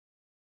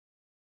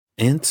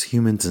Ants,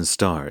 Humans, and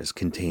Stars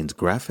contains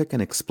graphic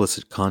and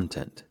explicit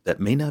content that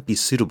may not be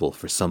suitable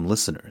for some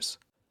listeners.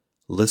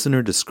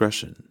 Listener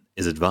discretion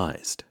is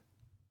advised.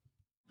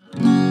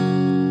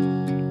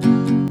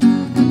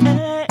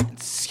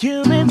 Ants,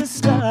 humans, and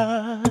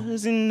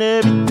stars, and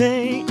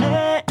everything.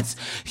 Ants,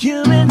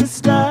 humans, and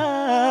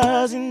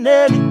stars, and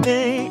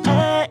everything.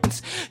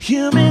 Ants,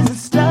 humans, and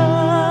stars,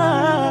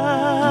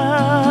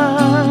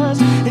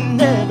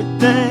 and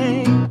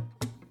everything.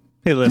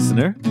 Hey,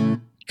 listener,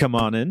 come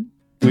on in.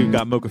 We've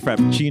got mocha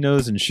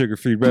frappuccinos and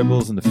sugar-free Red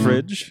Bulls in the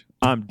fridge.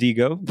 I'm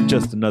Digo,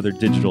 just another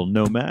digital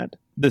nomad.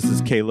 This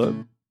is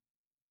Caleb.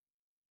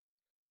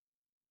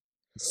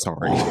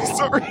 Sorry.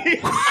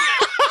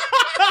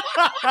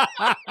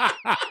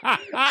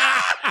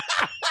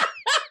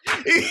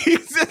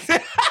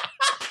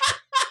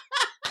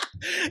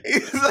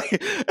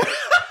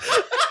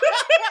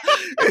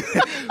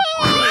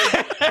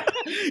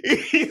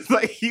 He's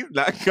like, he's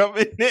not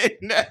coming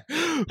in.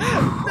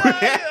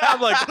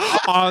 I'm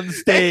like on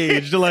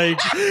stage, like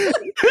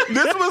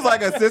This was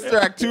like a Sister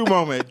Act 2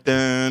 moment.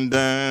 Dun,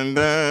 dun,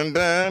 dun,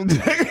 dun,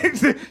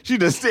 dun. She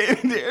just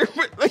standing there.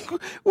 Like,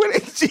 what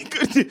is she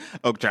going to do?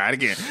 Oh, try it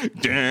again.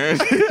 Dun.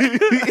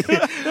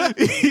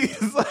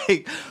 He's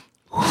like,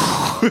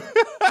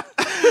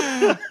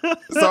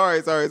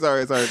 sorry.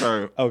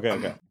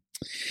 okay.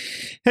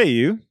 Hey,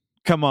 you,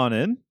 come on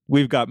in.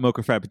 We've got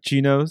mocha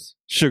frappuccinos,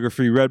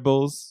 sugar-free Red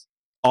Bulls,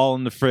 all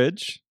in the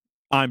fridge.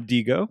 I'm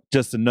Digo,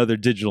 just another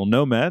digital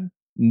nomad.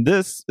 And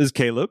this is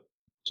Caleb.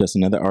 Just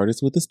another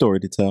artist with a story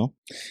to tell.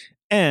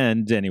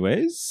 And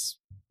anyways,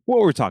 what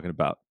were we talking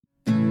about?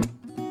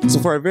 So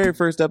for our very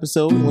first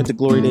episode, we went to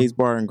Glory Days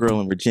Bar and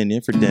Grill in Virginia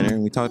for dinner,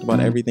 and we talked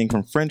about everything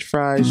from French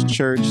fries,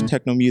 church,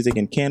 techno music,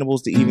 and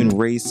cannibals to even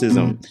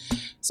racism.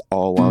 It's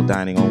all while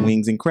dining on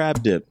wings and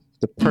crab dip,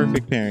 the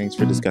perfect pairings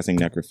for discussing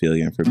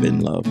necrophilia and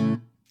forbidden love.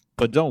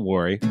 But don't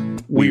worry,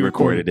 We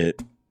recorded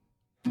it.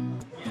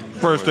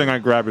 First thing I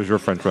grab is your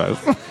French fries.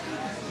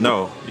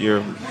 No,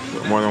 you're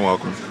more than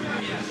welcome.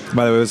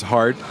 By the way, it was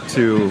hard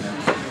to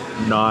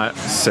not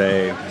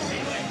say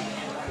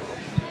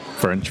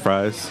French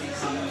fries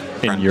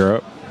in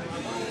Europe.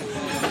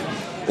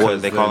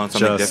 What, they call them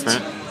something just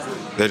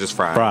different? They're just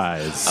fries.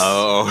 Fries.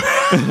 Oh.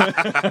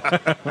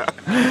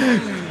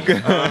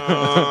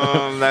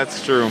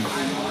 That's true.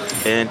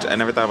 And I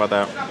never thought about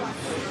that.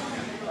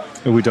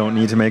 We don't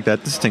need to make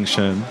that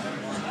distinction.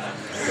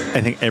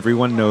 I think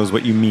everyone knows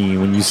what you mean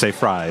when you say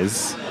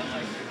fries.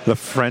 The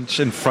French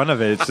in front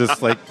of it, it's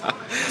just like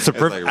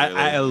super. It's like, really?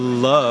 I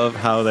love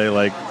how they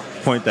like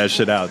point that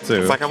shit out too.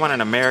 It's like I want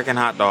an American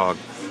hot dog.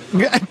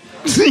 yeah,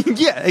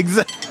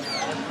 exactly.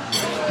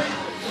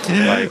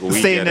 Like, we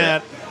Saying get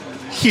that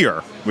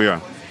here. We are.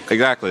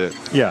 Exactly it.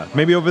 Yeah,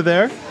 maybe over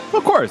there.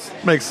 Of course,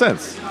 makes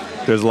sense.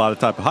 There's a lot of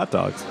type of hot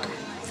dogs.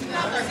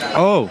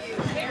 Oh,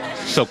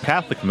 so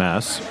Catholic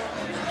Mass,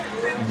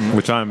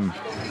 which I'm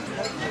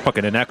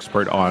fucking an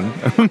expert on.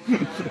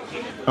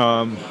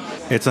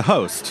 It's a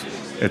host.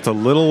 It's a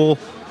little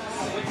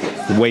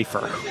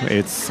wafer.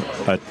 It's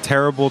a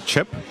terrible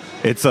chip.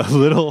 It's a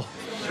little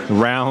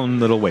round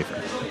little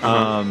wafer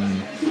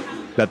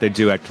that they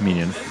do at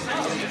communion.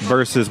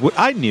 Versus what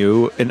I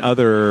knew in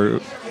other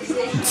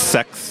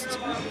sects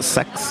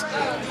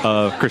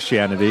of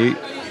Christianity.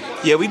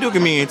 Yeah, we do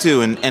communion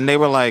too, and they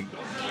were like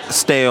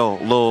stale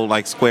little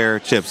like square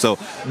chips. So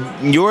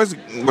yours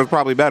was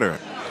probably better.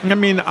 I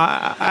mean,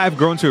 I've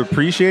grown to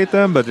appreciate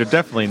them, but they're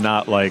definitely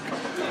not like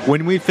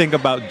when we think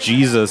about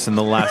Jesus in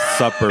the Last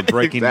Supper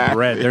breaking Exactly.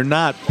 bread. They're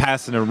not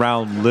passing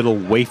around little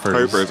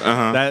wafers.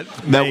 Uh-huh. That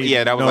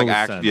Yeah, that was no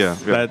like sense. yeah.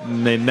 That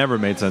they never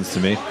made sense to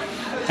me.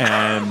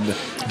 And the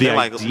They're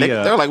like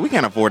idea, they're like we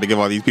can't afford to give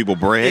all these people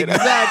bread.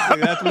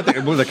 exactly. That's what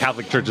the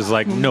Catholic Church is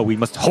like. No, we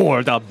must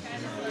hoard our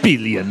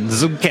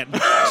billions. We can't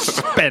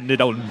spend it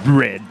on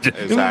bread.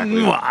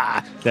 Exactly.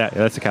 Yeah,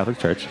 that's the Catholic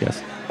Church.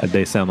 Yes,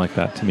 they sound like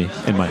that to me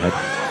in my head.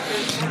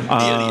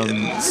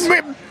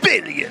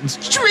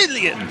 Billions,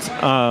 trillions.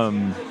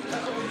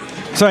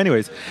 So,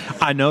 anyways,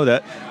 I know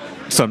that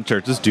some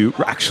churches do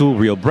actual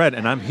real bread,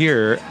 and I'm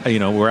here. You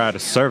know, we're at a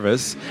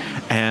service,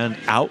 and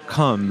out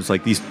comes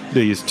like these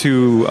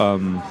two,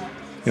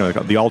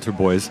 like the altar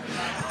boys,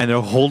 and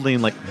they're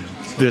holding like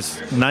this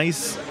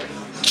nice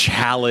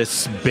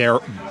chalice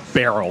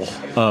barrel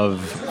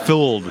of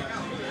filled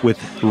with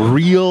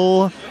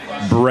real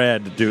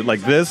bread, dude.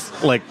 Like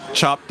this, like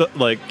chopped,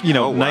 like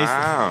Oh, nice,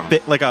 wow.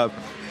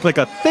 like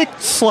a thick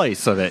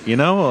slice of it,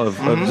 of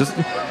just.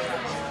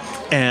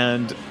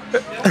 And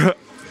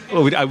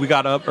we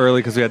got up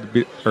early because we had to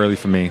be early.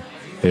 For me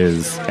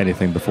is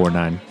anything before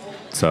 9,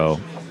 so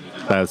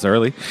that's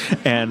early.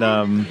 And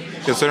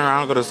Considering I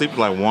don't go to sleep till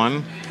like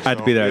 1. I had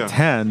to be there at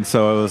 10,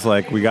 so it was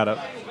like we got up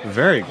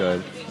very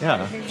good.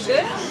 Yeah. Good?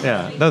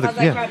 Yeah. No,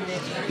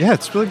 yeah,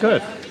 it's really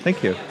good.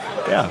 Thank you.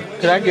 Yeah.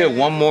 Could I get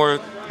one more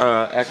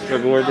extra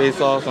Glory Day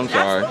sauce? I'm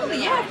sorry.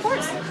 Absolutely, yeah, of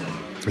course.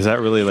 Is that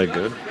really like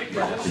good?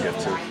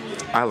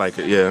 I like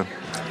it, yeah.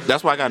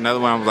 That's why I got another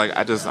one. I was like,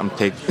 I'm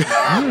taking.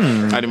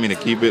 I didn't mean to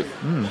keep it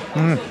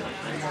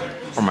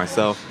for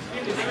myself.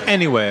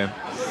 Anyway,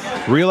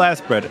 real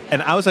ass bread.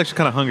 And I was actually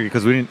kind of hungry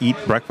because we didn't eat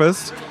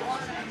breakfast.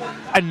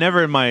 I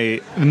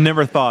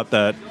never thought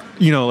that,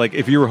 like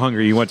if you were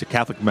hungry, you went to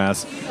Catholic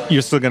Mass,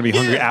 you're still going to be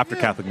hungry after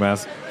Catholic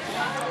Mass.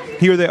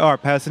 Here they are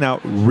passing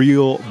out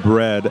real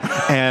bread.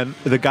 And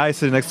the guy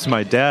sitting next to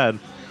my dad,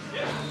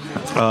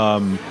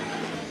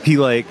 he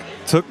like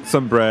took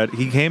some bread,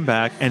 he came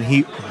back and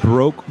he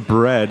broke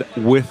bread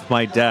with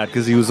my dad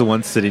because he was the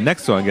one sitting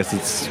next to him. I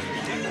guess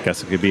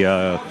it could be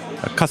a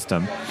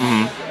custom.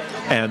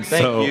 Mm-hmm. And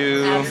Thank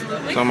you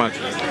so much.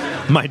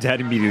 My dad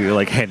immediately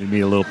like handed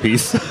me a little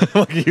piece.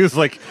 Like he was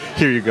like,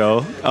 "Here you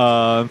go."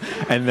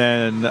 And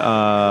then my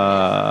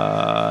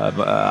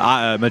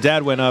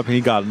dad went up and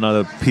he got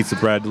another piece of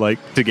bread like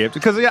to give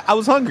because I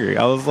was hungry.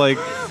 I was like,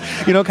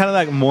 kind of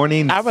like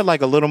morning. I would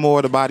like a little more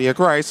of the body of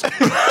Christ.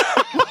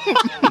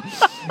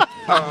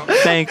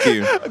 Thank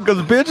you. Because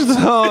bitch is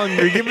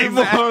hungry. Give me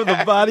more of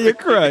the body of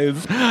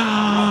Christ.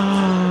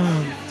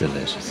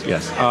 Delicious.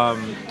 Yes.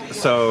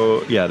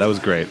 So yeah, that was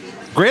great.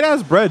 Great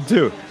ass bread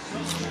too.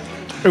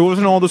 It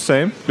wasn't all the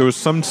same. There was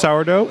some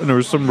sourdough and there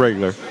was some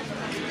regular.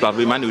 About to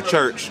be my new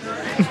church.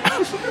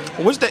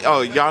 Which day?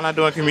 Oh, y'all not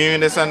doing communion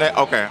this Sunday?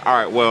 Okay. All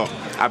right. Well,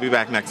 I'll be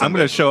back next Sunday. I'm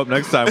going to show up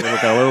next time with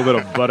like a little bit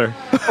of butter.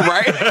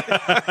 Right?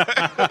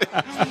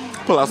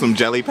 Pull out some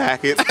jelly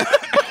packets.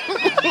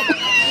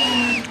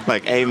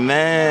 Like,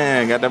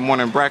 amen. Got that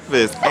morning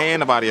breakfast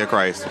and the body of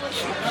Christ.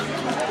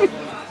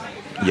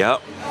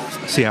 Yep.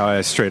 See how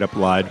I straight up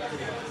lied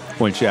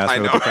when she asked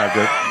me what the crab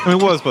did? I mean,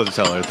 what was I supposed to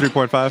tell her?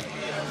 3.5?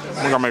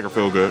 We're going to make her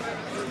feel good.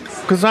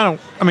 Because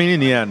in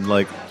the end,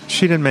 like,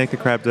 she didn't make the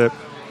crab dip.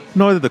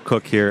 Nor did the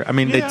cook here. I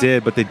mean, they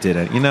did, but they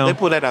didn't, They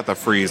put that out the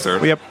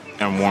freezer. Yep.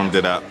 And warmed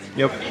it up.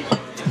 Yep.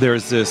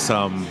 There's this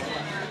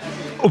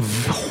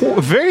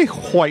very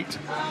white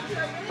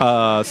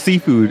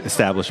seafood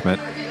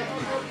establishment.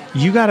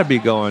 You got to be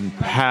going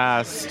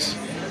past.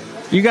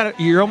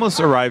 You're almost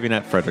arriving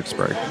at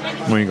Fredericksburg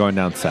when you're going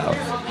down south,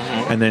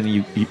 and then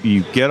you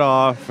get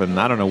off, and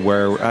I don't know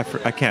where.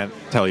 I can't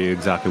tell you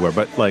exactly where,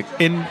 but like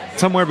in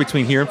somewhere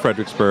between here and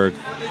Fredericksburg,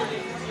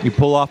 you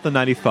pull off the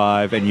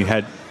 95 and you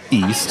head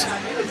east,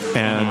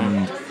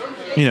 and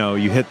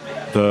you hit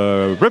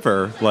the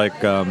river.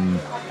 Like I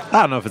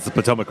don't know if it's the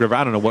Potomac River.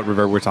 I don't know what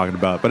river we're talking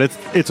about, but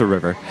it's a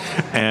river,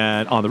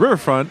 and on the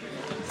riverfront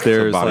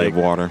there's a body like of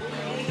water.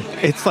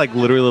 It's like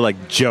literally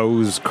like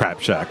Joe's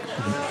Crab Shack,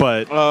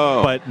 but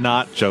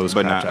not Joe's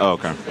Crab Shack. Oh,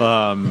 okay.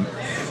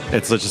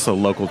 It's just a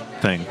local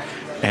thing,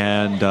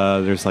 and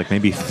there's like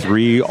maybe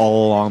 3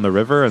 all along the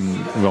river, and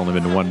we've only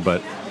been to one,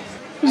 but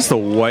just the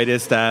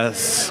whitest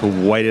ass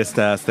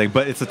thing.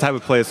 But it's the type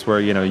of place where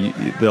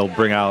they'll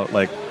bring out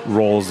like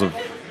rolls of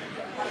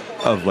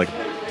like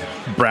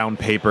brown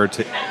paper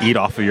to eat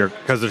off of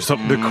because there's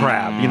the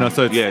crab,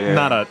 so it's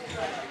not a.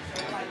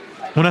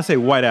 When I say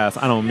white ass,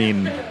 I don't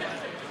mean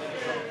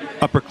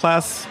upper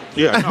class.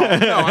 Yeah,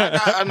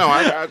 I know.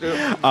 I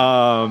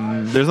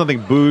do. There's nothing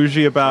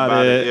bougie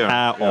about it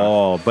at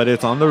all, but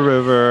it's on the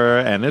river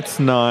and it's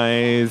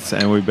nice,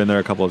 and we've been there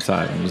a couple of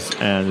times,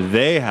 and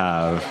they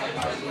have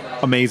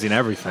amazing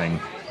everything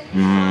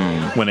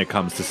when it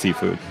comes to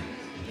seafood.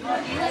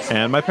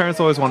 And my parents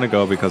always want to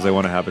go because they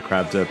want to have the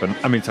crab dip, and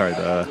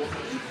the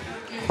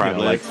crab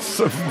legs.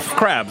 Like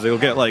crabs. They'll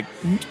get like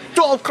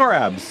 12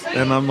 crabs,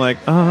 and I'm like,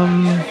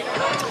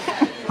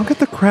 I'll get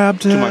the crab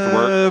dip. Too much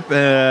work.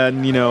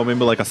 And,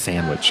 maybe like a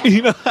sandwich.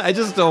 I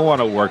just don't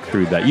want to work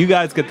through that. You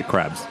guys get the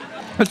crabs.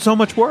 It's so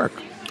much work.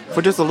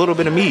 For just a little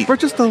bit of meat. For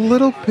just a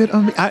little bit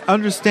of meat. I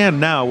understand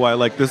now why,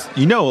 like this,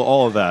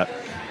 all of that,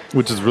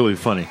 which is really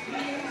funny.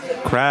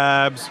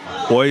 Crabs,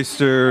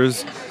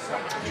 oysters,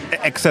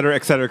 et cetera,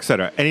 et cetera, et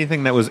cetera.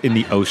 Anything that was in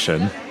the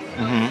ocean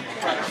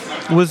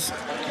was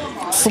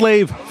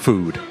slave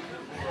food.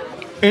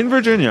 In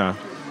Virginia,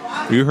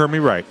 you heard me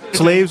right.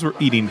 Slaves were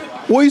eating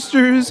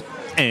oysters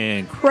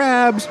and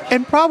crabs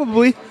and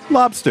probably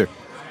lobster.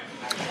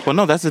 Well,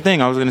 no, that's the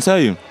thing I was going to tell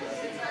you.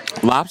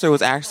 Lobster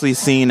was actually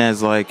seen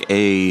as like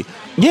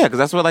because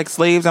that's what like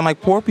slaves and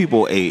like poor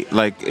people ate.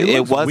 Like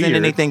it wasn't weird.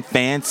 Anything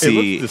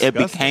fancy. It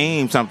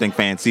became something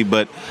fancy,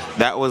 but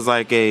that was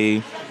like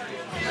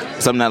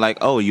something that like,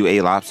 oh, you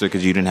ate lobster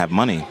because you didn't have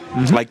money.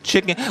 Mm-hmm. Like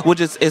chicken,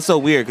 which is it's so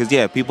weird because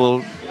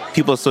people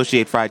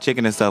associate fried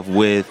chicken and stuff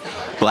with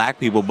black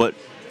people, but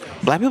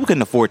black people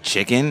couldn't afford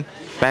chicken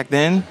back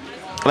then.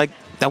 Like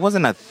that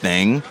wasn't a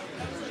thing.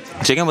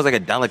 Chicken was like a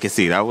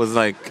delicacy. That was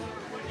like,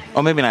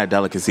 oh, maybe not a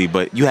delicacy,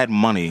 but you had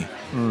money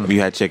if you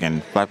had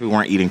chicken. Black people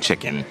weren't eating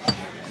chicken.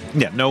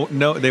 Yeah,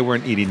 no, they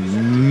weren't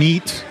eating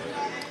meat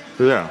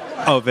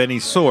of any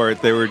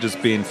sort. They were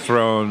just being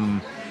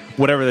thrown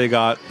whatever they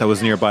got that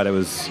was nearby that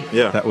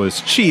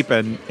was cheap.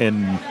 And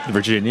in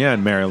Virginia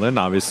and Maryland,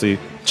 obviously,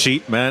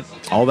 cheap meant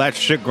all that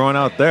shit growing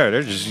out there.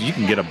 You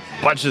can get a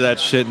bunch of that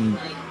shit and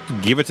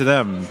give it to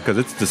them because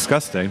it's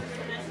disgusting.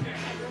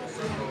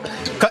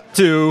 Cut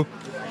to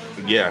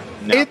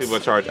now people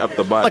charge up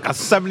the butt like a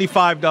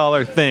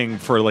 $75 thing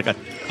for like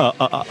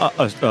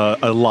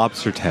a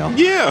lobster tail.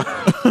 Yeah.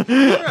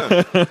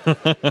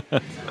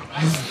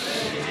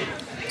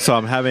 So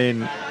I'm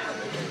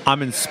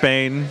in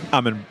Spain.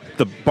 I'm in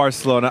the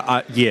Barcelona,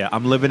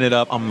 I'm living it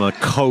up. I'm on the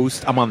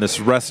coast. I'm on this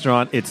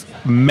restaurant. It's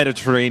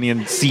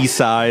Mediterranean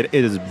seaside.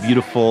 It is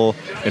beautiful.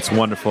 It's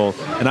wonderful.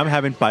 And I'm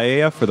having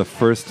paella for the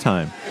first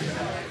time.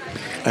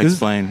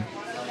 Explain.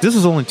 This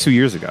was only 2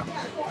 years ago.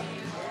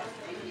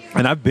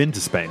 And I've been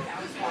to Spain.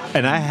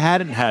 And I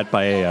hadn't had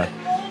paella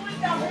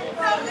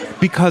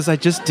because I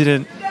just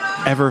didn't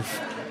ever.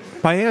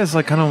 Paella is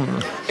like kind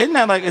of. Isn't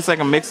that like it's like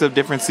a mix of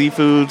different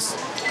seafoods?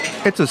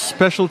 It's a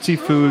specialty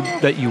food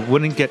that you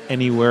wouldn't get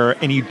anywhere,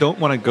 and you don't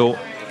want to go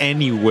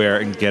anywhere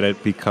and get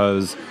it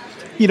because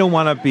you don't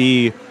want to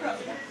be,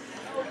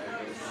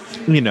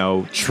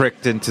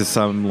 tricked into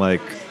some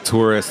like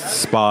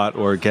tourist spot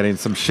or getting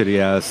some shitty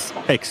ass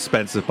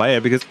expensive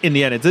paella. Because in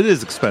the end, it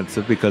is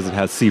expensive because it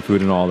has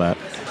seafood and all that.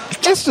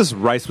 It's just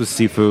rice with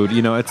seafood.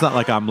 It's not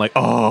like I'm like,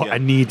 I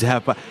need to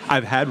have.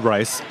 I've had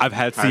rice. I've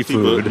had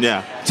seafood.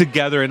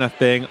 Together in a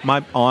thing.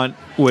 My aunt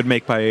would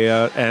make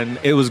paella, and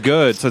it was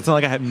good. So it's not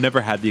like I have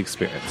never had the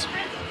experience.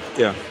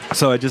 Yeah.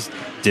 So I just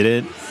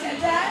didn't.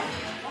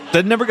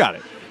 Then never got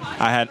it.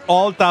 I had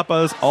all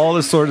tapas, all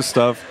this sort of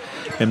stuff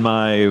in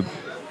my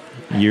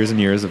years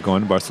and years of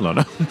going to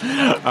Barcelona,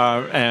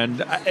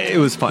 and it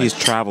was fun. He's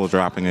travel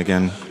dropping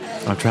again.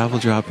 I'm travel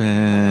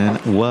dropping.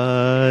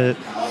 What?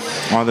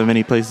 All the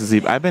many places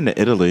I've been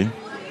to Italy.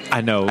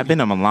 I know. I've been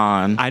to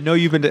Milan. I know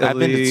you've been to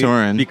Italy. I've been to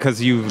Turin.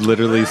 Because you've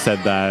literally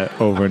said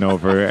that over and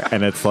over,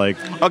 and it's like...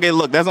 Okay,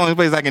 look, that's the only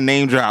place I can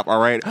name drop,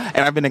 all right? And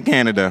I've been to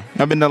Canada.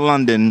 I've been to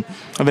London.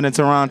 I've been to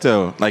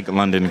Toronto. Like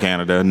London,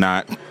 Canada,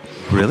 not...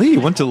 Really?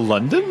 You went to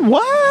London?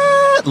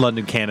 What?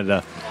 London,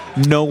 Canada.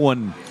 No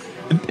one...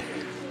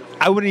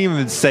 I wouldn't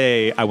even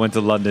say I went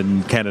to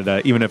London,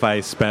 Canada, even if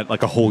I spent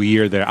like a whole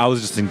year there. I was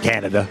just in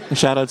Canada.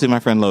 Shout out to my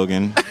friend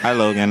Logan. Hi,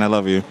 Logan. I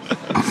love you.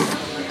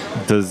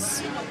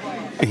 Does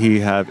he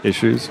have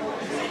issues?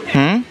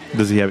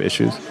 Does he have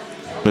issues?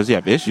 Does he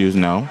have issues?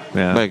 No.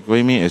 Yeah. Like, what do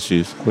you mean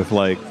issues? With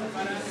like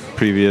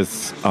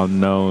previous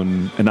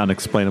unknown and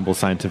unexplainable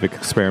scientific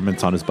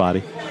experiments on his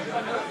body?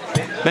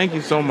 Thank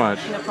you so much.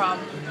 No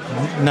problem.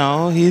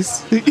 No,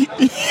 he's...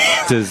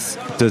 Does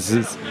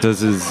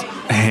his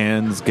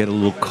hands get a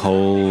little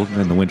cold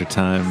in the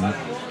wintertime?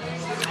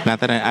 Not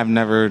that I've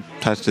never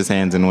touched his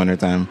hands in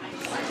wintertime.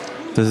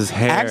 Does his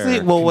hair Actually,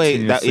 well,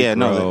 wait.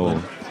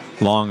 grow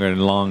longer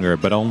and longer,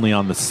 but only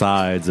on the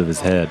sides of his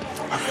head?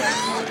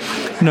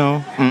 No.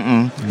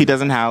 He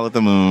doesn't howl at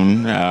the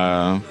moon.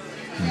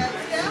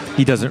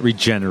 He doesn't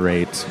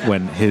regenerate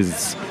when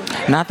his...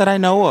 Not that I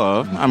know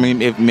of. I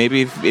mean,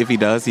 if he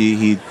does,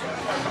 he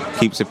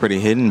keeps it pretty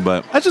hidden,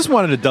 but... I just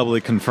wanted to doubly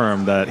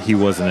confirm that he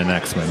wasn't an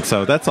X-Men,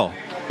 so that's all.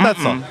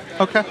 That's all.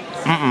 Okay.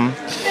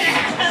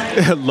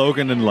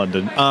 Logan in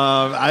London.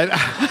 Oh,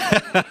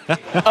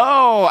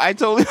 I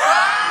totally...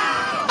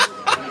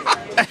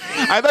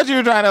 I thought you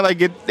were trying to like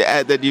get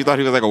that you thought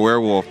he was like a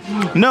werewolf.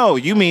 No,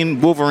 you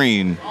mean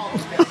Wolverine.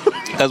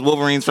 Because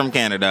Wolverine's from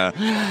Canada,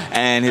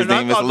 and his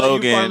name is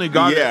Logan. You finally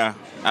got it.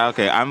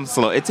 Okay, I'm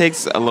slow. It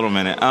takes a little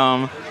minute.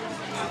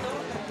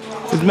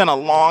 It's been a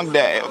long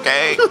day.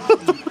 Okay.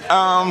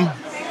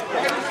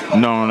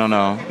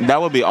 No.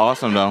 That would be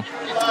awesome though.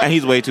 And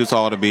he's way too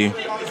tall to be.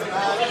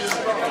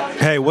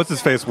 Hey, what's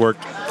his face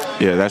worked?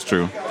 Yeah, that's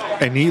true.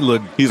 And he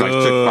looked. He's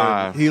good.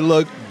 like 6'5". He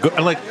looked good.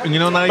 Like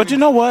But you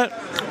know what?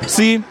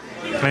 See,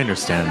 I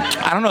understand.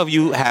 I don't know if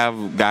you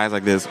have guys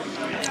like this.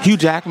 Hugh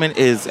Jackman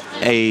is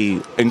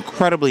a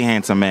incredibly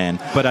handsome man.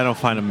 But I don't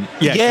find him...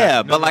 Yeah,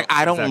 exactly. but like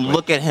I don't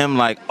look at him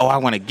like, oh, I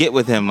want to get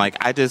with him. Like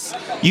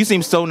you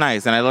seem so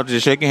nice, and I'd love to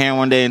just shake your hand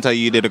one day and tell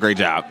you did a great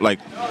job. Like,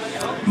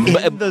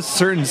 in the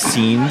certain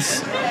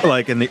scenes,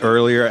 like in the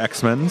earlier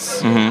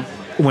X-Men's,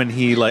 when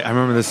he like, I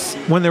remember this,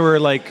 when they were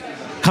like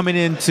coming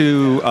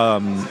into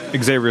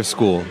Xavier's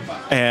school,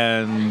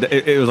 and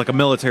it was like a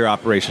military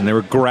operation. They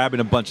were grabbing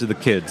a bunch of the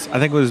kids. I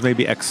think it was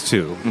maybe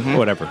X2,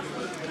 whatever.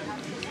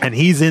 And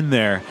he's in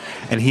there,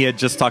 and he had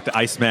just talked to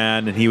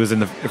Iceman, and he was in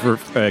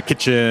the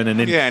kitchen, and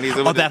then and he's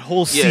that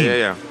whole scene.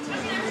 Yeah.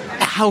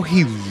 How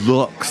he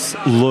looks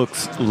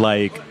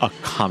like a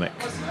comic.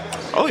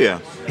 Oh yeah.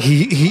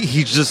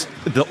 He just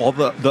all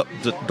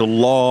the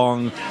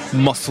long,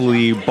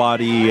 muscly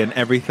body and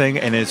everything,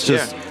 and it's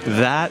just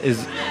that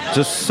is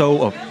just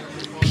so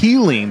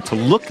appealing to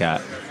look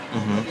at.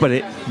 But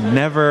it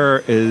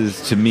never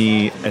is to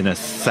me in a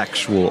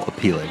sexual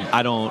appealing.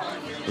 I don't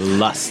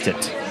lust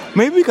it.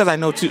 Maybe because I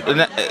know too.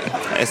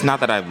 It's not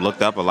that I've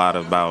looked up a lot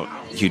about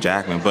Hugh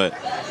Jackman, but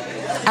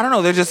I don't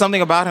know. There's just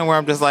something about him where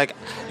I'm just like,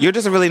 you're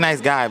just a really nice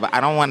guy, but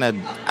I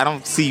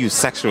don't see you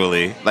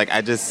sexually.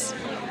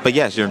 But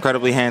yes, you're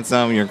incredibly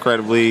handsome. You're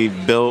incredibly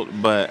built,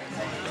 but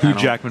Hugh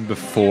Jackman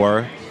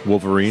before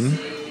Wolverine.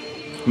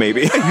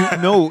 Maybe.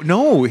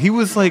 No. He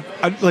was like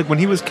when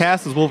he was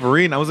cast as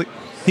Wolverine, I was like,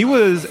 he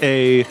was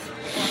a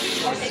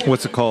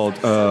what's it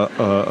called?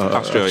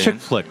 Australian. A chick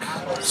flick.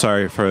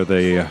 Sorry for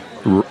the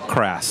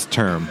crass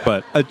term,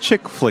 but a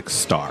chick flick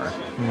star,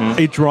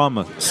 a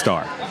drama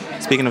star.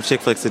 Speaking of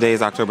chick flicks, today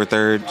is October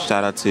 3rd.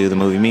 Shout out to the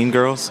movie Mean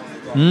Girls.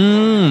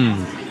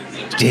 Damn,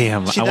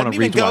 I want to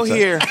rewatch go that.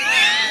 here.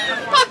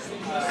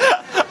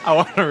 I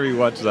want to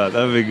rewatch that.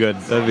 That'd be good.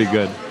 That'd be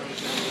good.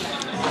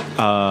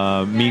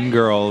 Mean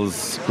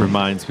Girls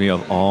reminds me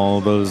of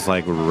all those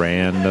like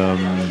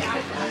random,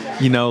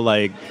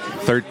 like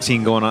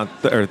 13 going on,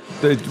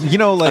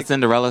 like A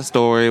Cinderella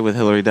Story with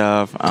Hilary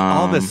Duff.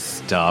 all this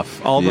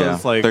stuff. All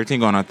those like 13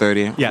 going on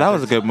 30. Yeah, that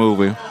was a good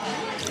movie.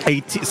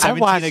 17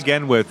 watched-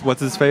 again with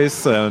what's his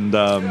face and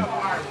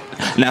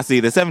Now, see,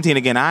 the 17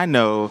 again I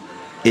know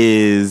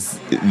is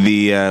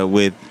the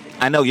with.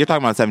 I know you're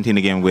talking about 17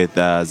 again with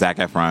Zac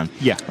Efron.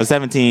 Yeah. The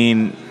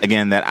 17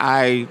 again that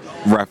I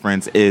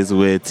reference is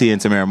with Tia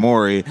and Tamara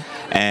Mowry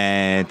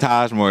and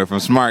Taj Mowry from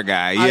Smart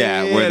Guy.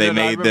 Yeah, where they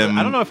made them.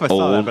 I don't know if I saw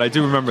old. that, but I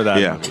do remember that.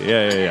 Yeah. movie.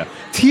 Yeah.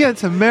 Tia and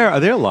Tamara, are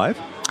they alive?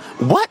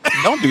 What?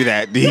 Don't do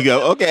that,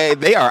 Diego. Okay,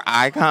 they are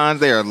icons.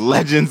 They are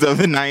legends of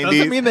the 90s.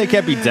 Doesn't mean they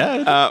can't be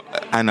dead.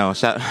 I know.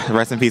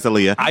 Rest in peace,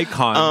 Aaliyah.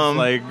 Icons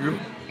like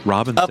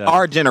Robin's of dead.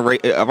 our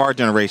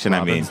generation.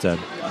 Robin's dead.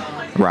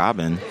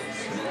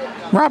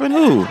 Robin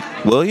who?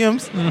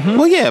 Williams? Mm-hmm.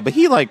 Well, yeah, but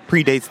he like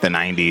predates the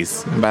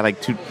 90s by like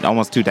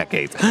almost 2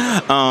 decades.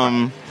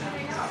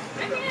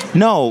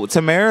 No,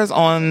 Tamara's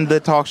on the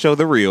talk show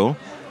The Real,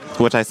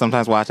 which I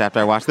sometimes watch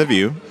after I watch The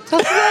View.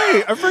 That's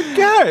right. I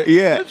forgot.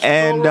 Yeah, That's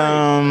and so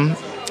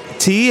right.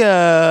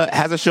 Tia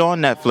has a show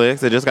on Netflix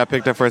that just got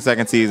picked up for a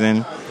 2nd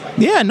season.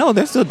 Yeah, no,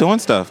 they're still doing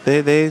stuff.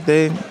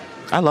 They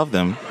I love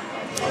them.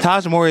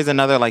 Taj Mowry is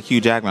another like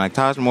Hugh Jackman. Like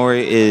Taj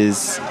Mowry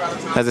has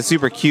a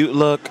super cute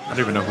look. I don't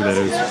even know who that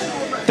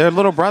is. Their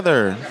little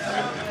brother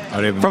I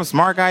don't even. from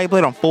Smart Guy. He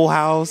played on Full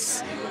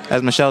House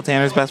as Michelle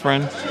Tanner's best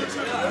friend.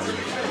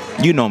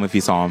 You know him if you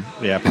saw him.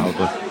 Yeah,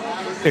 probably.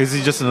 Is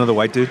he just another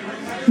white dude?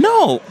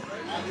 No,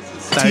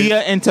 Tia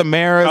and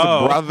Tamara's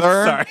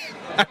brother. Sorry,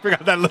 I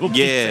forgot that little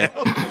Yeah.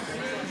 detail.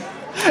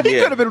 He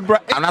could have been.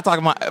 I'm not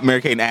talking about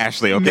Mary Kate and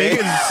Ashley, okay?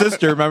 Megan's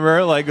sister,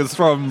 remember? Like, is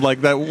from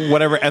like that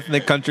whatever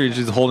ethnic country, and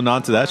she's holding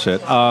on to that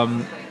shit.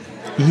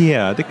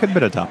 Yeah, they could have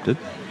been adopted.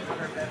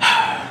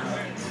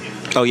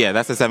 Oh yeah,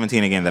 that's the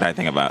 17 again that I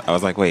think about. I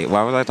was like, wait,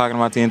 why was I talking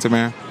about Tia and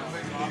Tamara?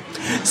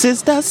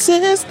 Sister.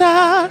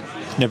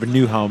 Never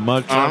knew how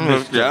much. I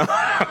missed you. Yeah.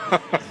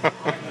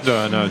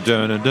 Dun, dun,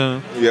 dun, dun,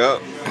 dun.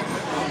 Yep.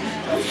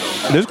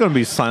 There's gonna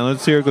be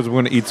silence here because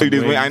we're gonna eat some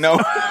wings. I know.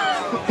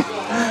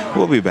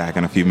 We'll be back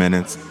in a few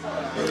minutes.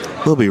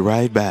 We'll be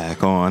right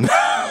back on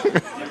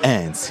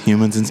Ants,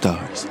 Humans, and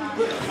Stars.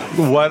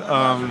 What?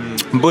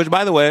 Which,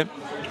 by the way,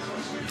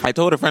 I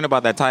told a friend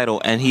about that title,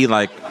 and he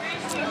like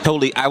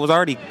totally. I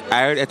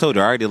told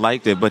you I already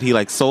liked it, but he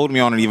like sold me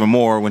on it even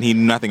more when he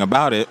knew nothing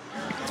about it,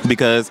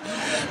 because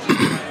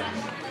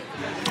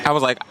I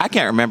was like, I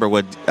can't remember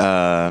what.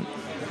 I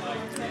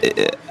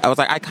was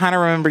like, I kind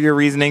of remember your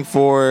reasoning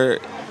for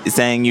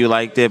saying you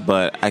liked it,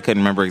 but I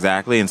couldn't remember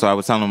exactly. And so I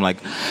was telling him, like,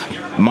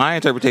 my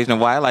interpretation of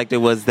why I liked it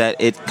was that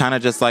it kind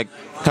of just, like,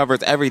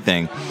 covers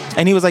everything.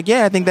 And he was like,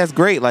 yeah, I think that's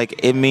great.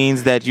 Like, it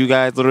means that you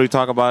guys literally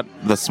talk about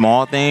the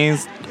small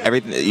things,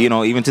 everything,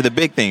 even to the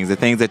big things, the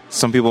things that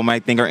some people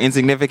might think are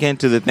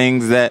insignificant, to the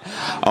things that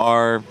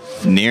are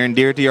near and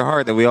dear to your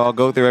heart that we all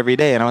go through every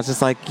day. And I was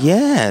just like,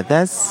 yeah,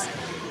 that's...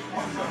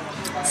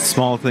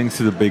 Small things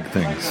to the big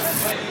things.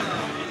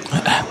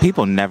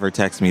 People never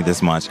text me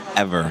this much,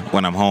 ever,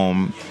 when I'm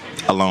home,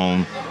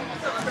 alone,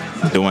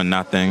 doing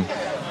nothing.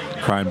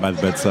 Crying by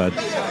the bedside.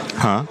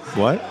 Huh?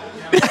 What?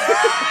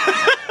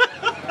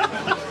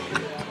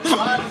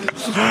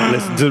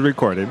 Listen to the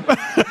recording.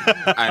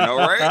 I know,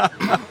 right?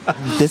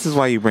 This is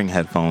why you bring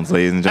headphones,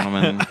 ladies and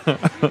gentlemen.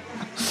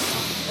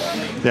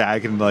 Yeah, I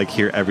can like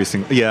hear every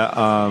single.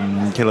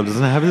 Yeah, Caleb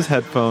doesn't have his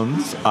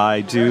headphones.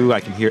 I do. I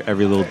can hear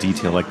every little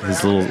detail, like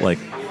his little like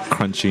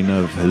crunching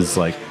of his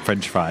like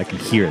French fry. I can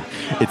hear it.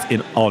 It's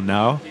in. Oh,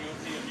 now?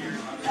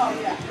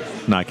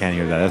 No, I can't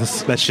hear that.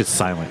 That shit's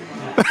silent.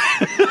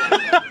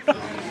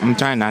 I'm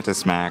trying not to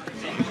smack.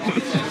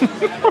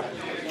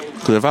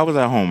 Because if I was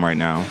at home right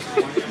now,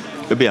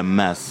 it'd be a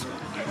mess.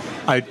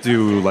 I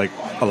do like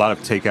a lot of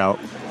takeout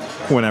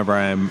whenever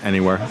I'm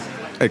anywhere,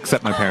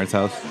 except my parents'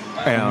 house.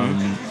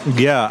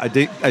 Yeah, I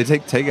take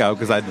takeout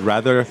because I'd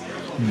rather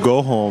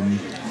go home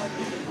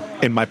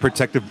in my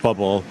protective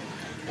bubble,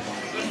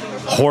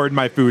 hoard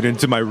my food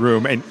into my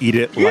room, and eat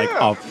it like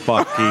a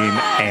fucking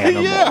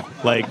animal. Yeah.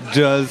 Like,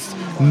 just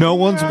no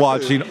one's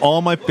watching.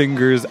 All my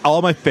fingers,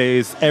 all my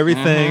face,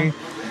 everything.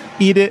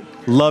 Eat it,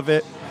 love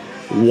it,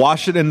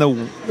 wash it in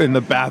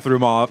the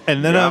bathroom off,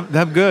 and then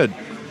I'm good.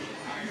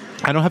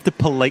 I don't have to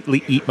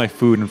politely eat my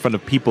food in front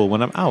of people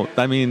when I'm out.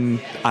 I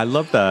mean, I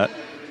love that.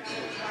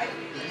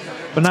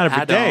 But not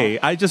every day.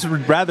 I just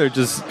would rather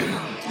just...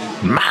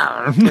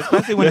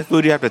 Especially when it's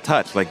food you have to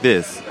touch, like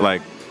this.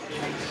 Like,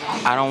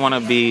 I don't want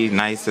to be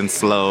nice and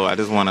slow. I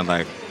just want to,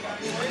 like...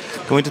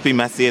 Can we just be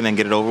messy and then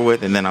get it over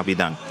with, and then I'll be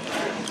done?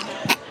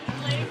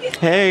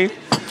 Hey,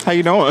 how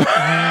you doing?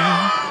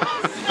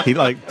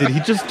 Did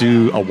he just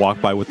do a walk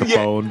by with the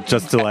phone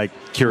just to, like,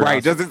 curiosity?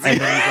 Right, just to see. And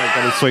then he's, like,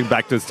 going to swing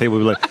back to his table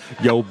and be like,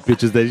 yo,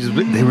 bitches,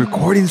 they're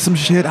recording some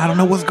shit. I don't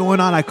know what's going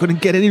on. I couldn't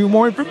get any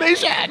more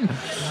information.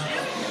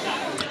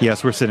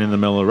 Yes, we're sitting in the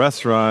middle of a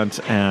restaurant,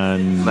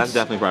 and That's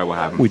definitely probably what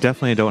happened. we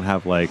definitely don't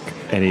have like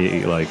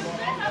any like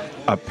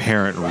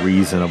apparent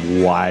reason of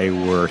why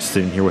we're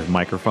sitting here with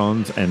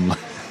microphones, and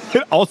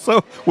it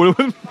also with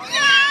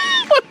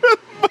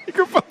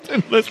microphones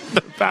and listen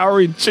to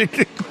Powering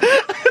Chicken.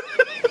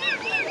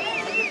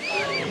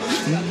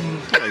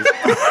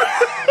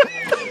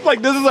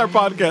 Like, this is our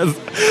podcast.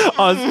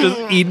 Us just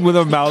eating with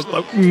a mouth.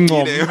 Like, this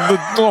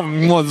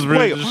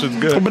shit's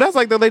good. But that's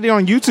like the lady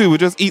on YouTube who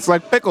just eats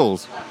like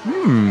pickles.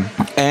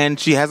 And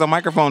she has a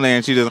microphone there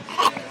and she just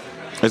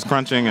is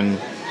crunching and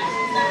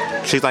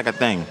she's like a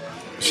thing.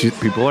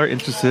 People are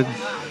interested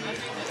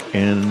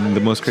in the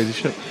most crazy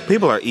shit.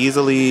 People are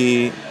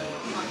easily...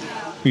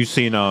 You've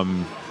seen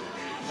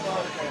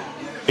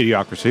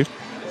Idiocracy?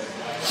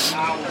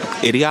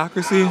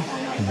 Idiocracy?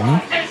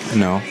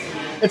 No.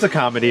 It's a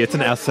comedy. It's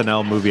an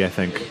SNL movie, I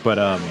think. But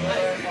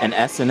An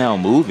SNL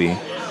movie?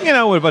 you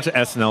know, with a bunch of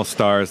SNL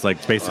stars,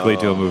 like, basically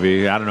do a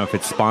movie. I don't know if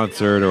it's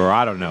sponsored or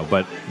I don't know,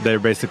 but they're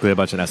basically a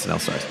bunch of SNL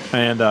stars.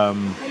 And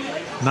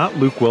not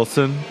Luke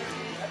Wilson.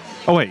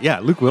 Oh, wait, yeah,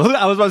 Luke Wilson.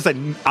 I was about to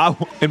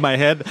say, in my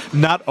head,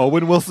 not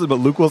Owen Wilson, but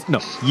Luke Wilson.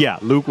 No, yeah,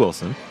 Luke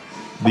Wilson,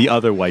 the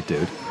other white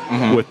dude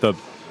with the,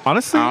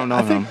 honestly, I don't know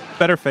think him.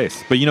 better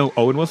face. But you know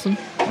Owen Wilson?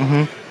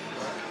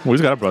 Mm-hmm. Well,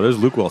 he's got a brother,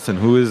 Luke Wilson,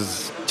 who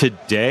is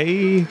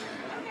today...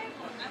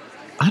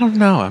 I don't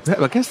know.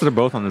 I guess they're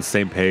both on the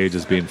same page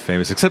as being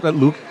famous, except that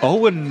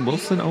Owen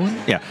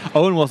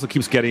Wilson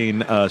keeps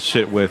getting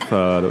shit with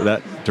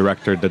that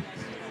director that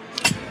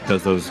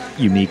does those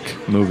unique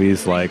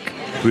movies like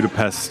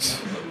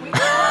Budapest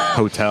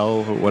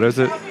Hotel. What is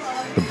it?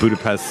 The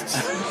Budapest.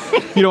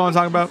 You know what I'm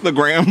talking about? The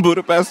Grand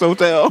Budapest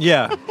Hotel?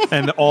 Yeah,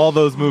 and all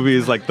those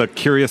movies like the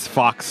Curious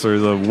Fox or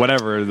the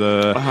whatever,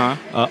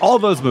 all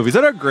those movies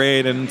that are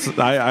great, and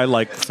I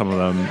like some of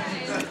them.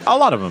 A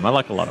lot of them. I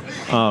like a lot of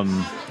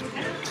them.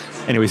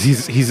 Anyways,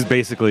 he's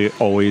basically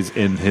always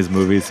in his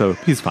movies, so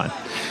he's fine.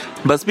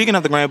 But speaking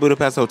of the Grand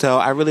Budapest Hotel,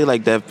 I really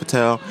like Dev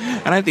Patel,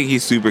 and I think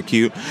he's super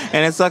cute.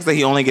 And it sucks that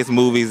he only gets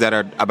movies that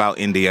are about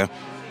India.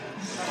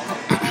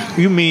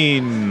 You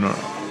mean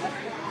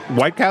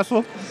White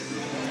Castle?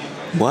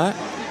 What?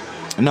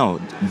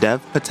 No,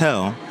 Dev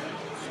Patel.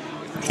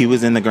 He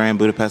was in the Grand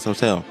Budapest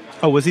Hotel.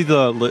 Oh, was he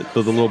the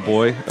little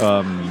boy?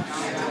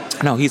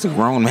 No, he's a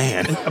grown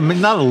man. I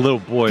mean, not a little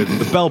boy,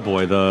 the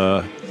bellboy.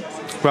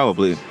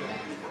 Probably.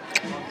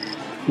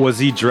 Was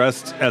he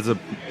dressed as a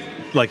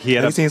like he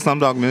had? Have you seen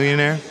Slumdog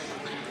Millionaire?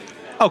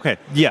 Okay,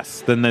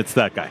 yes, then it's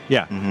that guy.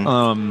 Yeah.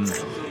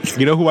 Mm-hmm.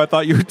 You know who I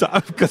thought you were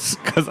talking because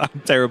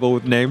I'm terrible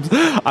with names.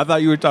 I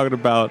thought you were talking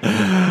about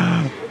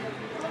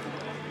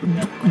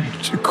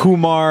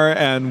Kumar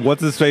and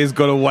what's his face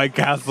go to White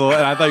Castle,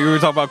 and I thought you were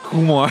talking about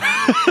Kumar.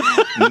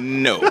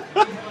 No.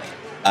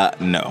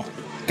 No.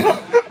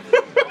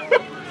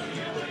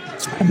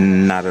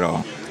 Not at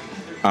all.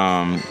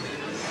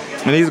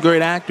 And he's a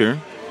great actor,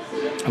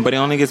 but he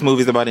only gets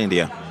movies about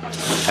India.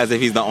 As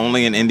if he's the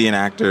only an Indian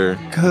actor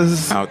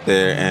out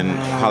there, and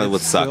Hollywood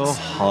still sucks.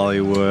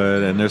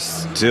 Hollywood, and they're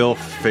still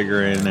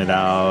figuring it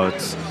out.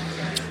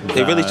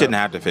 They really shouldn't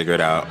have to figure it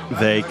out.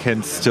 They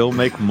can still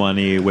make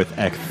money with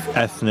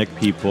ethnic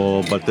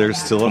people, but there's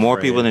still More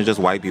afraid. people than just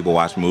white people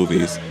watch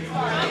movies.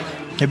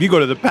 If you go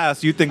to the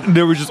past, you think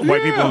there was just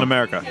white people in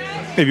America.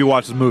 If you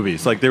watch the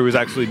movies, like there was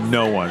actually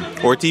no one.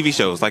 Or TV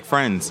shows like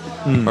Friends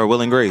or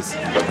Will and Grace.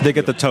 They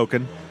get the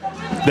token.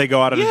 They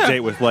go out on a date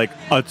with like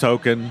a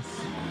token,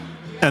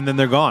 and then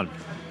they're gone.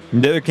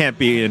 There can't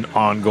be an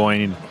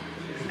ongoing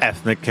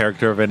ethnic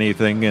character of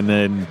anything, and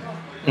then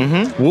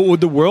what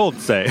would the world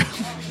say?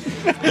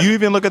 You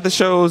even look at the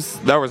shows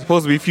that were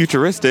supposed to be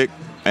futuristic,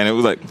 and it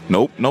was like,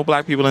 nope, no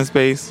black people in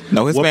space,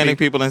 no Hispanic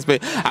people in space.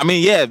 I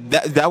mean, yeah,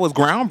 that was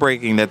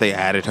groundbreaking that they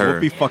added her.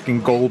 Whoopi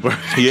fucking Goldberg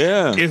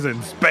Yeah. is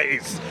in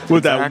space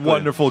with that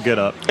wonderful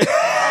getup.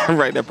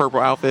 Right, that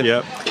purple outfit.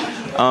 Yep.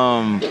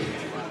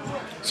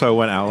 So I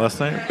went out last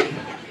night.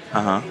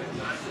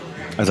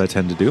 As I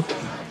tend to do,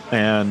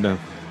 and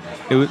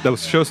the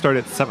show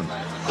started at 7.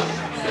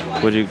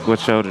 What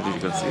show did you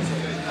go see?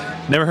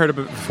 Never heard of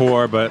it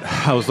before, but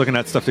I was looking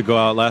at stuff to go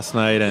out last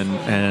night,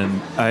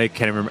 and I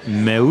can't remember.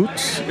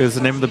 Meute is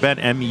the name of the band,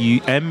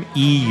 Meute,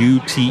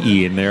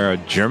 and they're a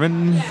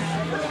German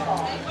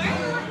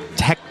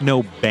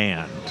techno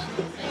band.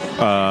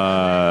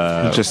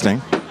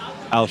 Interesting.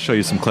 I'll show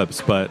you some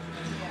clips, but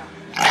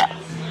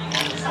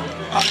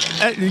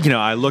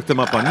I looked them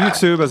up on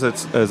YouTube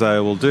as I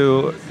will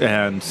do,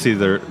 and see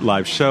their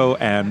live show,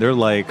 and they're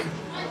like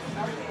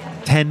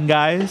 10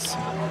 guys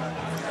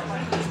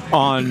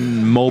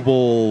on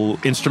mobile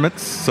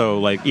instruments. So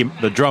like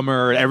the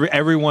drummer,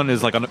 everyone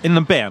is like in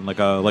the band, like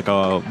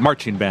a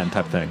marching band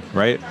type thing,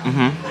 right?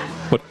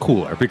 Mm-hmm. But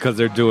cooler because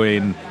they're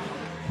doing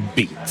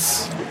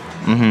beats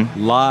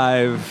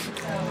live,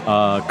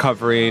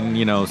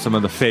 covering some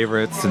of the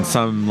favorites and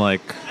some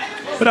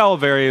but all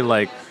very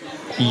like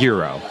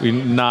Euro,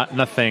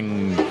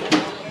 nothing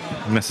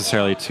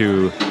necessarily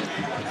too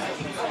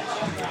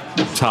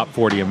top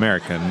 40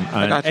 American.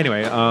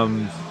 Anyway,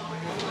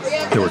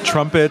 there were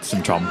trumpets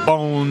and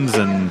trombones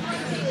and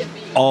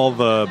all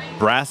the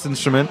brass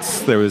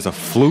instruments. There was a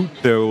flute.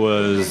 There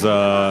was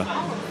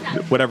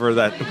whatever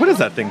that. What is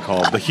that thing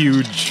called? The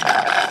huge.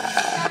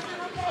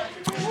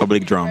 A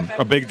big drum.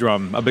 A big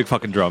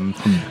fucking drum.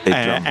 Big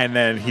drum. And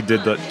then he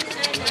did the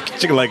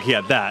like he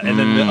had that, and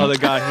then the other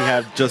guy he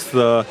had just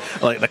the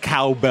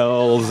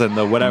cowbells and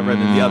the whatever, and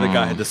then the other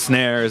guy had the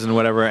snares and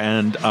whatever,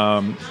 and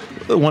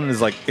one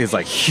is like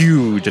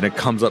huge, and it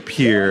comes up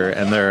here,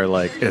 and they're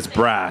like it's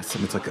brass,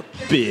 and it's like a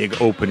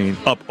big opening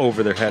up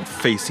over their head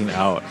facing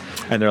out,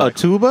 and they're like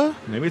tuba?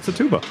 Maybe it's a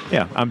tuba.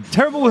 Yeah, I'm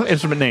terrible with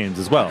instrument names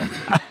as well.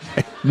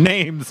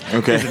 Names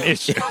is an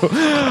issue.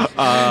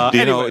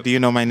 Do you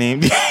know my name?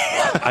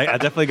 I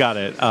definitely got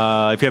it.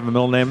 If you have a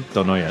middle name,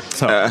 don't know yet.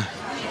 So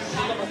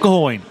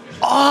going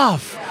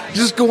off,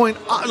 just going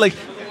on, like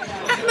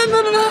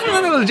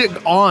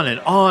on and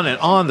on and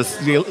on.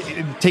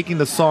 Taking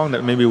the song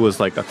that maybe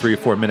was like a 3 or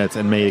 4 minutes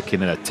and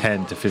making it a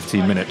 10 to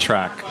 15 minute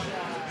track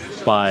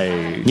by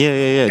adding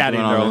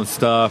their own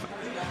stuff.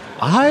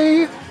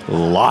 I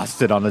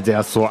lost it on the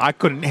dance floor. I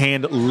couldn't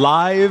handle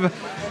live.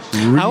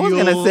 I was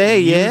gonna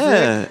say,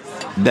 yeah,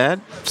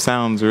 that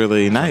sounds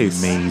really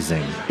nice,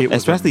 amazing.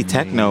 Especially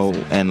techno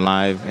and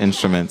live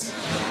instruments.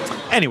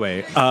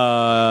 Anyway,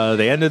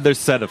 they ended their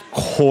set. Of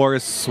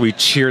course, we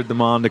cheered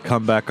them on to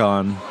come back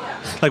on.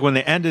 Like when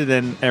they ended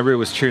and everyone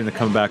was cheering to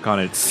come back on,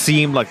 it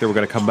seemed like they were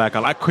going to come back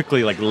on. I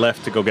quickly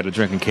left to go get a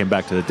drink and came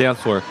back to the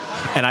dance floor,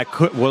 and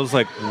was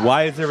like,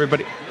 why is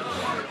everybody?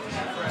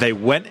 They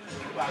went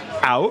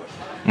out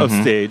of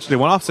stage. They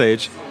went off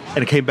stage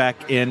and came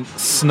back in,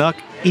 snuck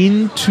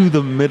into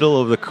the middle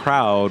of the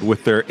crowd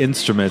with their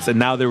instruments, and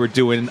now they were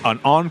doing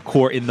an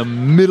encore in the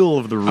middle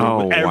of the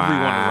room with everyone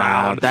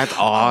around. That's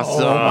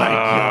awesome. Oh my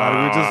god,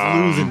 we were just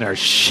losing their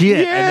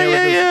shit. Yeah,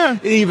 and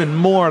they were even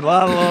more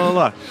la la la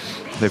la.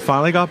 They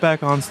finally got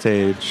back on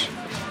stage.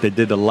 They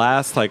did the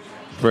last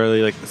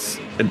really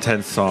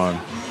intense song.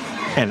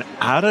 And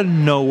out of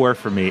nowhere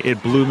for me,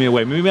 it blew me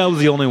away. Maybe I was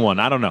the only one.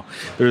 I don't know.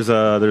 There's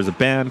a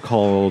band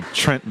called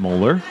Trent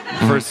Moeller.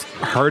 First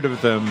heard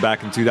of them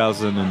back in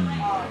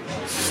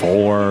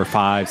 2004,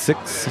 5,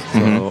 6.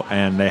 So,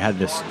 and they had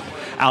this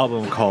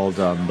album called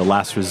The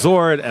Last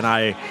Resort, and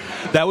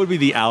that would be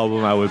the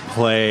album I would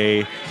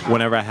play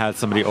whenever I had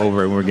somebody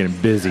over and we were getting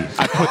busy.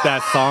 I put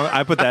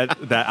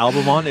that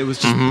album on. It was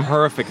just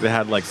perfect. They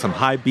had some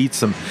high beats,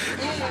 some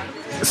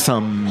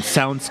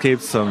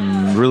soundscapes,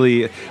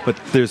 but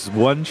there's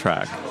one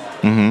track.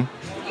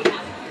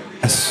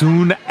 As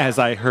soon as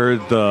I heard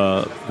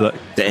the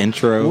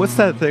intro, what's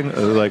that thing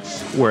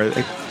where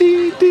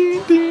ding,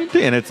 ding, ding,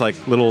 ding, and it's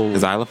little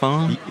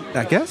xylophone,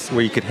 I guess,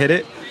 where you could hit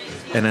it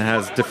and it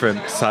has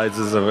different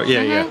sizes of it.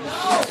 Yeah.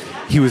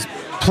 He was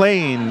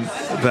playing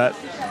that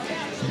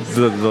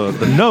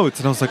the notes,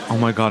 and I was like, oh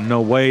my god,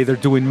 no way, they're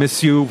doing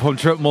Miss You from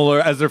Trent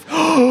Moeller as they're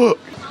I'm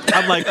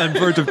on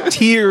verge of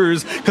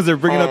tears because they're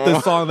bringing up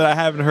this song that I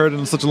haven't heard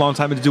in such a long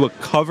time, and to do a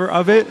cover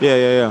of it.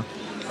 Yeah.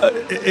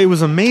 It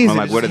was amazing.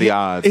 I'm what are the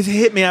odds? It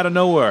hit me out of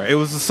nowhere. It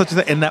was such a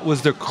thing, and that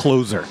was their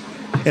closer.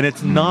 And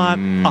it's not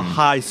a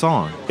high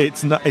song.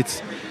 It's not.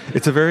 It's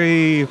a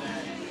very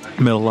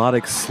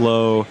melodic,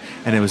 slow,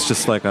 and it was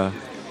just and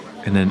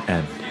then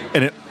end.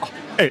 And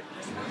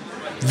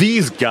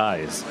these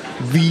guys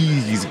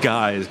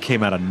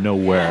came out of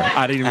nowhere.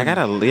 I need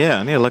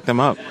to look them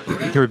up.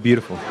 They were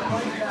beautiful.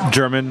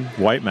 German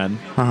white men.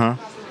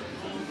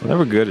 They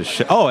were good as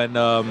shit. Oh, and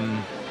a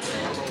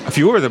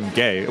few of them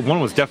gay. One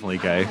was definitely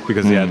gay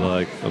because he had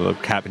a little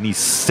cap, and he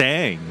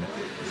sang.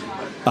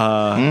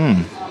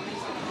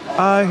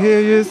 I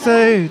hear you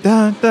say,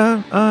 dun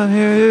dun. I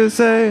hear you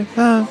say,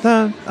 dun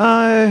dun.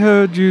 I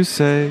heard you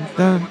say,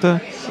 dun dun.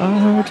 I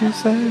heard you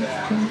say,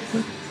 dun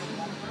dun.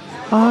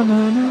 Oh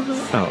no no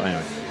no. Oh,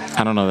 anyway.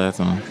 I don't know that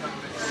song.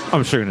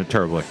 I'm singing it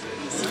terribly.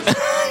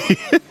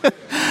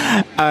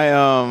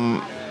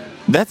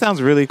 That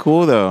sounds really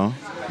cool though.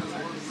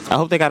 I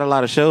hope they got a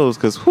lot of shows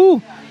because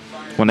when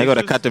they go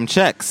to cut them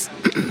checks,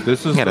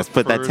 this is you gotta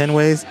split that 10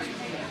 ways.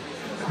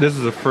 This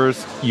is the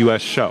first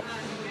U.S. show.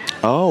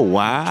 Oh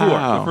wow!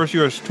 Tour. The first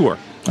U.S. tour.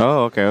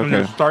 Oh okay. And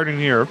they're starting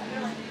here.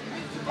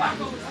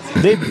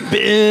 They've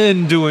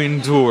been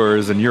doing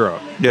tours in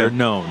Europe. Yeah. They're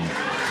known,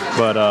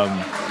 but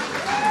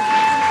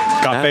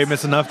got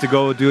famous enough to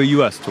go do a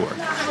U.S. tour.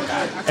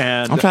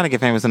 And I'm trying to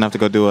get famous enough to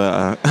go do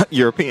a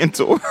European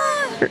tour.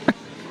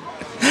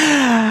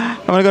 I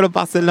want to go to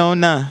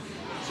Barcelona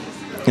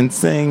and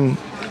sing.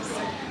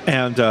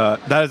 And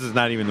that is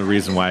not even the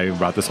reason why I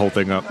brought this whole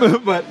thing up.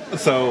 But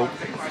so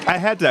I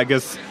had to, I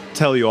guess,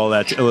 tell you all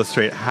that to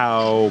illustrate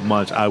how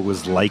much I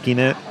was liking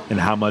it and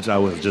how much I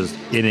was just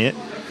in it.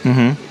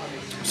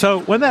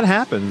 So when that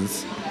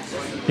happens,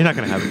 you're not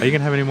going to have... Are you going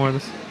to have any more of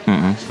this?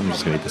 I'm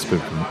just going to eat the spoon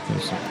from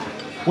this.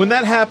 When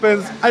that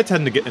happens, I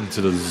tend to get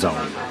into the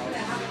zone.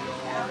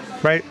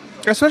 Right?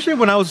 Especially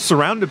when I was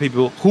surrounded by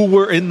people who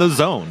were in the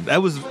zone.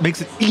 That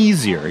makes it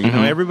easier. You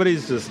know,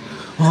 everybody's just,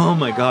 oh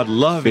my God,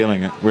 loving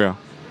feeling it. Real.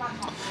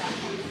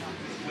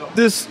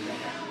 This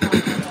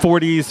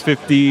 40s,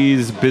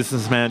 50s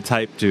businessman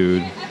type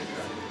dude,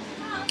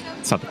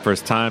 it's not the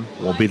first time,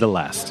 won't be the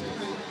last.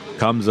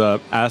 Comes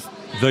up, asks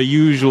the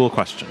usual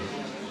question.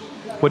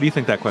 What do you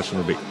think that question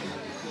would be?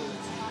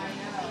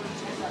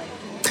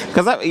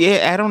 Because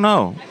I don't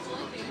know.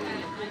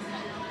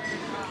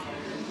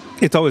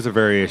 It's always a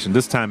variation.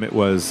 This time it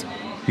was,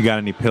 you got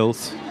any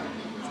pills?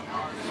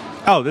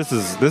 Oh, this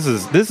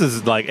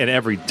is like an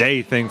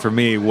everyday thing for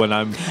me when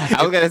I'm.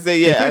 I was gonna say,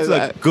 yeah, If it's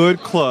a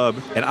good club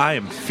and I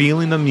am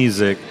feeling the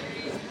music.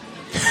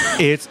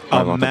 It's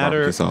a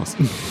matter.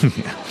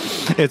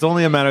 It's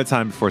only a matter of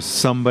time before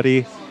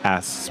somebody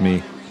asks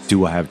me,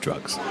 "Do I have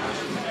drugs?"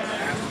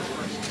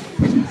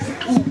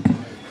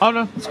 Oh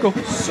no, it's cool.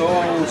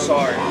 So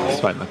sorry. It's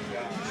fine though.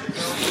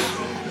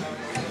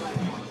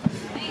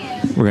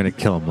 We're gonna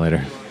kill him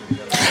later.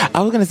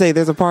 I was gonna say,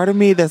 there's a part of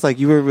me that's like,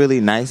 you were really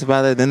nice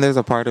about it. Then there's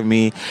a part of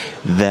me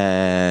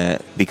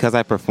that, because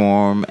I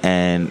perform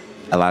and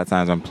a lot of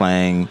times I'm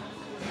playing.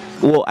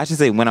 Well, I should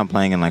say, when I'm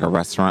playing in like a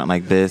restaurant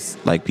like this,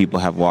 like people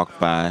have walked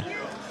by.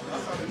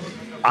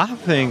 I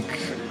think.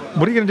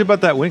 What are you gonna do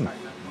about that wing?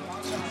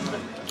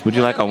 Would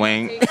you like a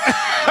wing?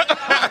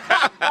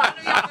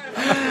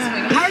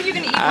 How are you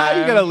going to eat? How are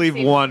you gonna leave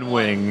one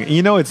wing?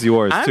 You know it's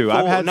yours I'm too. cool.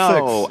 I've had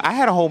no, 6. I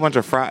had a whole bunch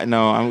of fries.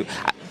 No, I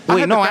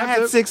had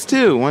had 6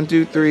 too. 1,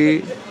 2,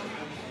 3.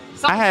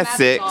 I had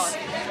 6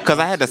 because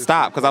I had to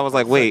stop because I was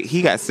like, wait,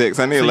 he got 6.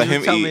 I need to let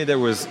him tell eat. me there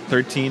was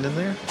 13 in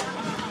there.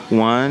 1,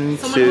 Someone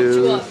hooked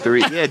 2, you up.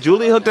 3. Yeah,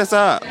 Julie hooked us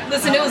up.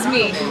 Listen, it was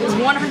me. It was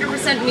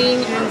 100% me. You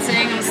know what I'm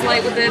saying? I'm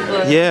slight with it,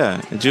 but...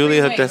 Yeah, Julie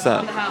hooked us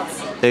On the up. house.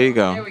 There you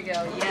There go. we go.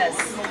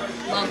 Yes.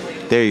 Lovely.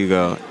 There you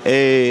go. You guys some plates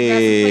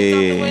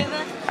Hey, off the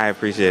way I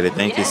appreciate it.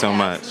 Thank you so Yeah,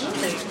 much.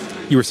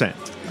 absolutely. You were saying.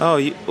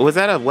 Oh, was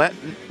that a wet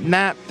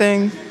nap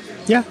thing?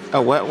 Yeah.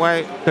 A wet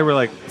wipe? There were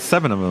like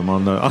 7 of them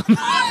on the on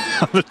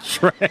the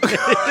tray.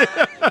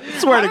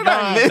 Swear to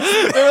God,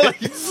 there were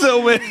like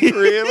so many.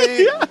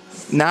 Really?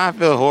 Now I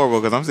feel horrible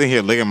because I'm sitting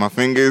here licking my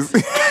fingers.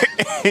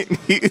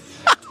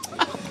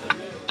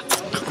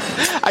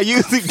 I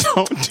usually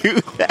don't do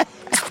that.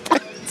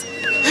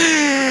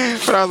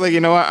 But I was like, you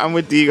know what? I'm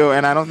with Digo,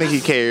 and I don't think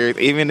he cares,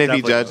 even if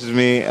Definitely he judges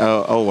me.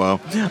 Oh well.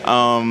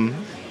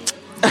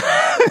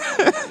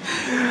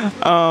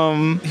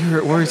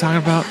 What were you talking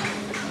about?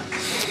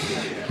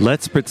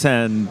 Let's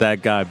pretend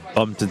that guy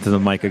bumped into the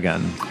mic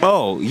again.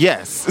 Oh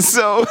yes.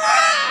 So,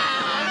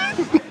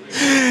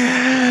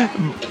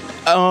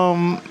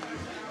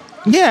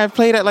 yeah, I've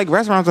played at like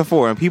restaurants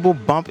before, and people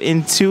bump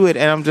into it,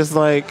 and I'm just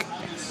like,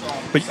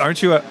 But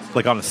aren't you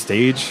like on a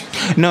stage?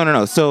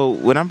 no. So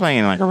when I'm playing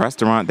in like a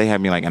restaurant, they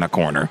have me like in a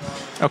corner.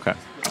 Okay.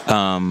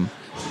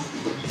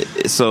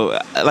 So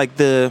like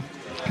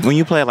when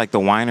you play at like the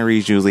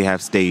wineries, usually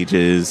have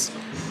stages.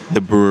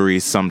 The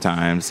breweries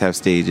sometimes have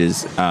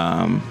stages.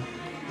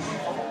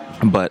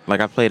 But like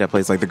I played at a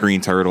place like the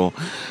Green Turtle,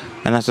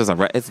 and that's just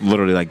it's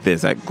literally like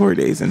this at Glory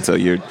Days, and so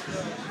you're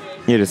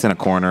just in a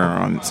corner or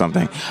on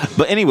something.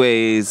 But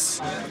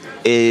anyways,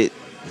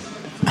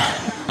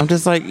 I'm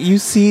just like, you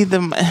see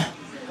them.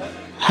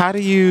 How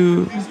do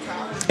you?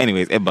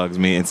 Anyways, it bugs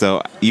me, and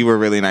so you were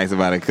really nice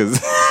about it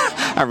because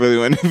I really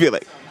wanted to be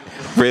like,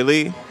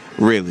 really.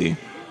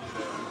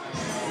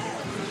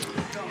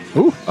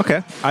 Ooh,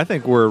 okay. I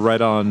think we're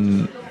right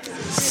on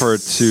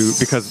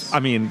because I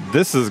mean,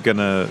 this is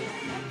gonna.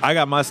 I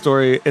got my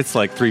story. It's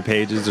like 3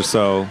 pages or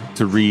so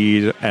to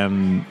read,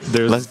 and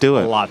there's Let's do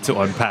it. a lot to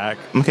unpack.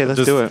 Okay,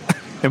 let's do it.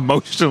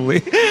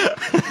 Emotionally.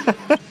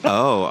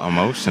 Oh,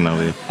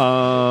 emotionally.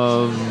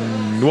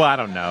 Well, I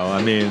don't know.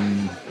 I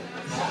mean,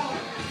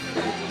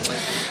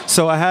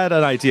 so I had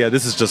an idea.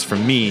 This is just for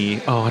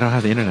me. Oh, I don't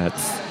have the internet.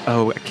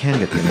 Oh, I can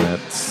get the internet.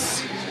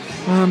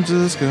 I'm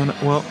just gonna.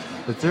 Well,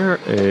 is there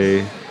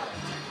a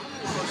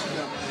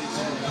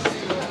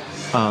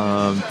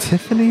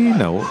Tiffany?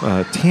 No,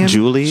 Tammy.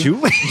 Julie.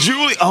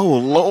 Julie. Oh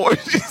Lord.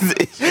 He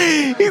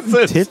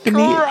said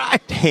Tiffany.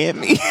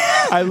 Tammy.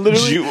 I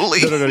literally.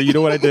 Julie. No. You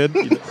know what I did?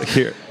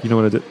 Here. You know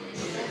what I did?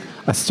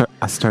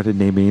 I started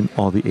naming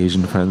all the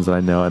Asian friends that I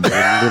know, and they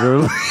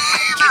literally.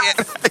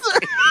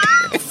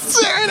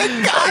 Swear to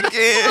God,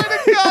 dude.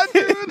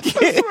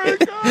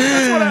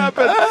 That's what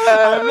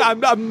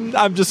happened.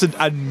 I'm just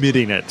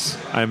admitting it.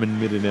 I'm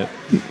admitting it.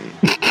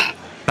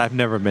 I've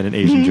never met an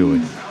Asian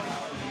Julie.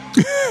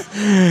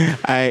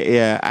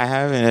 I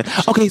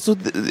haven't. Okay, so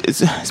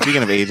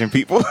speaking of Asian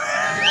people,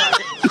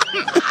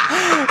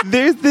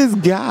 there's this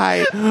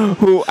guy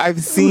who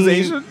I've seen. Who's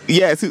Asian?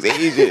 Yes, who's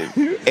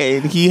Asian,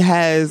 and he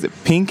has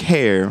pink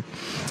hair,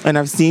 and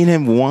I've seen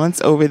him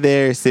once over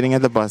there sitting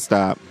at the bus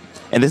stop.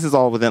 And this is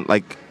all within,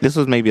 like, this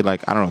was maybe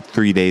like, I don't know,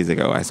 3 days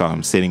ago. I saw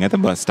him sitting at the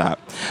bus stop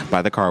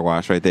by the car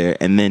wash right there.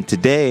 And then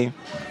today,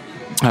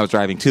 I was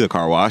driving to the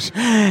car wash,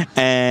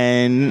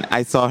 and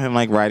I saw him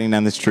like riding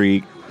down the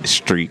street,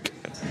 streaking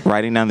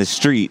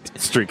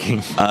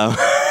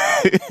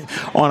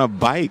on a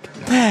bike.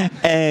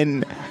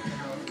 And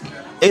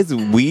it's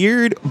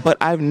weird, but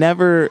I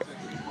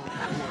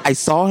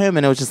saw him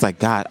and it was just like,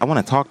 God, I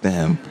want to talk to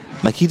him.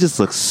 Like, he just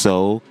looks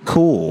so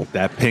cool.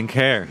 That pink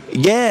hair.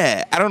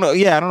 Yeah, I don't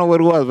know what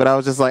it was, but I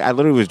was just like, I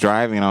literally was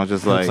driving and I was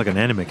just Looks like like an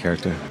anime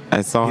character.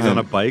 I saw He's him on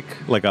a bike,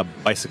 like a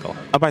bicycle.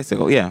 a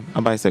bicycle.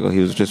 He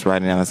was just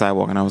riding down the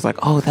sidewalk and I was like,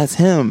 oh, that's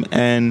him.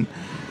 And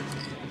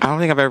I don't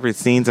think I've ever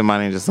seen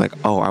somebody and just like,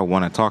 oh, I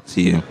want to talk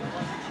to you.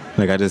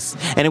 Like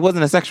and it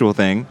wasn't a sexual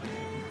thing.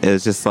 It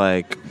was just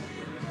like,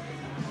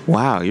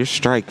 wow, you're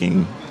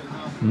striking.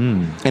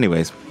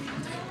 Anyways.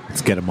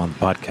 Let's get him on the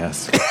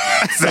podcast.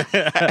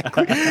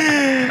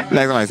 Next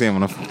time I see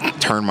him, I'm going to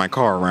turn my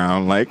car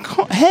around like,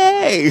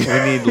 hey.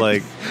 We need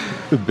like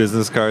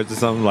business cards or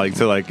something like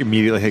to like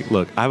immediately, hey,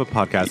 look, I have a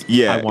podcast.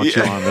 Yeah, I want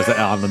you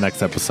on the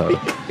next episode.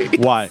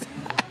 Why?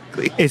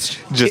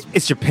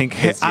 It's your pink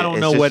hair. I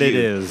don't know what it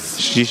is.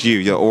 It's just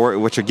you, or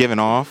what you're giving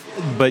off.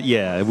 But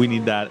yeah, we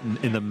need that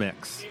in the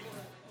mix.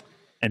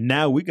 And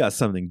now we got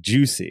something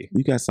juicy.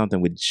 We got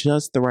something with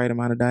just the right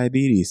amount of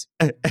diabetes.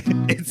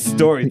 It's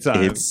story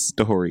time. It's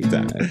story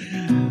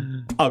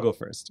time. I'll go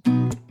first.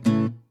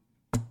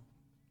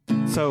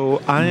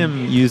 So I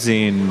am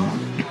using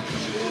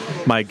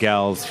my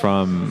gals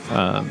from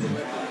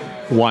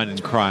Wine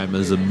and Crime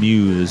as a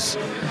muse.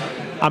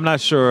 I'm not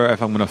sure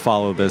if I'm going to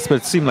follow this, but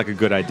it seemed like a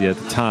good idea at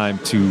the time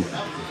to.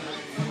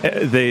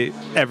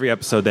 Every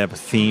episode they have a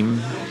theme,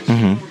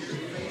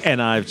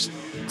 and I've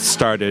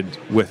started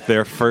with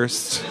their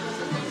first.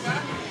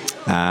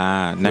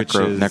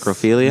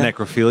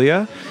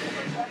 Necrophilia.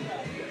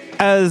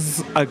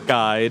 As a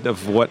guide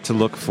of what to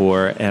look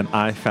for, and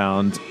I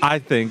found, I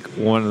think,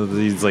 one of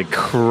these like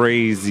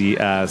crazy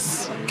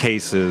ass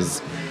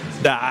cases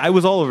that I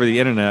was all over the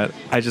internet.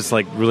 I just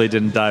like really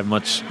didn't dive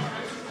much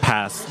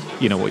past,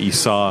 what you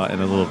saw in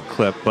a little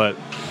clip, but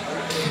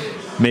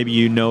maybe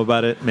you know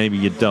about it, maybe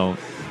you don't,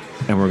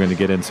 and we're going to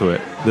get into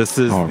it. This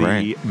is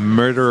the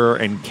murderer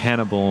and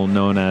cannibal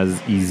known as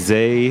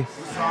Issei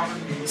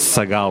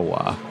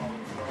Sagawa.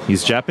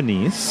 He's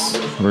Japanese.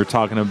 We're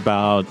talking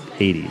about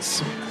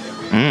 80s.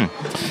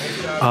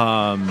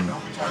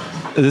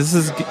 This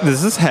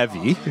is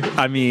heavy.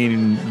 I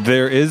mean,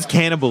 there is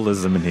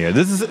cannibalism in here.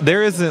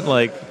 There isn't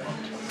like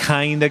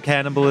kind of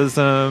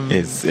cannibalism. There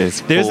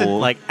isn't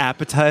like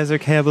appetizer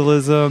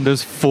cannibalism.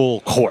 There's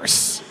full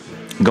course.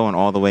 Going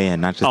all the way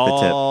in, not just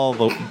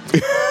the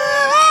tip.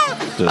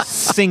 Just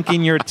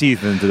sinking your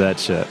teeth into that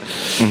shit.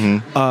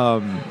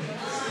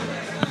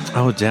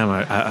 Oh damn!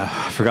 I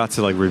forgot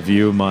to like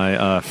review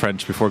my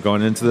French before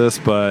going into this,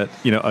 but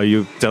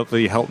you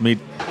definitely helped me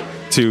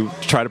to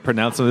try to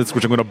pronounce some of this,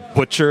 which I'm going to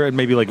butcher and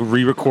maybe like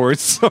re-record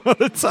some of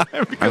the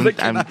time because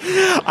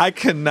I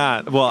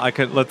cannot. Well, I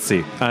could. Let's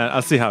see.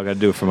 I'll see how I got to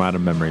do it from out of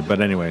memory.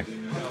 But anyway,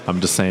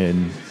 I'm just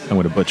saying I'm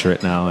going to butcher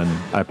it now, and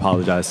I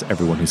apologize to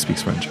everyone who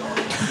speaks French.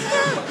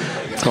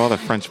 To all the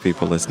French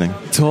people listening.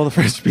 To all the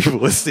French people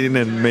listening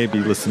and maybe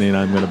listening,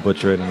 I'm going to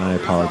butcher it, and I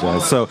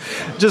apologize. So,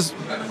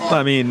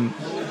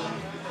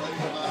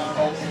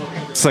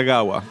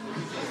 Sagawa.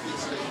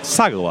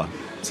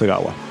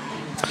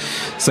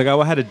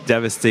 Sagawa had a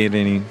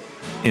devastating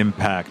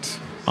impact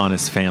on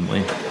his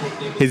family.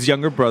 His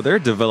younger brother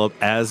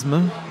developed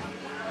asthma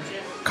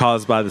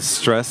caused by the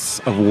stress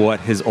of what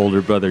his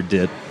older brother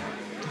did.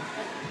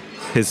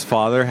 His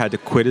father had to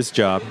quit his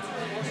job,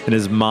 and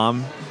his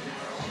mom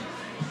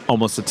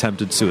almost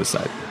attempted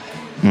suicide.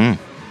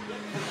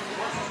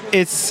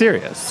 It's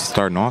serious.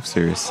 Starting off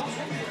serious.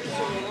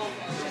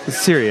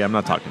 Siri, I'm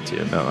not talking to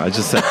you. No, I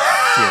just said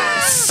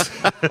serious.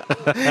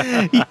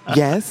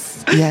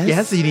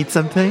 Yes, you need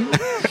something?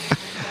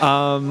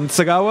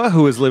 Sagawa,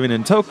 who is living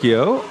in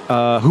Tokyo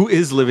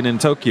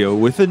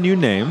with a new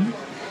name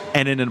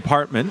and in an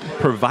apartment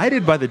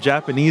provided by the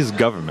Japanese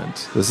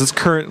government. This is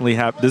currently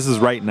this is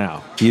right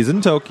now. He's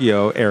in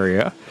Tokyo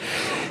area.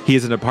 He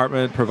has an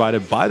apartment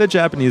provided by the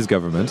Japanese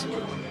government,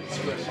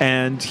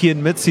 and he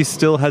admits he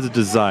still has a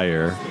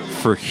desire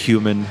for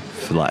human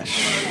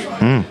flesh.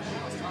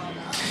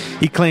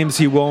 He claims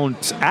he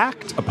won't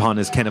act upon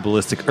his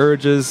cannibalistic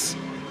urges,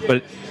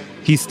 but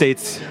he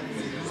states,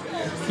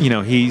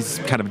 he's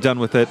kind of done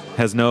with it,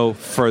 has no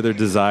further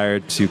desire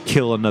to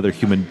kill another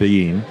human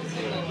being.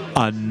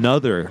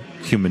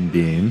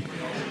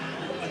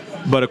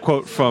 But a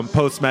quote from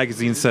Post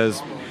magazine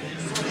says,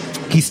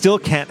 he still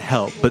can't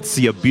help but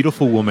see a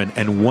beautiful woman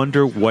and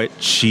wonder what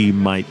she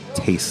might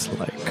taste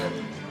like.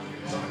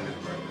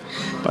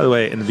 By the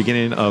way, in the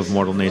beginning of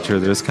Mortal Nature,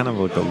 there's kind of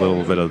like a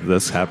little bit of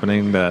this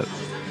happening that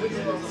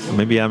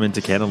maybe I'm into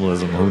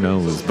cannibalism. Who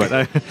knows?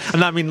 But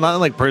not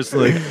like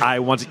personally, I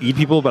want to eat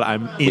people, but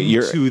I'm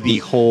into the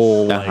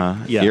whole.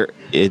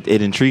 It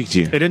intrigues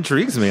you. It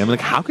intrigues me. I'm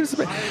like, how can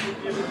somebody?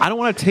 I don't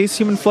want to taste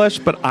human flesh,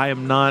 but I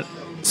am not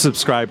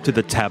subscribed to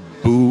the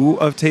taboo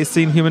of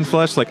tasting human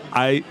flesh. Like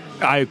I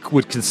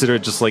would consider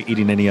it just like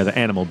eating any other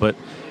animal, but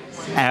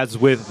as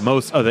with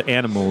most other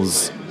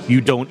animals,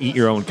 you don't eat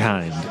your own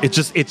kind. It's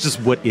just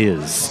what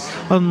is,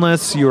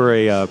 unless you're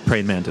a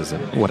praying mantis.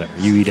 Whatever,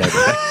 you eat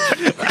everything.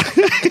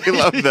 I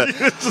love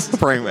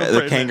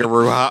the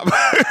kangaroo hop.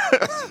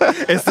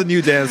 It's the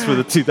new dance for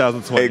the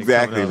 2020.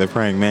 Exactly, the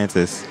praying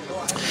mantis.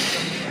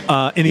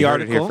 In the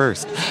article here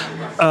first,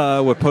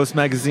 with Post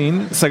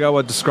magazine,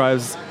 Sagawa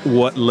describes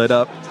what led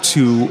up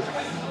to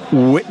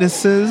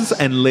witnesses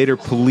and later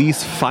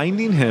police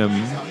finding him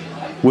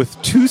with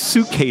 2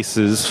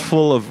 suitcases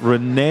full of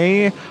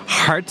Rene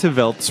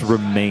Harteveldt's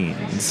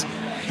remains.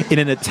 in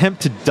an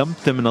attempt to dump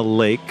them in a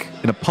lake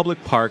in a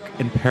public park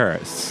in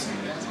Paris.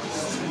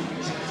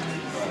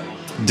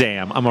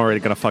 Damn, I'm already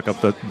gonna fuck up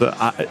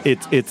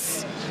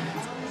it's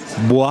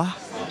Bois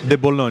de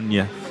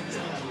Boulogne.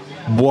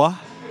 Bois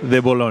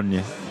de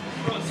Boulogne.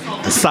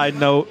 Side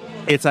note,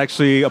 it's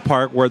actually a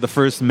park where the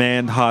first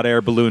manned hot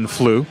air balloon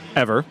flew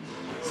ever.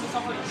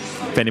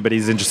 If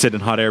anybody's interested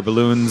in hot air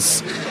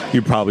balloons,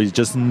 you probably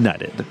just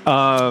nutted.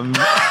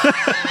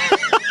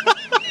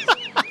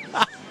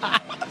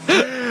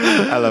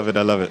 I love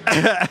it.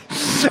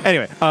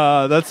 Anyway,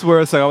 that's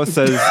where Sagawa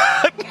says.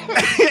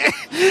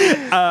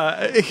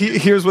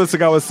 Here's what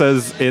Sagawa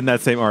says in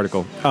that same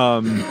article.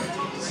 I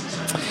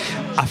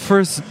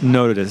first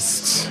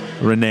noticed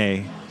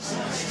Renee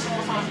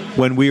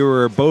when we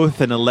were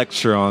both in a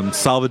lecture on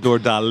Salvador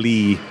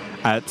Dali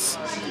at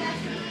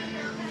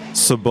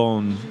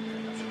Sorbonne,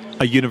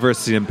 a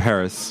university in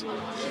Paris.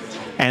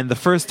 And the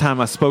first time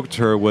I spoke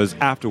to her was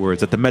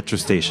afterwards at the metro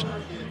station.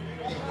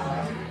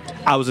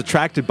 I was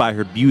attracted by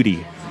her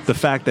beauty, the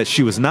fact that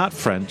she was not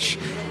French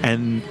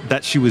and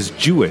that she was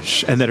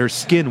Jewish and that her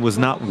skin was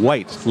not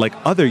white like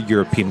other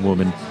European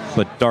women,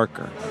 but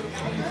darker.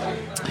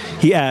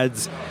 He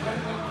adds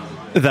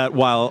that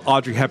while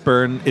Audrey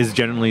Hepburn is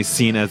generally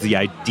seen as the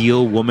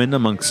ideal woman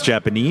amongst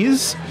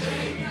Japanese,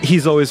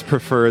 he's always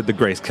preferred the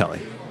Grace Kelly.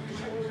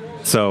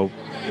 So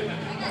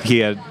he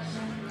had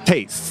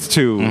tastes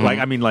too.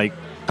 Mm-hmm.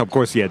 Of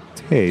course he had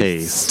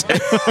taste.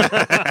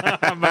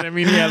 But I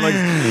mean, he had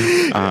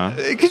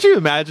could you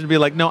imagine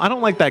being like, no, I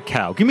don't like that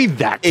cow. Give me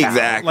that cow.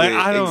 Exactly.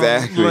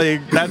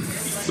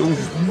 That's.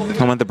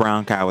 I want the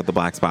brown cow with the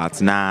black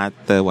spots, not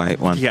the white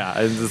one. Yeah,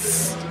 it's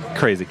just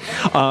crazy.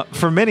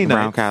 For many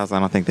Brown nights, cows, I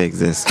don't think they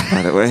exist,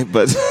 by the way.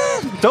 But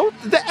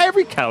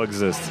every cow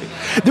exists.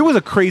 There was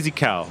a crazy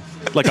cow,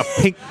 like a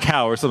pink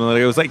cow or something.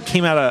 It was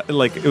came out of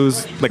it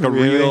was like a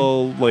Really?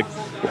 real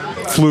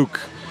fluke.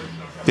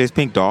 there's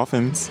pink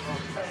dolphins.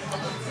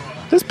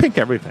 There's pink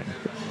everything.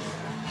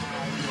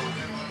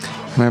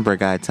 I remember a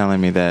guy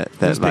telling me that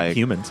There's pink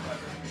humans.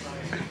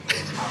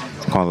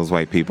 call those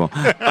white people.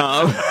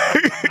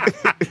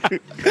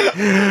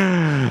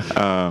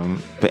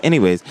 But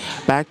anyways,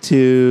 back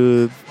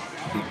to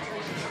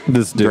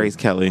This dude, Grace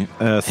Kelly,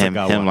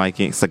 Sagawa. him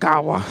liking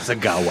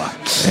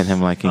Sagawa, and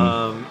him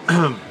liking.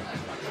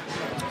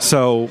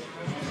 So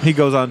he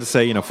goes on to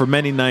say, for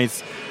many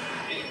nights,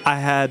 I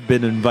had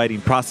been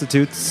inviting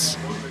prostitutes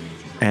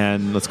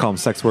and let's call them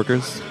sex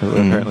workers.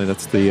 Apparently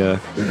that's the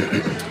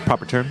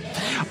proper term.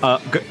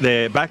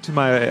 Back to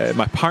my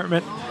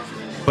apartment,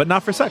 but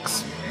not for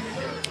sex.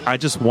 I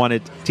just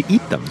wanted to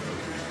eat them.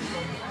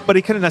 But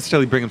he couldn't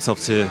necessarily bring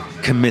himself to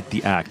commit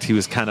the act. He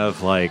was kind of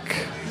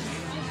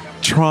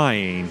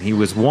trying. He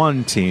was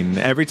wanting.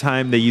 Every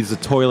time they used the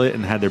toilet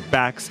and had their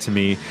backs to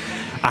me,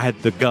 I had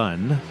the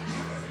gun,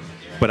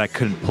 but I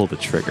couldn't pull the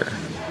trigger.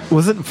 It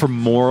wasn't for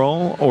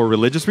moral or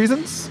religious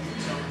reasons.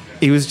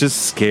 He was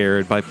just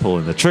scared by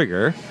pulling the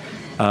trigger.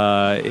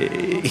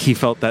 He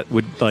felt that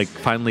would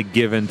finally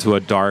give into a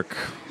dark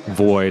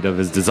void of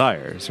his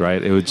desires,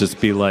 right? It would just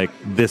be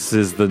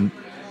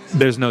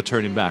there's no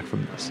turning back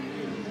from this.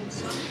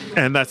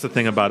 And that's the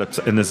thing about,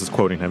 and this is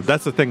quoting him,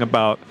 that's the thing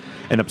about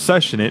an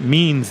obsession. It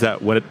means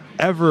that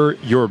whatever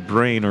your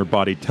brain or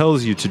body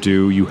tells you to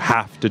do, you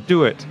have to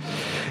do it.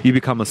 You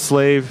become a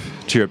slave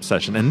to your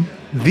obsession. And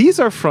these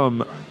are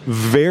from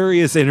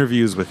various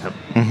interviews with him.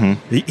 Mm-hmm.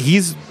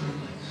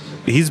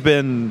 He's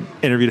been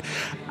interviewed.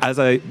 As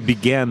I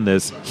began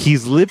this,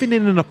 he's living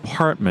in an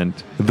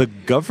apartment the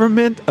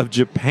government of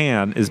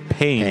Japan is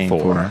paying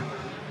for.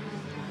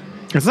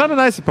 It's not a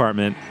nice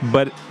apartment,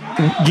 but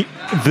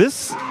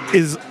this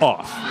is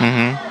off.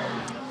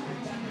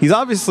 Mm-hmm. He's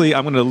obviously,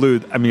 I've been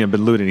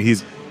alluding,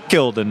 he's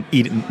killed and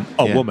eaten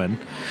a woman.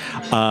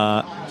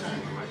 But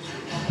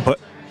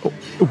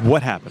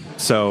what happened?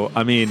 So,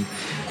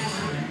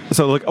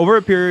 over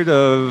a period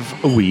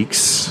of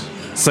weeks,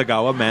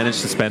 Sagawa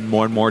managed to spend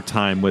more and more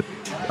time with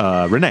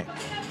Renee.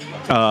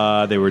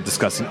 They were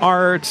discussing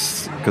art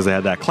because they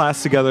had that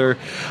class together.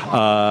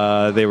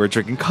 They were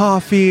drinking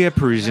coffee at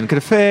Parisian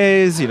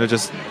cafes. He was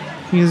just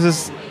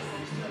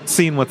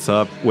seeing what's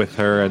up with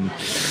her. And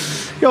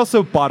he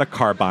also bought a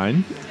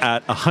carbine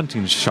at a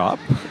hunting shop.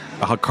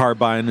 A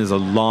carbine is a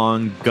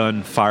long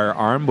gun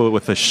firearm, but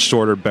with a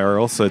shorter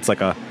barrel. So it's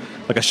like a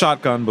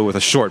shotgun, but with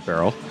a short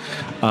barrel.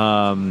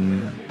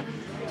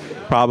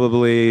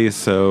 Probably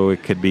so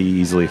it could be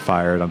easily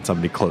fired on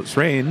somebody close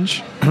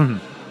range.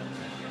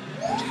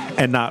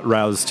 And not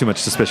rouse too much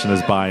suspicion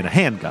as buying a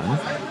handgun.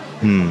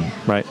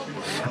 Right?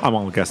 I'm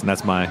only guessing.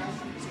 That's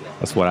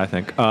what I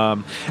think.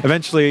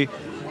 Eventually,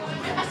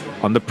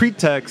 on the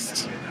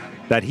pretext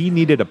that he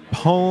needed a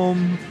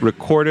poem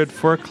recorded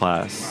for a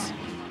class,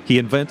 he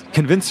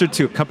convinced her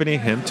to accompany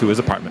him to his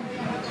apartment.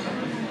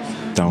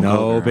 Don't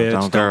go,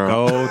 Don't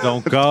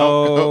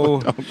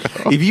go.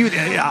 If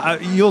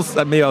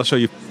maybe I'll show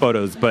you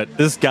photos, but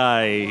this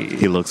guy,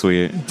 he looks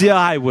weird.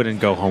 I wouldn't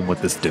go home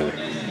with this dude.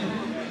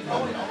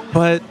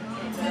 But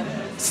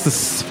it's the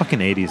fucking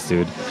 80s,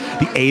 dude.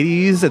 The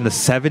 80s and the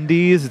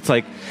 70s, it's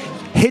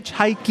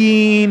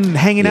hitchhiking,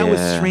 hanging out with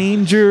Yeah.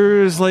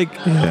 strangers, like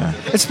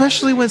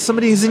especially when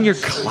somebody's in your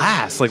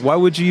class. Like, why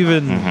would you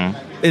even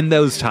in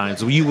those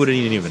times you wouldn't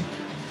even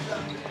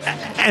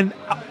and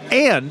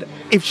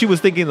if she was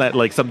thinking that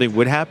like something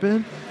would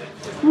happen,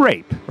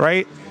 rape,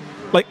 right?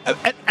 Like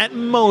at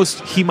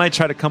most he might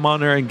try to come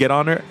on her and get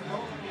on her.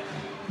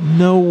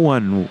 No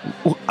one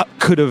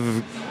could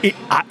have.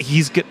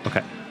 He's good.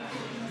 Okay.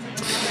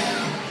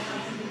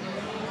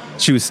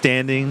 She was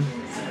standing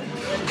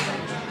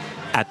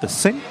at the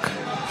sink,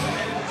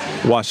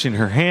 washing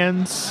her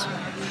hands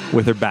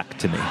with her back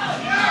to me.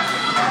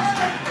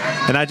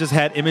 And I just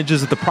had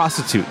images of the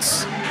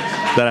prostitutes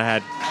that I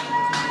had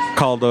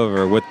called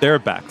over with their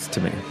backs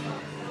to me.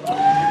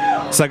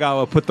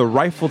 Sagawa put the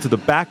rifle to the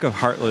back of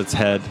Hartlett's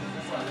head,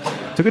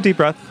 took a deep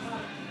breath,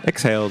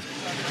 exhaled,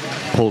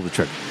 pulled the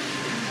trigger.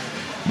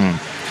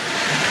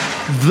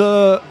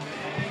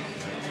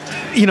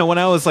 When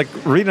I was like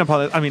reading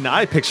upon it, I mean,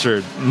 I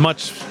pictured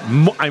much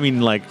more, I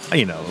mean, like,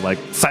 like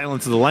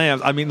Silence of the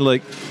Lambs. I mean,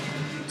 like,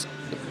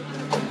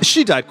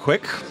 she died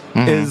quick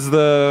is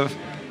the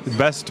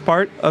best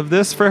part of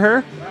this for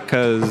her.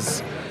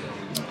 Because,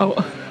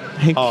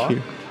 Thank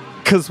you.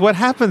 because what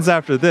happens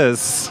after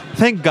this,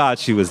 thank God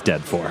she was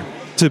dead for,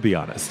 to be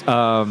honest.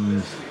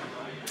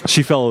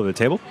 She fell over the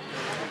table.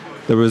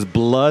 There was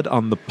blood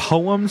on the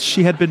poems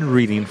she had been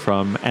reading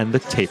from and the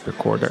tape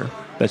recorder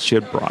that she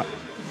had brought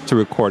to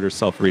record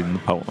herself reading the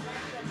poem.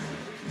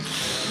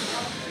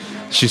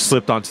 She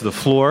slipped onto the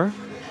floor,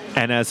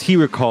 and as he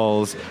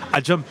recalls, I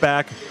jumped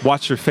back,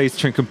 watched her face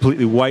turn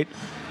completely white.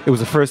 It was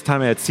the first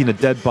time I had seen a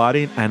dead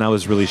body, and I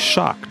was really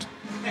shocked.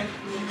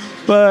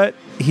 But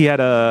he had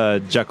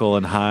a Jekyll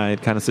and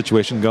Hyde kind of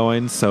situation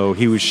going, so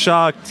he was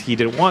shocked. He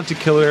didn't want to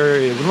kill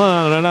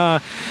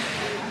her.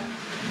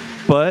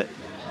 But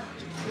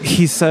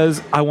he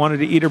says, I wanted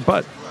to eat her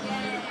butt.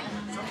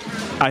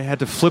 I had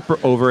to flip her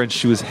over, and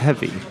she was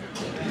heavy.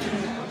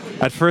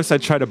 At first, I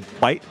tried to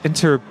bite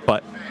into her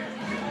butt.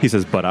 He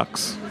says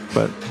buttocks,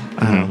 but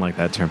I don't like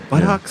that term.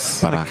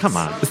 Buttocks? Like, come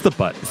on. It's the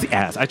butt. It's the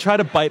ass. I tried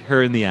to bite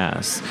her in the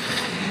ass,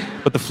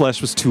 but the flesh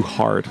was too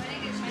hard.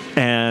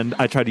 And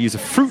I tried to use a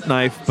fruit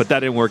knife, but that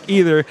didn't work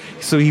either.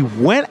 So he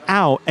went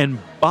out and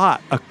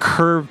bought a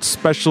curved,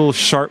 special,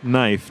 sharp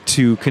knife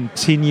to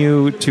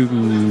continue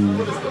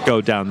to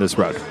go down this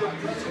road.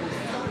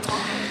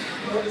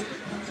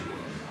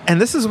 And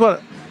this is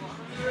what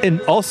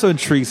also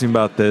intrigues me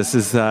about this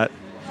is that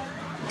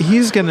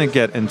he's going to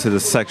get into the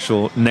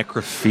sexual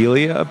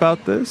necrophilia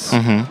about this.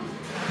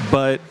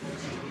 But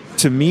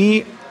to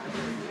me,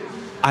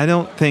 I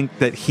don't think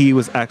that he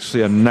was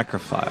actually a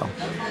necrophile.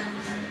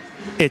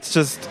 It's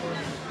just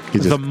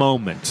the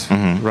moment,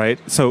 right?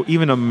 So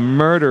even a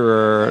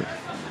murderer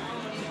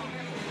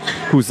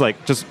who's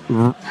like just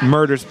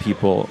murders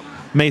people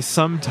may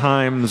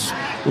sometimes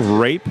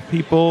rape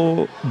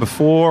people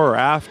before or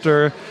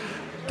after.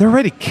 They're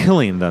already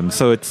killing them.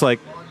 So it's like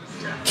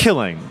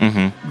killing,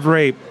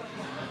 rape,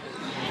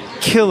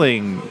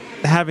 killing,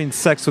 having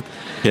sex with.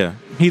 Yeah.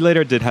 He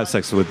later did have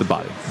sex with the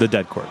body, the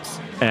dead corpse.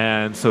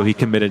 And so he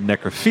committed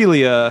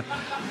necrophilia,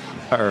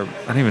 or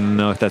I don't even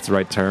know if that's the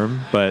right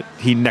term, but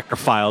he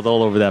necrophiled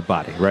all over that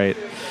body, right?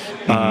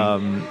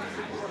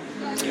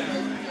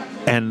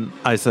 And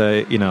I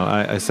say,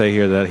 I say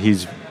here that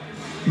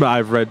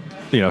I've read,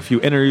 a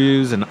few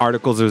interviews and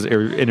articles. There was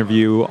an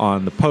interview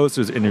on The Post.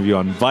 There was an interview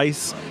on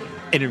Vice,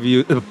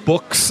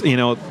 books,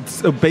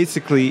 So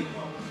basically,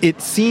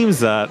 it seems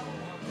that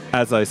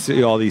as I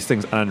see all these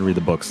things, I didn't read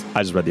the books.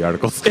 I just read the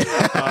articles.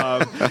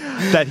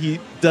 That he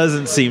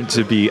doesn't seem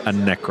to be a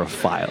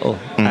necrophile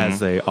as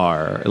they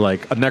are.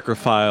 Like a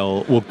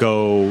necrophile will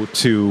go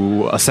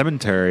to a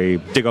cemetery,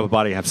 dig up a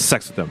body, have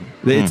sex with them.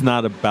 It's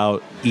not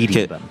about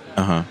eating them.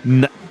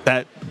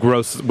 That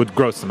would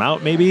gross them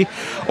out, maybe,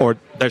 or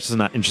they're just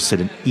not interested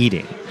in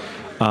eating.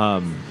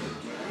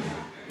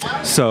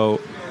 So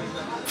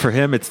for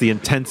him, it's the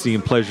intensity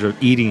and pleasure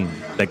of eating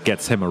that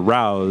gets him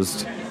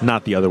aroused,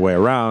 not the other way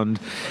around.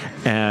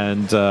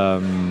 And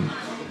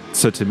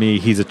so to me,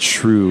 he's a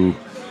true,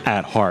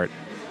 at heart,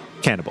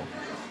 cannibal.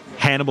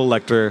 Hannibal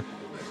Lecter,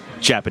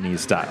 Japanese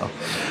style.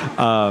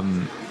 Now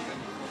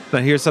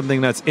here's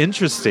something that's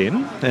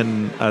interesting,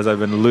 and as I've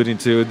been alluding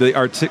to,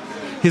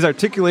 his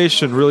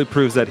articulation really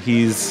proves that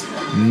he's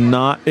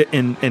not,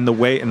 in the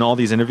way, in all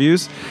these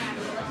interviews,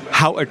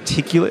 how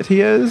articulate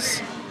he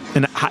is,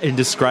 and in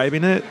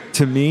describing it,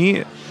 to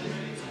me,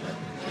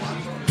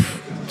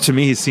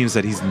 he seems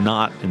that he's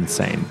not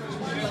insane.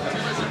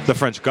 The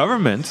French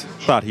government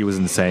thought he was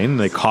insane.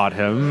 They caught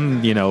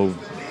him,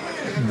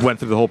 went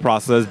through the whole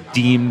process,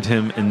 deemed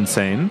him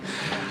insane.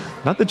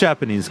 Not the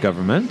Japanese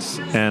government,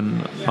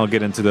 and I'll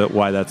get into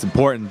why that's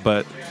important,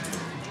 but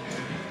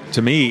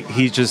to me,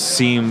 he just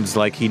seems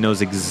like he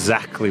knows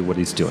exactly what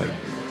he's doing.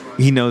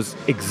 He knows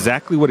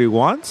exactly what he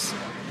wants.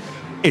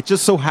 It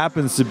just so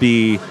happens to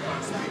be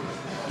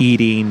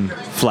eating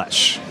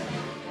flesh,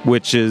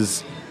 which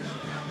is,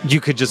 you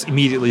could just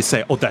immediately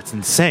say, oh, that's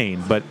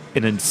insane. But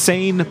an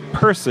insane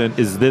person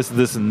is this,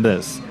 this, and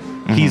this.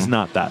 He's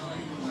not that.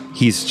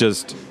 He's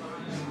just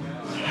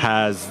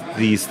has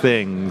these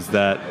things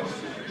that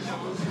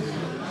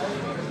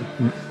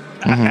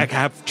I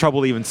have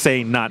trouble even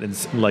saying not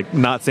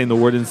saying the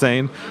word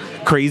insane,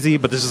 crazy,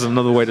 but this is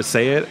another way to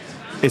say it.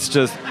 It's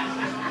just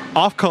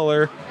off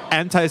color,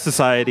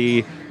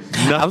 anti-society.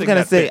 I was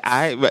gonna say,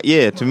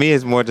 to me,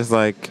 it's more just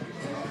like,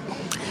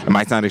 it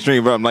might sound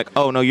extreme, but I'm like,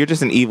 oh no, you're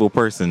just an evil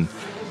person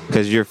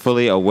because you're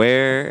fully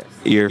aware.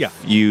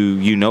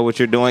 You know what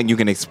you're doing. You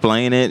can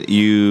explain it.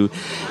 You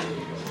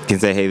can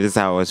say, hey, this is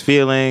how I was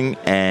feeling,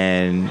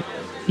 and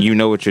you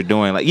know what you're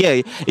doing. Like,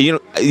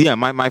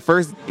 my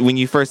first, when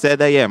you first said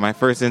that, my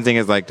first instinct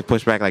is like to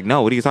push back, like,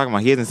 no, what are you talking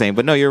about? He is insane.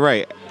 But no, you're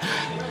right.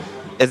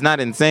 It's not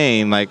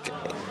insane. Like,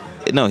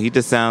 no, he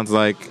just sounds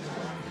like,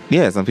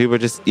 some people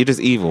you're just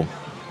evil.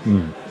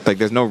 Like,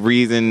 there's no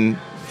reason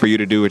for you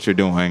to do what you're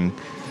doing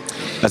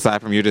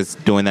aside from you're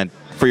just doing that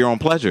for your own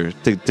pleasure.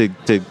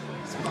 To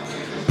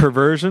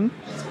perversion,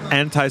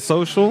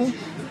 antisocial,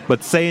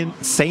 but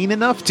sane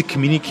enough to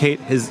communicate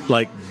his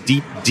like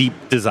deep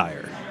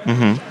desire,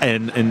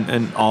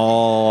 and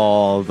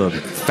all the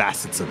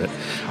facets of it.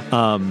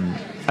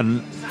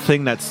 And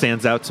thing that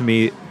stands out to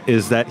me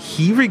is that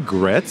he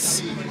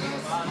regrets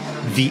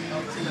the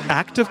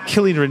act of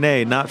killing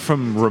Renee, not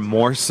from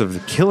remorse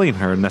of killing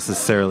her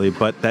necessarily,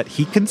 but that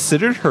he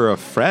considered her a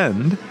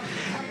friend,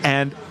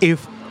 and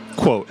if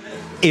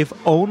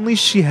only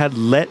she had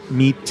let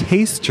me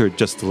taste her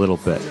just a little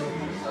bit.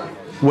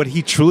 What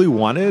he truly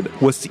wanted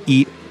was to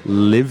eat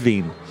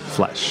living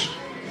flesh.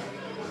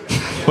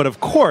 But of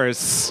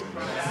course,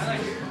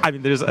 I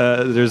mean, there's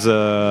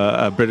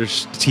a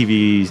British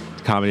TV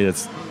comedy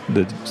that's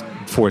the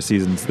 4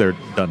 seasons. They're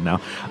done now.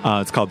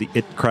 It's called The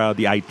It Crowd,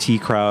 the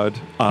IT Crowd.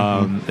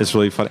 It's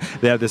really funny.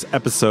 They have this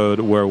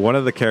episode where one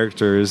of the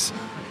characters,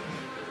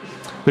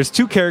 there's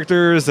 2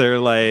 characters. They're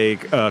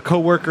like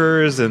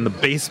co-workers in the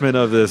basement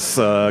of this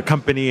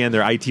company, and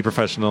they're IT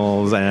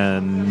professionals,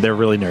 and they're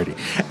really nerdy.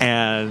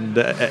 And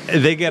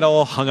they get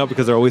all hung up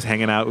because they're always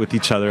hanging out with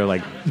each other,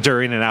 like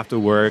during and after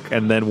work.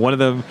 And then one of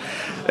them,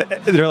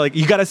 they're like,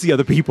 you got to see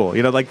other people,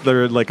 like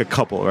they're like a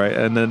couple, right?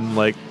 And then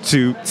like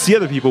to see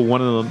other people,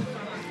 one of them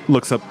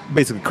looks up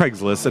basically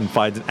Craigslist and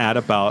finds an ad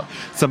about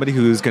somebody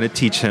who's going to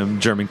teach him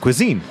German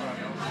cuisine.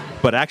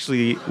 But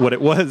actually, what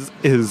it was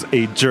is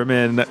a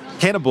German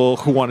cannibal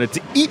who wanted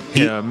to eat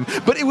him.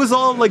 But it was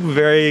all like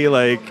very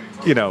like,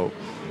 it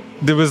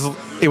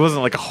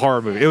wasn't like a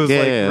horror movie. It was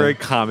very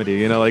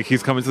comedy. Like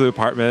he's coming to the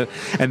apartment,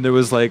 and there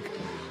was like,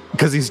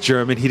 because he's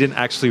German, he didn't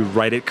actually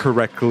write it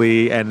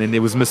correctly, and then it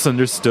was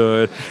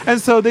misunderstood, and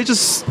so they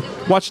just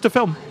watched a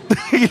film.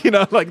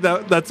 Like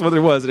that's what it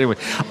was. Anyway,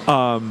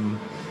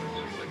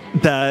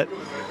 that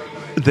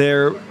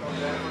there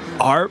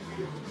are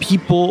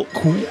people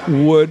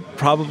who would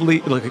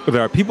probably, like,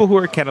 there are people who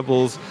are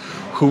cannibals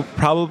who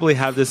probably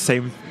have the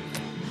same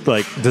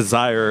like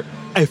desire.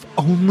 If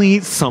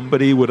only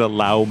somebody would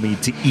allow me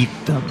to eat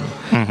them.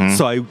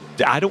 So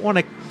I don't want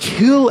to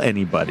kill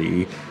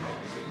anybody.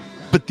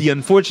 But the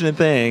unfortunate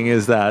thing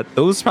is that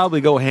those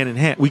probably go hand in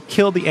hand. We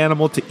kill the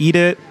animal to eat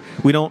it.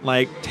 We don't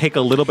like take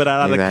a little bit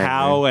out of the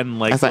cow and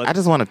like. I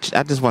just want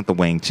the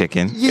wing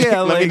chicken.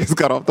 Yeah, let me just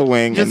cut off the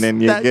wing and then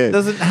you're good. That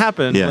doesn't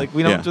happen. Yeah, like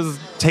we don't just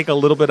take a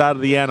little bit out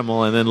of the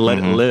animal and then let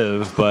it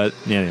live. But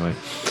anyway,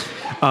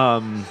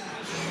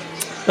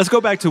 let's go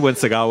back to when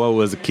Sagawa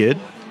was a kid.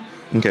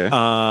 Okay.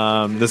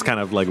 This kind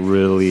of like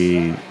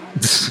really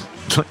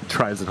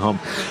drives it home.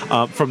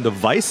 From the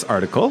Vice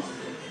article,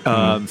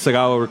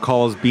 Sagawa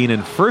recalls being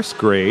in first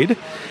grade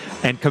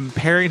and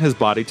comparing his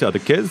body to other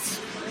kids.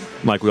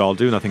 Like we all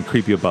do, nothing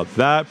creepy about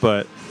that,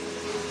 but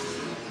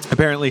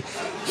apparently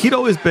he'd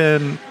always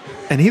been,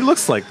 and he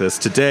looks like this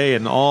today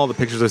in all the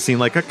pictures I've seen,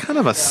 like a kind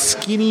of a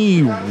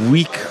skinny,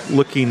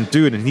 weak-looking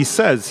dude, and he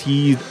says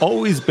he'd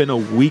always been a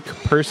weak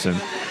person,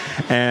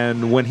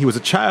 and when he was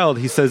a child,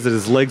 he says that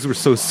his legs were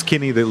so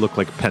skinny they looked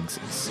like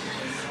pencils.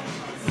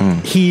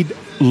 He'd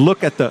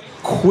look at the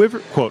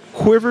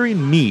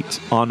quivering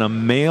meat on a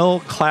male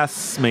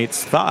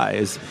classmate's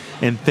thighs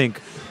and think,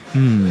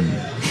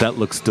 that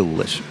looks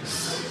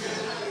delicious.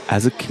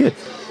 As a kid,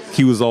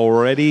 he was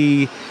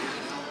already,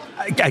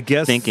 I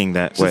guess, thinking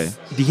that way.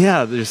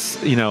 Yeah, there's,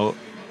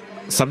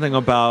 something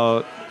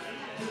about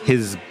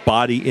his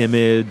body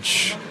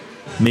image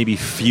maybe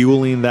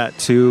fueling that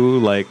too.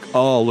 Like,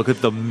 oh, look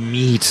at the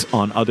meat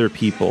on other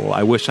people.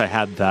 I wish I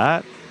had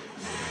that.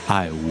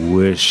 I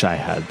wish I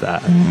had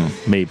that.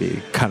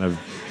 Maybe kind of.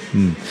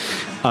 And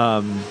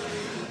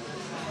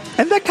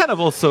that kind of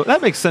also,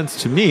 that makes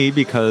sense to me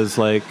because,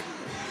 like,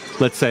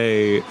 let's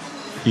say,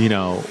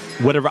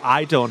 whatever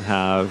I don't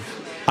have,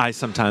 I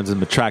sometimes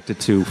am attracted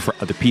to for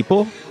other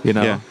people,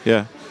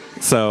 Yeah.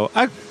 So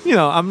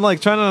I'm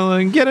like trying to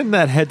like, get in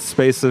that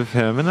headspace of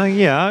him, and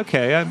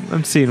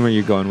I'm seeing where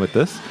you're going with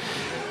this.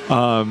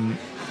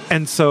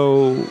 And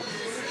so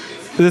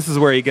this is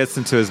where he gets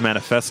into his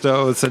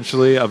manifesto,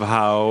 essentially, of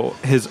how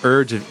his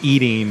urge of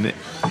eating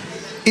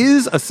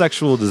is a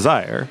sexual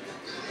desire.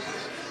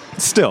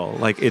 Still,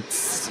 like,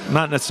 it's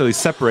not necessarily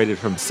separated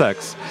from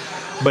sex,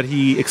 but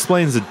he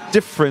explains the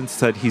difference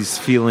that he's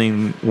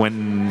feeling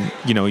when,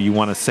 you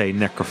want to say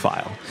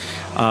necrophile.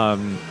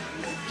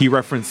 He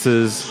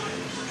references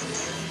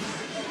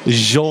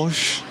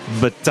Georges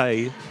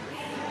Bataille,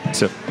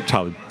 so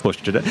probably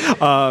butchered it.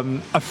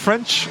 A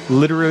French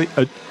literally,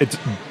 it's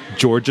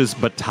Georges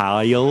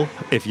Bataille,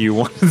 if you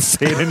want to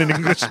say it in an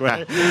English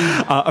way.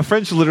 A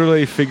French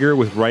literary figure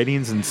with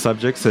writings and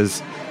subjects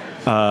as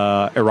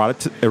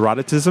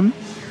eroticism,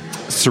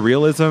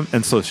 surrealism,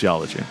 and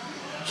sociology.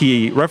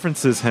 He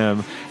references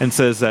him and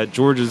says that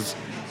George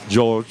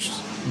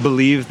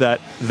believed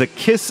that the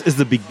kiss is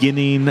the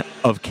beginning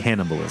of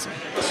cannibalism.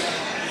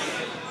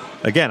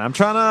 Again, I'm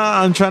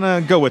trying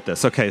to go with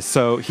this. Okay,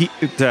 so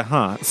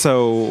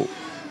so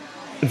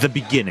the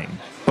beginning,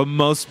 but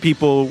most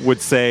people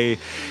would say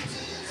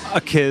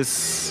a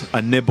kiss,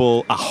 a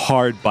nibble, a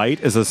hard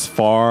bite is as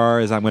far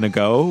as I'm going to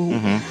go.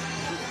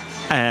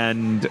 Mm-hmm.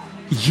 And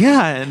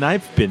and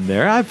I've been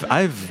there.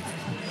 I've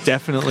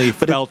definitely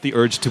felt the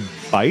urge to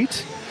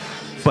bite,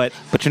 but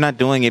you're not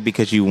doing it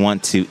because you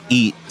want to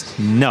eat.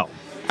 No,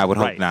 I would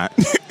hope not.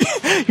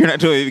 You're not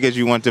doing it because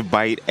you want to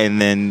bite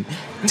and then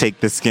take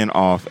the skin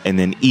off and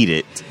then eat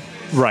it.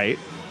 Right.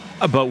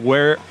 But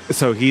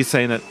so he's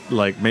saying that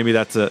maybe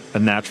that's a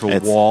natural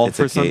wall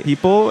for some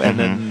people, and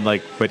then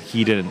but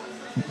he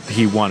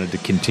wanted to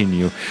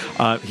continue.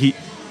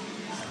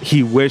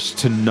 He wished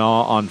to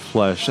gnaw on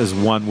flesh as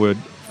one would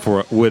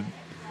for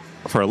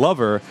a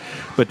lover,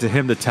 but to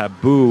him the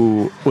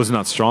taboo was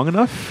not strong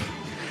enough,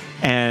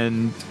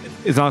 and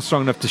is not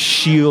strong enough to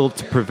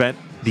prevent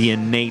the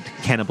innate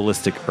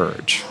cannibalistic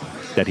urge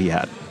that he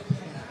had,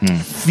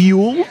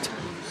 fueled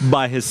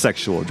by his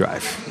sexual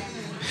drive.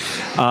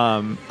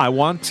 I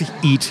want to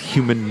eat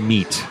human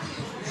meat.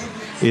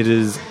 It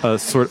is a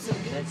sort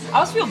of... I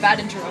always feel bad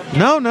interrupting.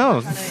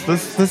 No.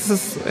 This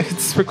is...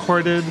 It's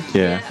recorded.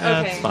 Yeah.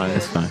 Okay. It's fine.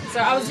 It's fine. So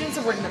I was doing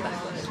some work in the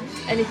background.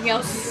 Anything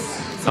else?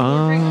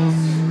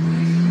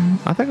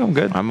 I think I'm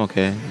good. I'm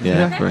okay.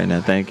 Yeah, Okay. right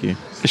now. Thank you.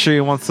 You sure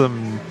you want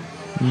some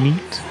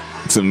meat?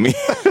 To me,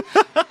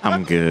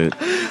 I'm good.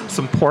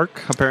 Some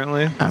pork,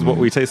 apparently. That's what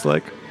we taste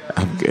like.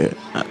 I'm good.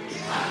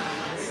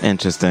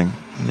 Interesting.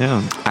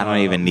 Yeah. I don't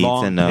even need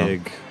long to know.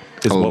 Pig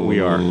is what we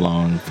are.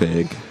 Long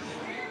pig.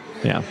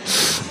 Yeah.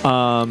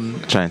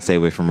 Try and stay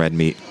away from red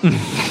meat.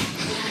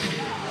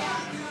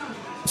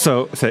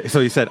 So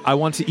he said, I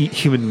want to eat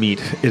human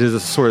meat. It is a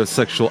sort of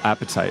sexual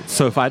appetite.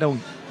 So if I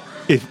don't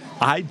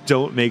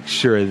make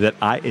sure that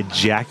I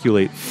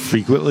ejaculate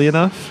frequently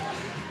enough,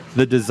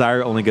 the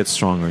desire only gets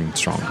stronger and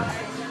stronger.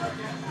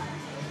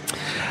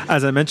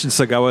 As I mentioned,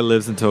 Sagawa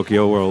lives in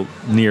Tokyo, or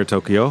near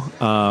Tokyo,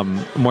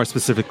 more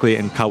specifically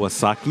in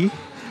Kawasaki,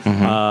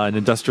 an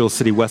industrial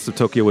city west of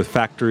Tokyo with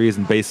factories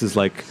and bases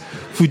like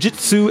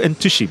Fujitsu and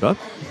Toshiba.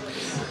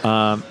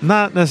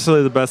 Not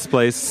necessarily the best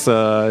place.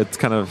 It's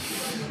kind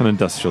of an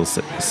industrial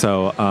city.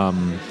 So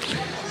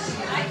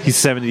he's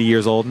 70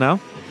 years old now.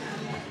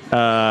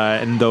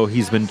 And though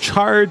he's been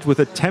charged with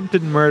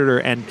attempted murder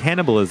and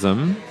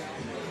cannibalism,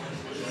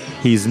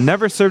 he's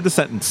never served a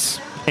sentence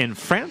in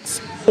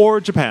France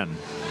or Japan.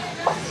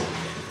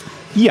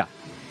 Yeah.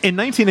 In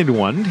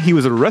 1981, he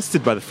was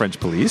arrested by the French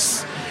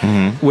police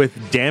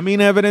with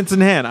damning evidence in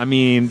hand. I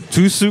mean,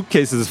 2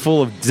 suitcases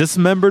full of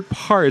dismembered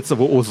parts of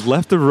what was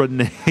left of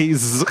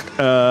Renee's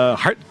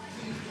heart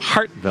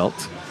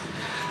belt.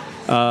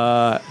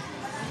 That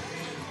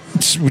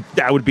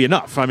would be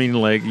enough. I mean,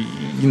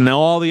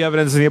 all the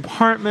evidence in the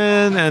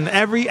apartment and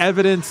every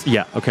evidence.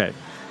 Yeah, okay.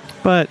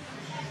 But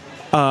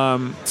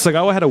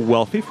Sagawa had a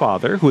wealthy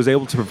father who was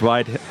able to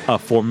provide a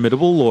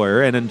formidable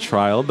lawyer, and in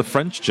trial, the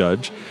French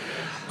judge,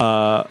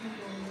 I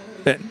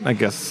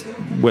guess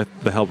with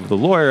the help of the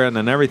lawyer and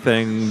then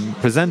everything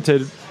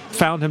presented,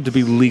 found him to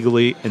be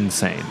legally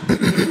insane.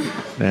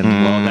 And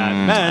that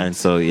meant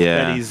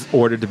that he's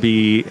ordered to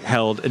be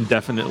held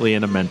indefinitely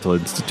in a mental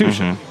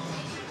institution.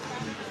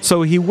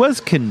 So he was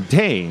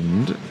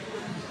contained,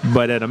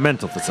 but at a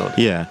mental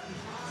facility. Yeah.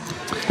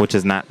 Which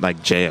is not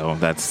like jail.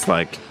 That's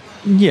like...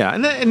 Yeah,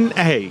 and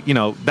hey,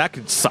 that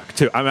could suck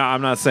too. I mean,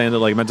 I'm not saying that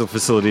mental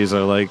facilities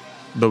are like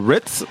the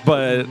Ritz,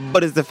 but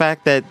it's the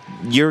fact that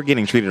you're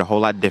getting treated a whole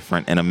lot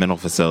different in a mental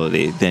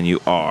facility than you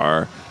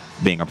are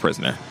being a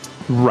prisoner.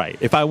 Right.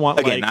 If I want,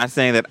 again, not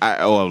saying that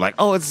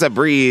it's a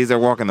breeze or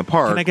walk in the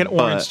park. Can I get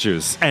orange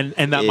juice? And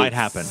that might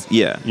happen.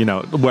 Yeah.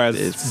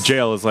 Whereas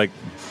jail is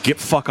get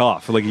fuck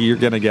off. You're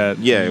gonna get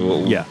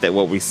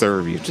what we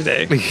serve you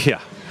today.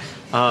 Yeah.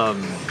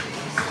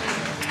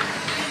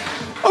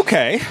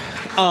 Okay.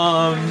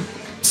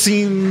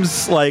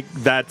 Seems like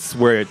that's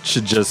where it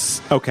should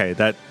just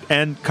that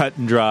end cut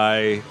and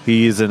dry.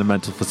 He's in a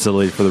mental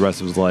facility for the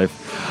rest of his life.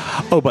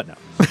 Oh, but no.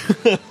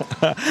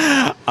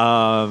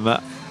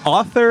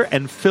 Author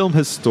and film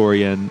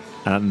historian,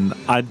 and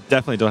I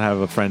definitely don't have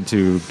a friend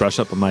to brush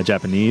up on my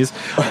Japanese.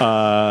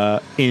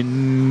 Inuko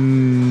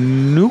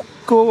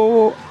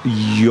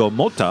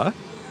Yomota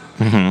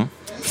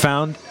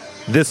found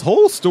this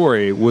whole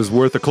story was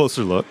worth a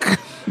closer look,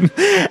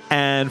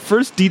 and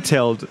first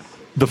detailed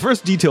The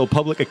first detailed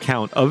public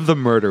account of the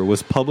murder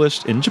was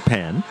published in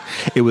Japan.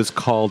 It was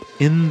called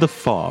In the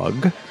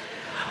Fog.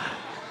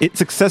 It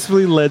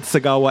successfully led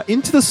Sagawa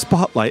into the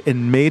spotlight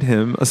and made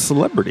him a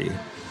celebrity.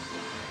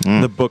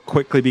 The book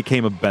quickly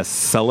became a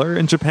bestseller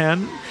in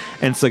Japan,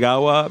 and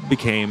Sagawa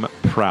became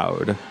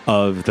proud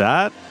of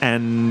that.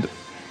 And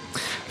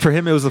for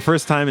him, it was the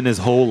first time in his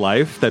whole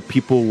life that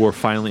people were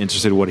finally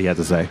interested in what he had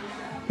to say.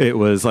 It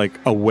was like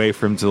a way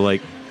for him to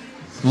like,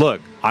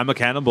 look, I'm a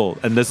cannibal,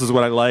 and this is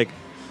what I like,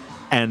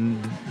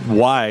 and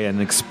why,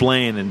 and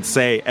explain and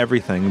say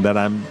everything that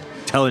I'm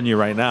telling you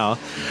right now.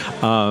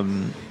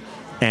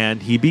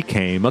 And he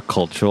became a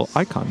cultural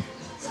icon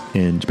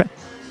in Japan.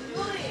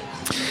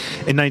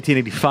 In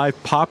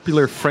 1985,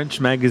 popular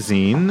French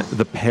magazine,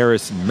 The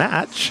Paris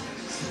Match,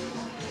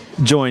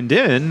 joined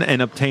in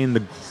and obtained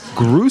the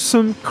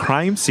gruesome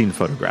crime scene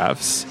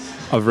photographs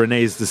of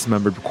Renee's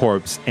dismembered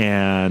corpse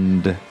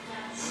and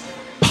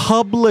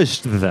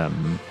published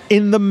them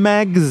in the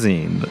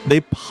magazine.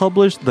 They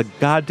published the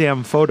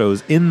goddamn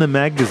photos in the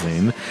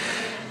magazine.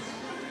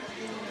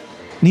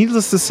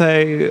 Needless to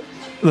say,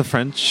 the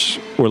French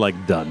were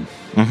like done.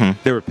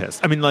 They were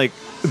pissed. I mean, like,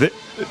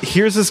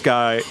 here's this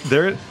guy.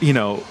 They're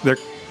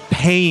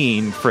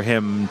paying for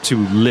him to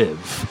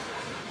live,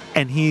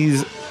 and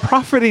he's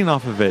profiting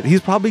off of it.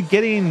 He's probably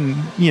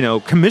getting,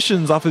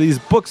 commissions off of these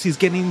books. He's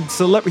getting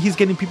He's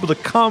getting people to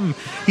come.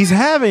 He's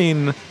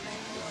having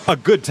a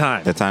good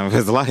time. The time of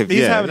his life.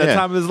 He's having the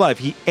time of his life.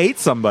 He ate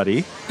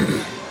somebody,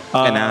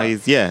 and now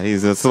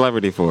he's a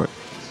celebrity for it.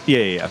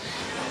 Yeah.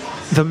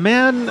 The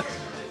man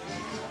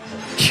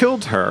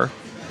killed her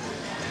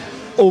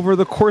over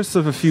the course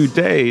of a few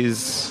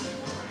days,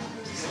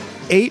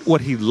 ate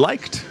what he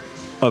liked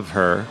of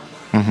her,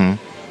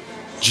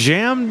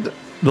 jammed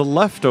the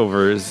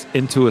leftovers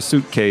into a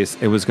suitcase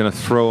and was going to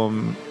throw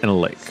them in a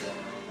lake.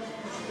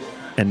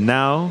 And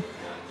now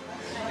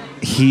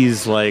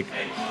he's like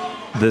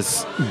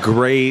this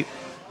great...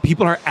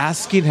 People are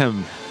asking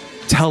him,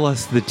 tell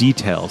us the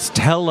details,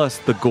 tell us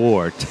the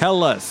gore,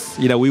 tell us,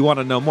 we want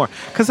to know more.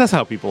 Because that's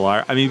how people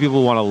are. I mean,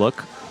 people want to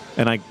look,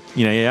 and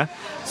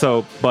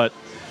So, but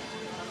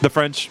the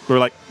French were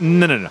like,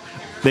 no.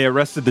 They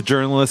arrested the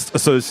journalist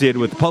associated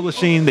with the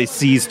publishing. They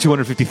seized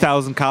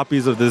 250,000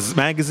 copies of this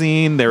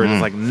magazine. They were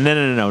just like,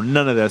 no,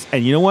 none of this.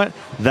 And you know what?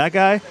 That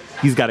guy,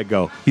 he's got to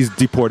go. He's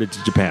deported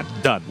to Japan.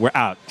 Done. We're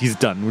out. He's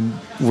done.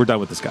 We're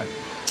done with this guy.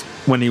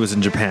 When he was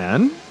in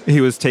Japan,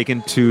 he was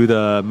taken to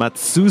the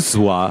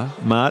Matsuzawa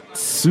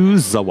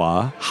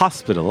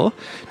Hospital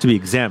to be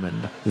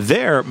examined.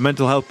 There,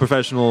 mental health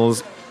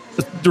professionals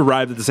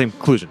arrived at the same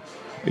conclusion.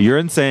 You're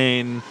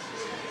insane.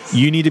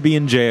 You need to be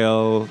in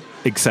jail,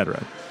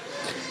 etc.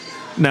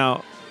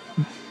 Now,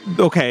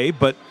 okay,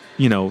 but,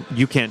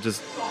 you can't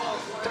just...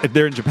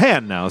 They're in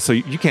Japan now, so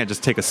you can't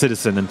just take a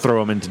citizen and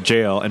throw him into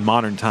jail in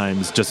modern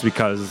times just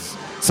because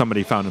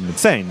somebody found him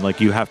insane. Like,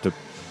 you have to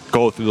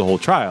go through the whole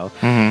trial.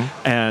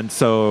 And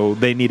so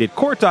they needed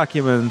court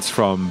documents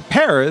from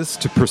Paris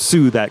to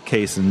pursue that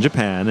case in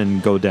Japan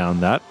and go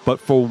down that.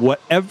 But for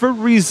whatever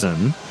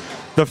reason,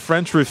 the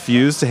French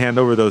refused to hand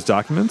over those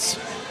documents.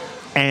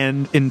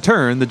 And in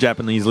turn, the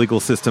Japanese legal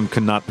system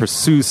could not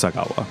pursue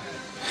Sagawa.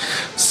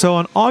 So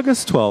on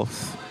August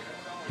 12th,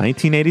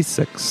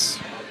 1986,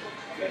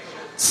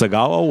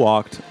 Sagawa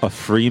walked a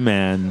free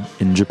man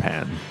in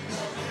Japan.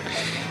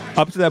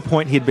 Up to that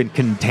point, he had been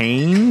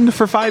contained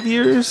for 5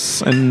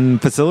 years in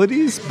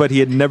facilities, but he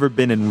had never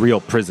been in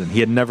real prison. He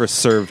had never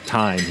served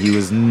time.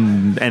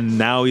 And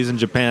now he's in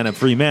Japan, a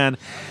free man,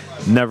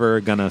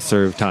 never gonna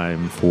serve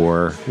time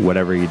for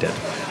whatever he did.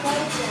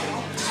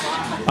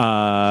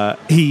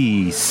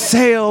 He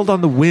sailed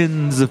on the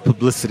winds of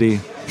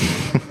publicity,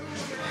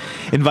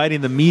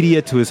 inviting the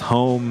media to his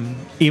home,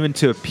 even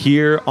to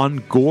appear on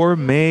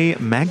Gourmet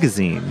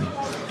magazine.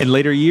 In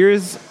later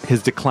years,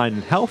 his decline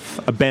in health,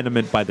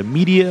 abandonment by the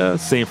media,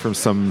 same from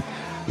some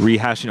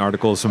rehashing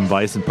articles from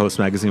Vice and Post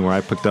magazine where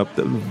I picked up.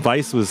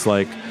 Vice was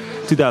like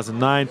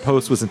 2009,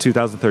 Post was in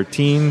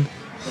 2013.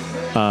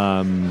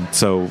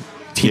 So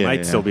he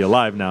might still be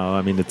alive now.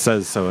 I mean, it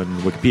says so in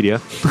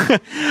Wikipedia.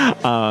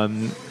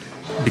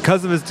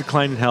 Because of his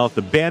decline in health,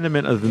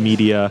 abandonment of the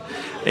media,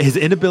 his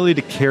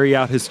inability to carry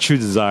out his true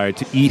desire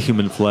to eat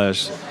human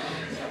flesh,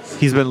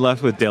 he's been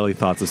left with daily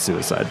thoughts of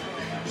suicide.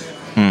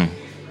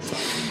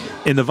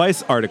 In the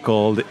Vice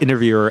article, the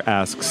interviewer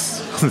asks,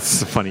 this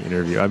is a funny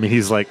interview. I mean,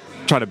 he's like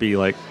trying to be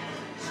like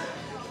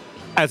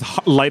as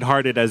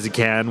lighthearted as he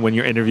can when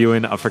you're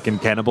interviewing a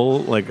freaking cannibal,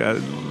 like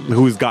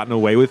who's gotten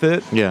away with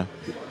it. Yeah.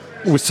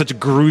 With such a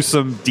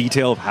gruesome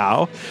detail of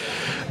how.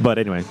 But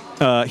anyway,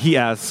 he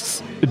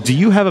asks, do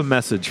you have a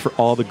message for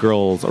all the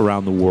girls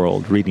around the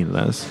world reading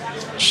this?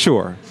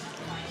 Sure.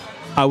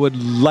 I would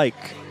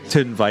like to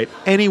invite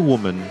any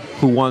woman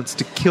who wants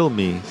to kill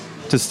me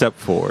to step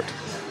forward.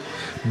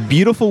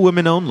 Beautiful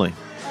women only.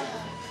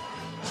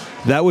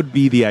 That would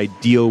be the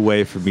ideal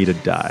way for me to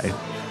die.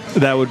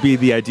 That would be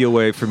the ideal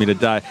way for me to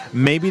die.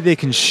 Maybe they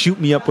can shoot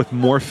me up with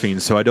morphine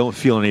so I don't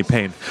feel any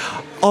pain.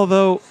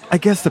 Although, I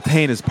guess the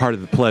pain is part of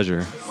the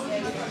pleasure.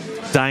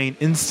 Dying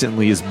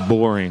instantly is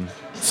boring.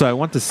 so I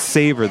want to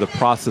savor the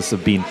process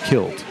of being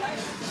killed.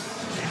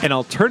 An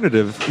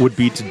alternative would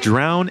be to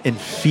drown in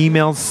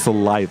female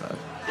saliva.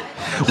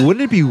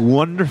 Wouldn't it be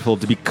wonderful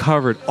to be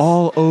covered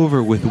all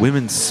over with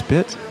women's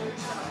spit?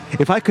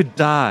 If I could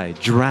die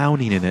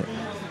drowning in it,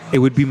 it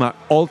would be my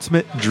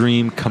ultimate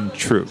dream come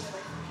true.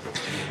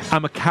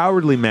 I'm a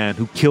cowardly man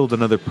who killed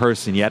another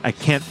person, yet I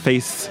can't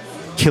face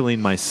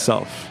killing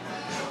myself.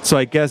 So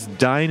I guess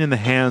dying in the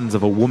hands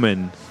of a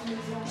woman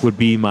would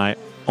be my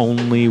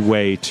only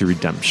way to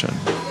redemption.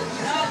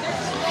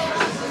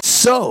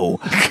 So,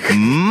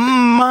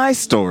 my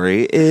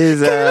story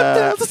is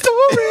Tell the story.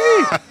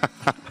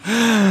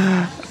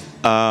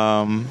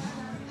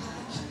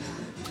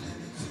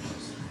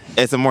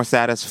 it's a more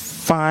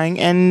satisfying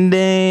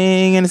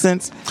ending in a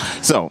sense.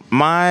 So,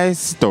 my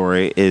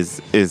story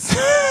is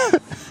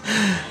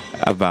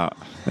about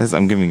this.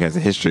 I'm giving you guys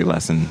a history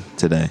lesson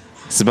today.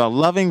 It's about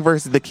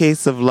the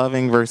case of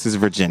Loving versus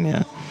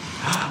Virginia.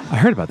 I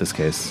heard about this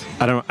case.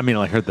 I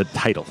heard the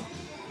title.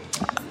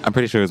 I'm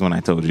pretty sure it was when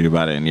I told you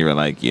about it and you were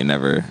like, you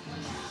never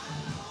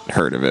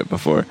heard of it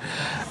before.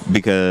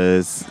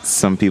 Because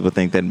some people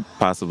think that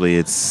possibly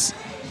it's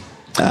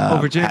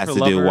Virginia has for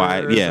to do Lovers.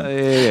 why.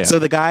 Yeah. So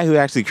the guy who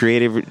actually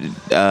created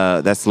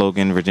that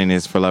slogan,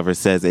 Virginia's for Lovers,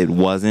 says it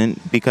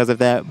wasn't because of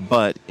that,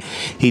 but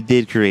he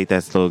did create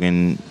that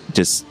slogan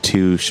just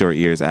 2 short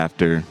years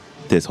after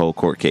this whole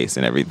court case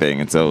and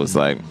everything. And so it was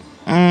like,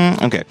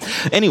 okay.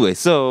 Anyway,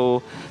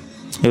 so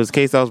it was a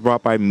case that was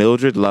brought by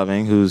Mildred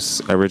Loving,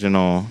 whose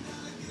original,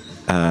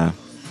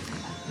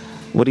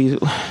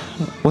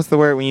 what's the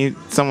word when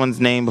someone's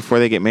name before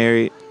they get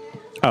married?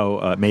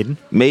 Oh, maiden?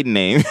 Maiden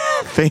name.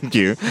 Thank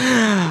you.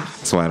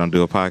 That's why I don't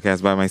do a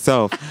podcast by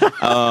myself.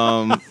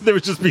 There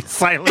would just be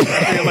silence.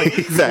 Like,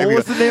 Exactly.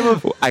 What was the name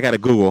of? I gotta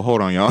Google.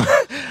 Hold on, y'all.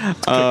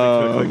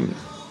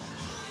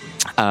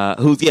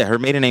 Her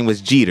maiden name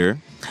was Jeter.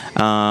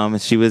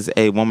 She was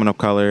a woman of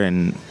color,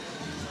 and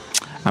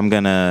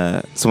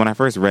so when I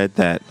first read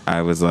that,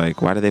 I was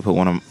like, why did they put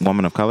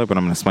woman of color? But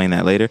I'm gonna explain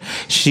that later.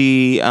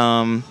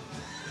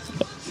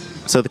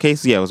 So the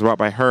case, was brought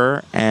by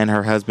her and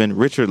her husband,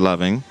 Richard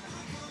Loving.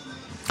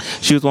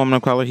 She was a woman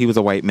of color. He was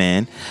a white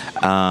man.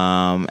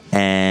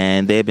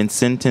 And they had been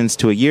sentenced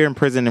to a year in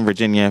prison in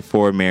Virginia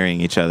for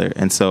marrying each other.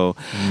 And so,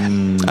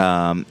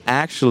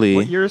 actually...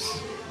 What years?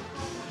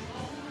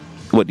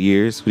 What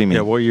years? What do you mean?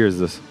 Yeah, what year is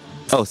this?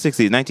 Oh,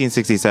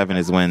 1967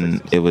 is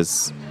when it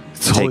was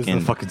It's always taken.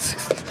 the fucking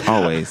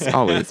 60s.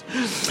 Always.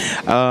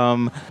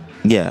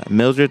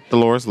 Mildred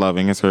Dolores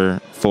Loving is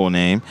her full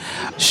name.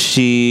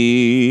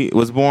 She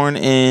was born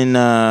in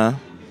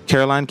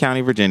Caroline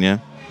County,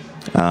 Virginia.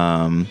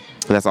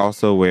 That's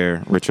also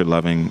where Richard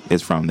Loving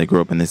is from. They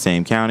grew up in the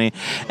same county.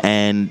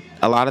 And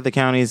a lot of the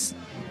counties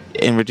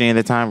in Virginia at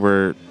the time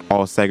were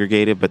all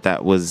segregated, but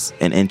that was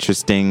an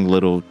interesting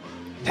little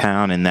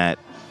town in that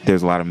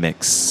there's a lot of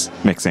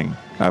mixing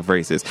of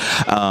races.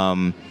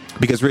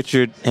 Because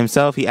Richard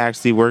himself, he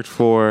actually worked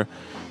for,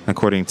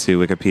 according to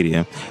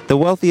Wikipedia, the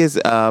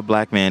wealthiest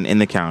black man in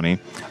the county.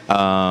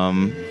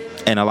 And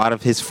a lot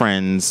of his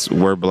friends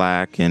were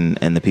black and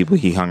the people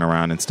he hung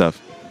around and stuff.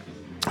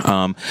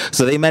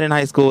 So they met in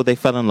high school. They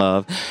fell in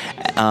love.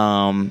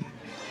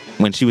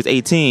 When she was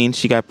 18,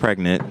 she got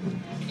pregnant.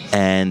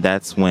 And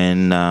that's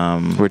when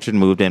Richard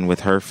moved in with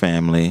her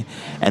family.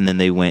 And then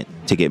they went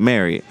to get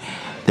married.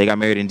 They got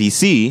married in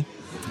D.C.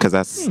 because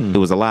it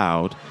was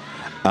allowed.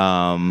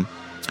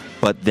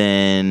 But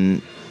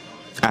then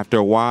after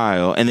a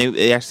while, and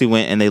they actually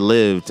went and they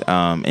lived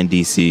in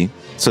D.C.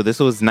 So this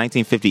was June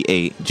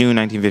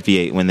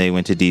 1958, when they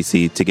went to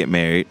D.C. to get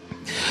married.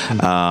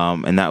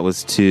 And that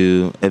was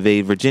to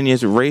evade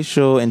Virginia's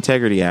Racial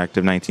Integrity Act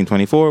of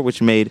 1924,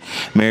 which made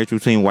marriage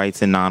between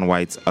whites and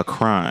non-whites a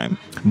crime.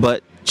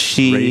 But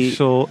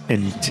Racial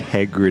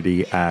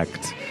Integrity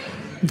Act.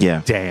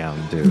 Yeah.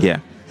 Damn, dude. Yeah.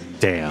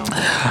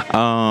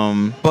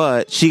 Damn.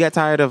 But she got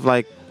tired of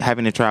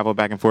having to travel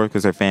back and forth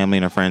because her family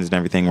and her friends and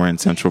everything were in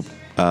Central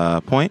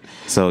Point.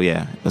 So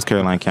it was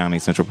Caroline County.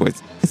 Central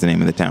Point is the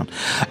name of the town.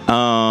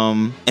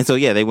 And so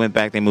they moved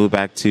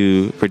back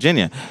to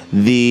Virginia.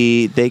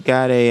 They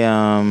got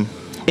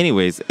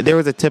anyways, there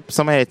was a tip.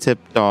 Somebody had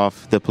tipped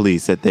off the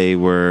police that they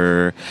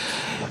were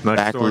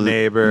Next door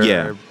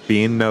neighbor,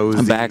 being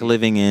nosy. Back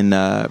living in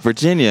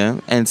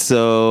Virginia. And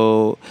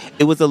so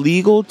it was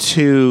illegal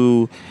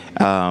to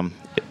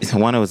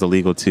it was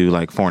illegal to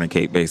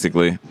fornicate,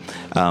 basically.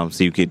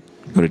 So you could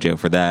go to jail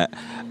for that.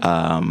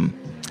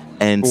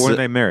 And were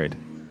they married?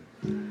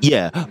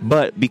 Yeah,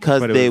 but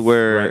because it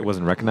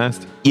wasn't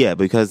recognized. Yeah,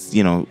 because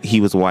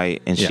he was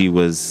white and she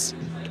was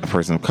a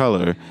person of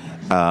color,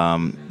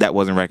 that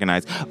wasn't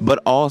recognized. But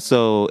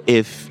also,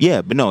 if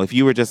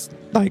you were just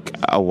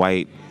a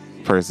white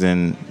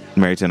person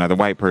married to another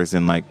white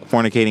person,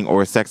 fornicating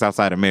or sex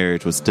outside of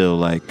marriage was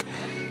still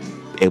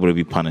able to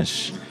be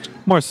punished.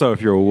 More so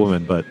if you're a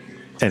woman, but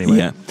anyway.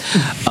 Yeah.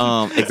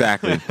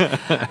 Exactly.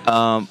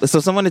 So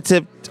someone had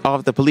tipped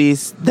off the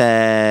police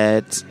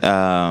that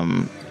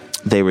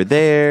they were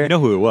there. You know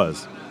who it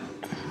was?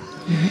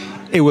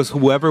 It was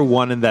whoever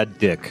wanted that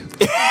dick.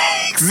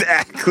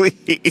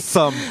 Exactly.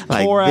 Some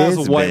Like poor ass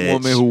this white bitch.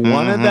 woman who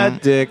wanted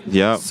that dick,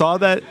 Yep. saw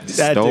that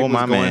dick Stole was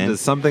my going man. to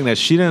something that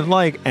she didn't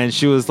like, and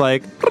she was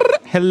like,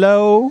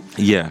 "Hello."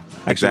 Yeah,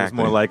 Actually, exactly.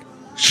 it was more like,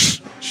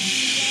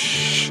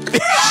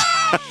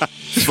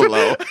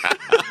 slow.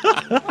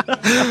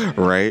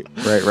 Right.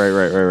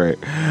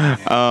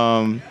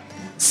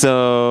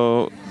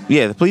 So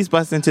yeah, the police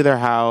bust into their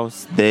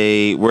house.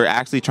 They were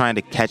actually trying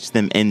to catch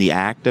them in the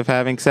act of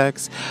having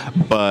sex,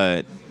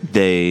 but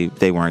they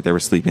weren't. They were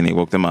sleeping. They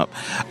woke them up.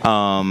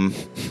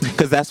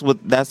 Because that's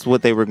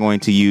what they were going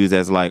to use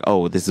as like,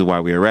 oh, this is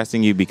why we're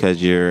arresting you,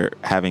 because you're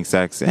having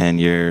sex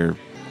and you're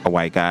a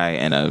white guy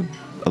and a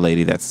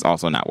lady that's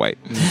also not white.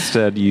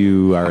 instead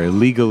you are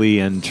illegally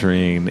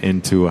entering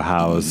into a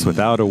house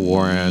without a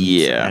warrant.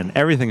 Yeah. And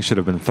everything should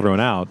have been thrown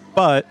out.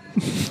 But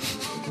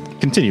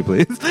continue,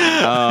 please.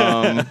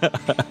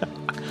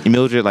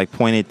 Mildred like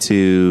pointed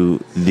to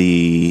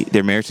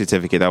their marriage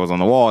certificate that was on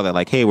the wall that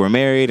like, hey, we're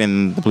married,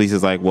 and the police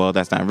is like, well,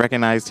 that's not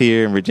recognized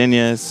here in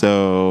Virginia,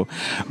 so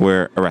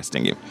we're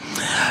arresting you.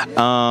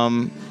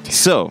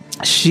 So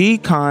she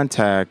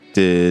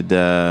contacted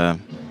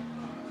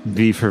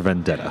V for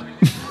Vendetta.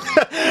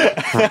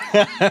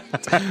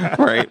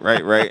 right.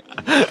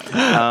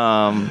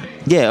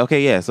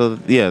 So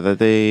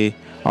the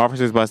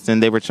officers busted in.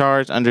 They were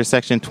charged under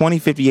Section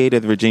 2058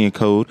 of the Virginia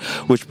Code,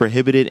 which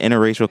prohibited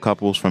interracial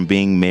couples from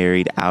being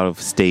married out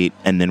of state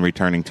and then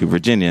returning to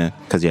Virginia,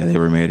 because they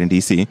were married in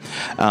D.C.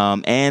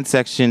 And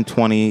Section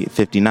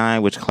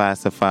 2059, which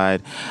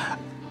classified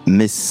I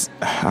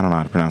don't know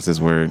how to pronounce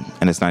this word,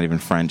 and it's not even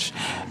French,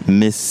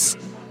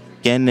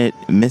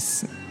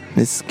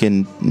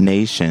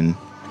 miscegenation.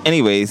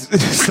 Anyways,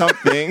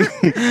 something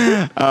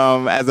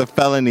as a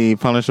felony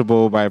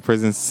punishable by a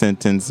prison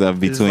sentence of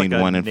between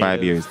 1 and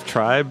 5 years.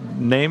 Tribe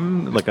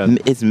name?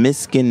 It's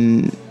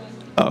miskin.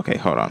 Oh, okay,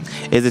 hold on.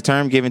 Is a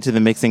term given to the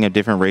mixing of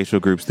different racial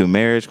groups through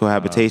marriage,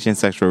 cohabitation,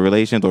 sexual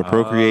relations, or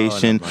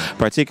procreation,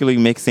 particularly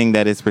mixing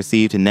that is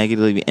perceived to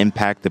negatively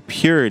impact the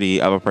purity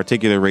of a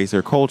particular race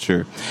or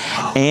culture.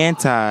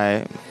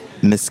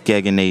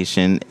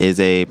 Anti-miscegenation is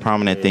a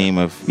prominent theme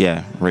of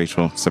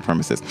racial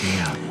supremacists.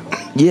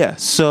 Yeah,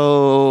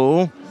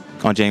 so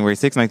on January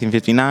 6,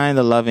 1959,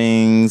 the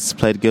Lovings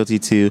pled guilty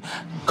to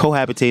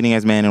cohabitating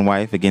as man and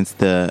wife against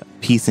the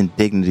peace and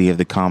dignity of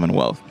the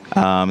Commonwealth.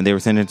 They were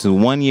sentenced to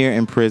 1 year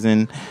in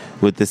prison,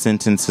 with the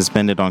sentence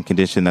suspended on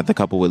condition that the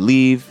couple would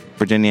leave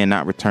Virginia and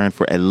not return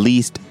for at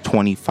least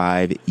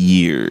 25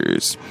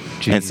 years.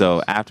 Jeez. And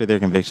so after their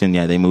conviction,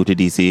 they moved to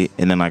D.C.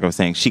 And then, like I was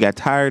saying, she got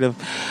tired of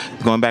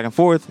going back and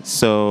forth,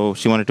 so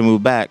she wanted to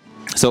move back.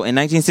 So in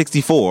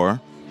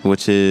 1964,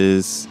 which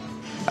is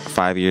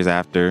 5 years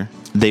after,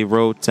 they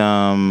wrote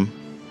the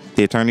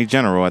Attorney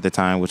General at the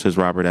time, which was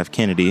Robert F.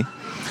 Kennedy,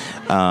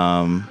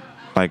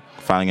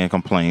 filing a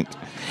complaint,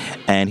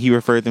 and he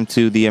referred them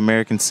to the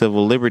American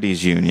Civil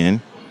Liberties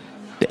Union,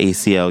 the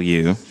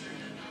ACLU,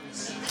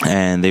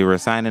 and they were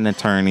assigned an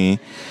attorney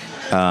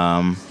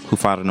who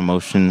filed a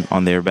motion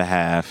on their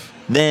behalf.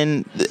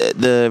 Then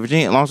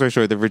long story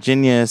short, the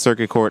Virginia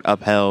Circuit Court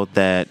upheld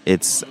that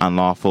it's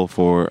unlawful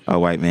for a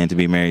white man to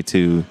be married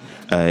to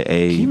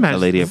a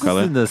lady of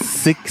color. This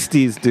is in the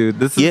 60s, dude.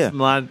 This is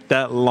not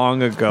that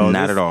long ago.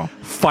 Not at all.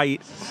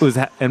 Fight was,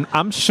 and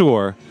I'm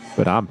sure,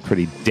 but I'm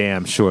pretty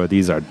damn sure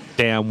these are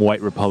damn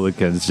white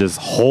Republicans just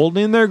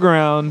holding their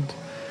ground.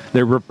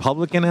 Their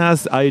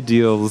Republican-ass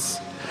ideals.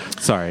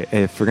 Sorry,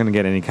 if we're gonna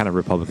get any kind of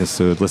Republicans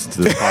to listen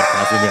to this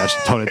podcast, maybe I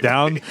should tone it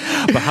down.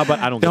 But how about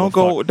I don't give a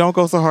fuck. Don't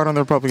go so hard on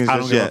the Republicans. I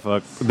don't give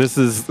a fuck. This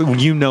is,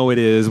 it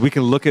is. We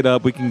can look it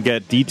up. We can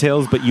get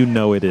details, but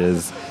it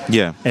is.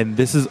 Yeah. And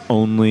this is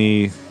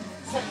only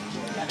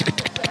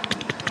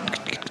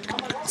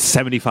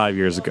 75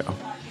 years ago,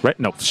 right?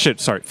 No,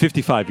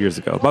 55 years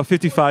ago. About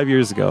 55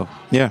 years ago.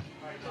 Yeah.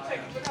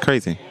 It's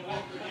crazy.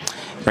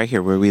 Right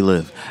here where we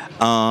live.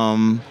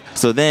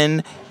 So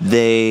then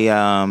the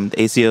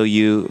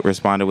ACLU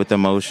responded with a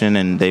motion,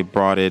 and they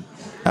brought a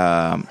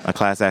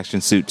class action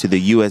suit to the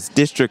U.S.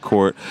 District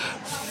Court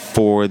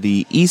for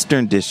the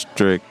Eastern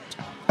District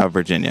of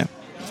Virginia.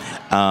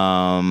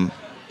 And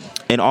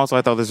also,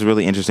 I thought this was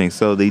really interesting.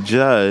 So the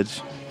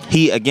judge,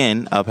 he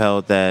again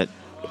upheld that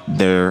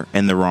they're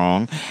in the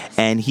wrong,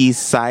 and he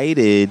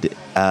cited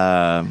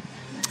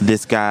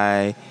this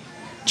guy,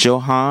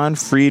 Johann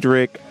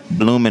Friedrich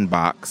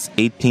Blumenbach's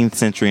 18th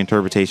century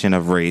interpretation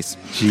of race.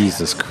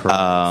 Jesus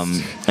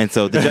Christ. And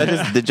so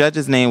the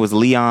judge's name was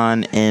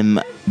Leon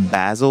M.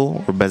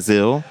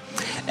 Bazil,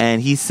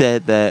 and he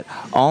said that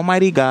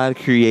Almighty God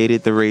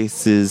created the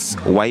races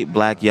white,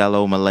 black,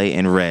 yellow, Malay,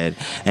 and red,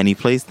 and he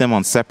placed them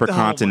on separate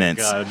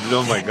continents.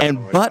 Oh my God.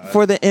 And but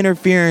for the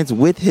interference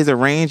with his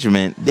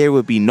arrangement, there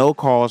would be no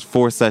cause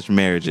for such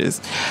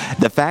marriages.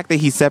 The fact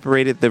that he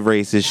separated the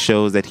races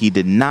shows that he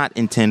did not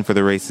intend for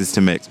the races to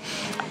mix.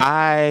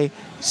 I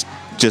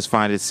just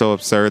find it so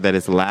absurd that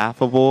it's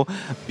laughable,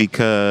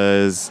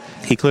 because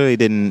he clearly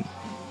didn't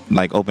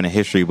like open a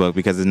history book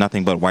because it's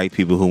nothing but white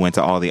people who went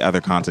to all the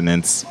other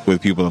continents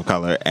with people of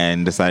color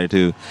and decided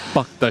to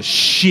Fuck the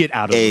shit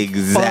out of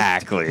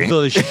Exactly. Fuck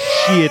the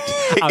shit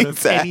out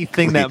of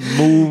anything that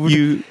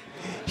moved.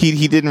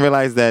 He didn't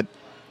realize that,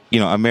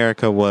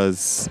 America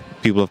was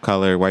people of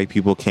color. White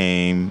people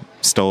came,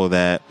 stole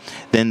that.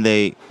 Then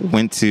they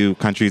went to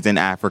countries in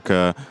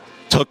Africa,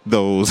 took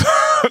those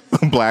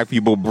black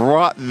people,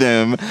 brought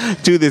them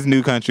to this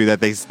new country that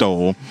they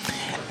stole.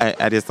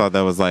 I just thought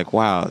that was like,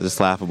 wow, just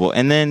laughable.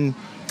 And then,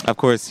 of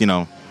course,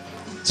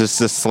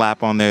 just a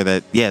slap on there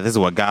that, yeah, this is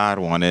what God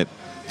wanted.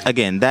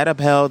 Again, that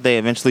upheld. They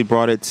eventually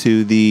brought it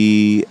to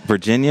the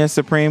Virginia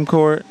Supreme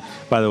Court.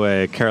 By the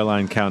way,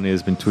 Caroline County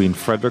is between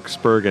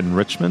Fredericksburg and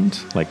Richmond,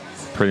 like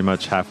pretty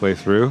much halfway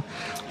through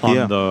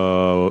on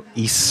the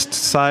east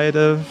side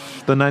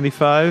of the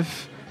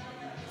 95.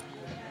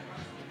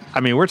 I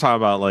mean, we're talking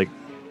about like,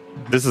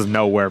 this is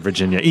nowhere,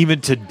 Virginia.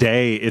 Even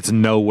today, it's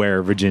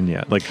nowhere,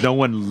 Virginia. Like, no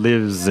one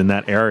lives in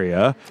that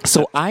area.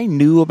 So I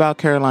knew about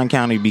Caroline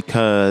County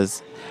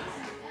because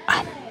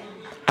I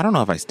don't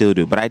know if I still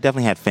do, but I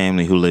definitely had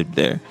family who lived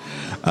there.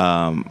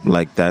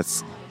 Like,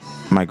 that's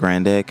my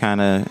granddad kind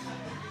of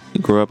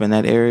grew up in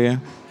that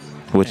area.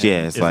 Which,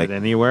 yeah, it's is like it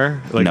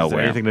anywhere? Like, nowhere. Is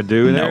there anything to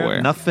do there?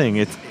 Nowhere. Nothing.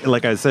 It's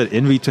like I said,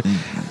 in between.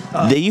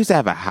 They used to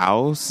have a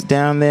house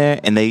down there,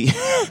 and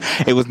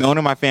it was known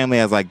in my family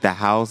as like the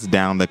house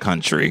down the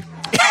country.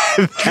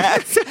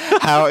 That's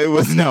how it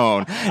was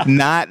known.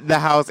 Not the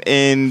house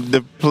in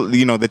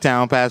the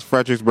town past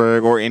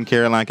Fredericksburg or in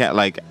Caroline County,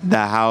 like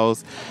the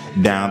house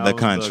down the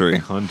country.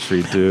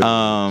 Dude.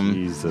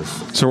 Jesus.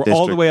 So we're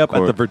all the way up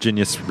at the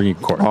Virginia Supreme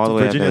Court. All the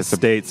way Virginia up at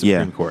State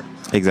Supreme Court.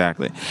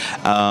 Exactly.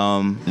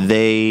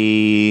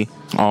 They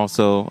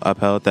also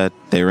upheld that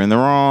they were in the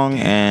wrong,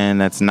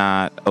 and that's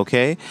not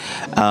okay.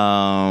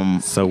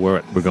 So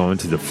we're going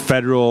to the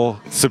federal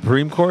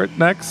Supreme Court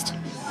next.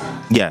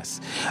 Yes.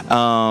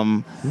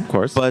 Of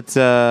course. But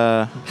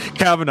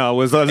Kavanaugh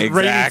was on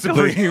Exactly.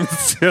 reigning supreme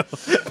still.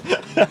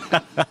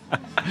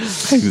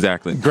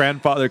 Exactly.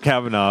 Grandfather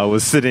Kavanaugh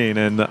was sitting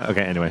in.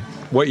 Okay, anyway.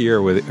 What year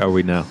are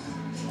we now?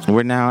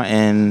 We're now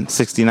in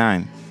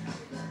 69.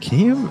 Can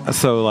you?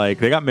 So, like,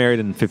 they got married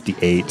in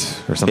 58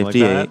 or something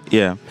 58, like that?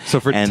 yeah. So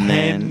for And 10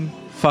 then-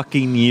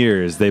 fucking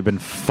years, they've been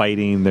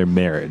fighting their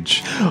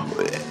marriage.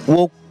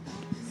 Well,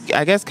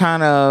 I guess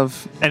kind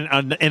of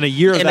And a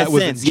year of in that a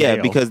was sense, in jail,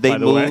 yeah, because they by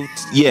the way. moved,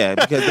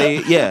 because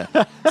they,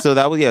 So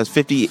that was, it was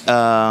 50,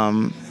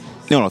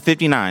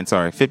 59,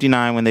 sorry.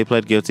 59 when they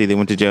pled guilty. They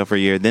went to jail for a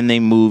year. Then they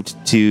moved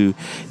to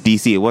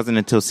D.C. It wasn't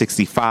until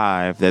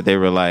 65 that they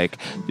were like,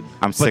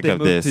 I'm sick of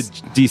this. But they moved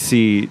to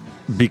D.C.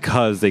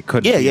 because they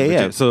couldn't.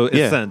 Yeah. So in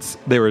a sense,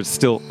 they were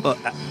still.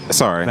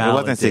 Sorry, it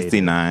wasn't validated.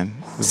 69.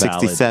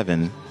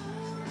 67.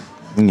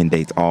 I'm getting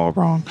dates all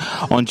wrong.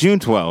 On June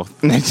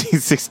 12th,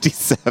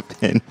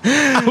 1967,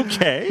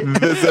 Okay.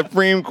 the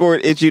Supreme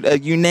Court issued a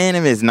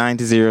unanimous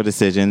 9-0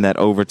 decision that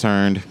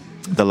overturned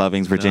the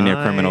Lovings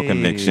Virginia criminal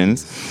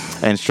convictions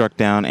and struck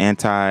down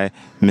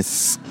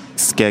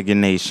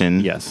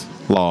anti-miscegenation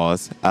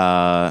laws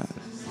that,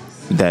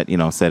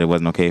 said it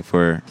wasn't okay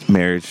for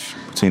marriage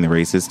between the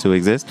races to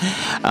exist.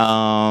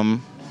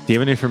 Do you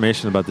have any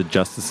information about the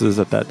justices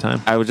at that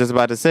time? I was just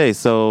about to say,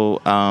 so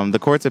the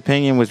court's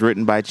opinion was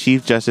written by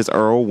Chief Justice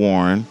Earl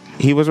Warren.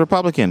 He was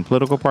Republican,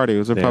 political party. He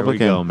was Republican.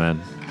 There we go,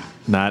 man.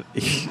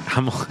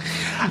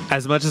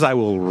 As much as I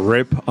will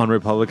rip on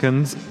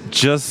Republicans,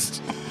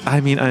 I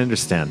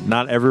understand.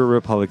 Not every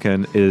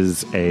Republican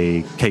is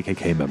a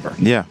KKK member.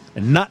 Yeah.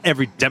 And not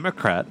every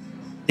Democrat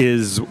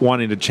is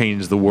wanting to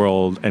change the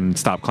world and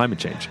stop climate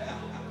change.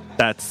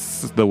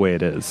 That's the way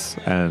it is.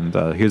 And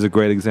here's a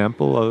great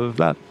example of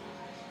that.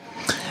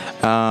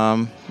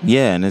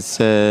 And it's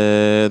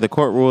the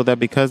court ruled that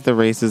because the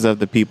races of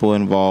the people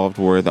involved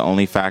were the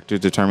only factors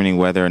determining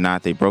whether or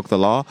not they broke the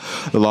law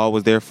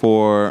was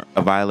therefore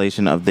a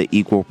violation of the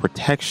Equal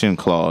Protection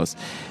Clause.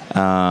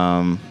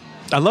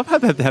 I love how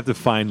they have to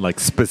find like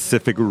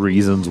specific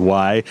reasons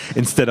why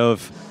instead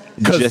of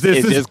because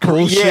this is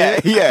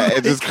bullshit. Yeah,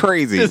 it's just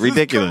crazy,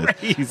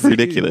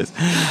 ridiculous.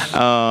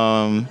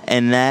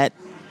 And that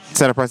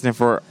set a precedent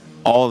for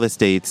all the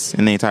states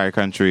in the entire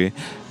country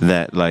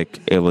that like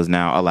it was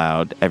now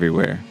allowed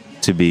everywhere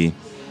to be.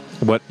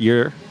 What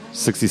year?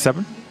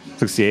 67?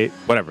 68?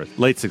 Whatever.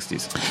 Late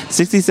 60s.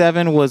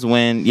 67 was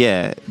when,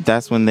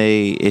 that's when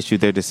they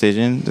issued their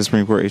decision. The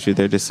Supreme Court issued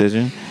their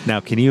decision.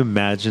 Now, can you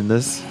imagine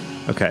this?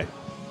 Okay.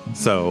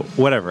 So,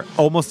 whatever.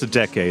 Almost a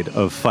decade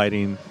of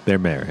fighting their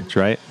marriage,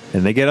 right?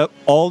 And they get up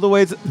all the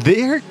way.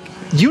 They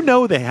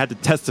had to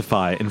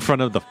testify in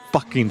front of the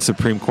fucking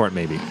Supreme Court,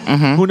 maybe.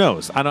 Mm-hmm. Who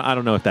knows? I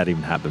don't know if that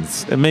even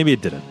happens. And maybe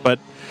it didn't. But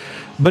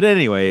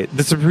anyway,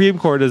 the Supreme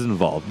Court is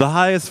involved. The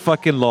highest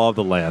fucking law of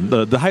the land.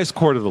 The highest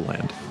court of the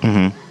land.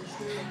 Mm-hmm.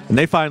 And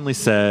they finally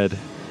said,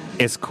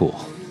 it's cool.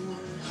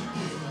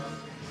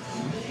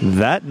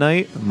 That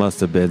night must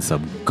have been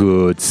some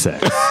good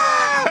sex.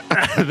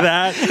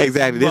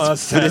 Exactly.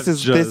 This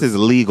is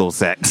legal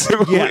sex. Yeah,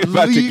 we're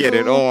about to get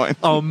it on.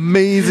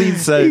 Amazing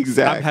sex.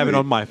 Exactly. I'm having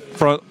on my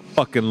front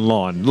fucking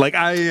lawn. Like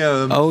I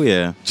am. Oh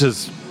yeah.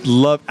 Just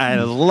love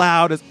and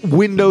loud as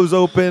windows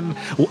open.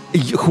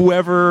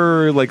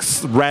 Whoever like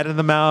ratted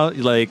them out,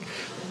 like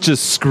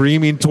just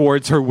screaming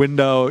towards her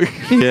window.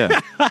 Yeah.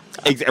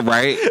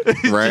 Right.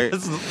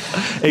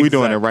 We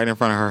doing it right in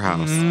front of her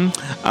house.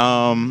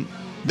 Mm-hmm.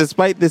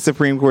 Despite the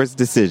Supreme Court's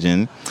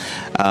decision,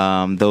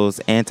 those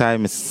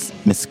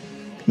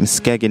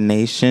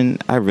anti-miscegenation,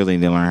 I really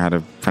need to learn how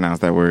to pronounce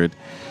that word.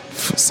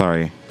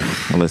 Sorry,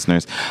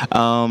 listeners.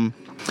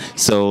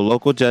 So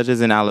local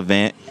judges in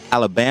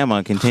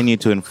Alabama continue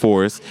to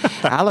enforce.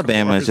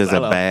 Alabama is just a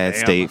bad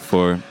state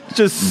for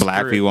Just black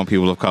screw- people and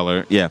people of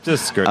color. Yeah.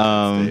 Just skirt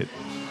that state.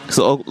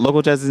 So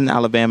local judges in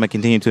Alabama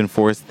continue to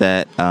enforce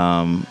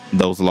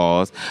those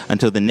laws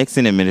until the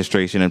Nixon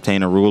administration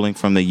obtained a ruling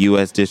from the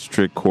U.S.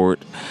 District Court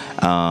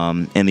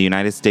in the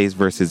United States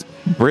versus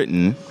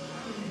Britain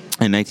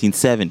in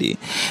 1970,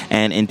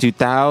 and in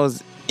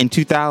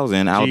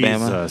 2000,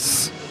 Alabama,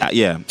 Jesus.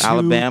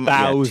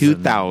 Alabama,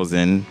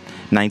 2000,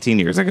 19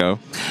 years ago.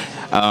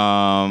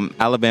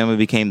 Alabama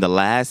became the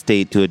last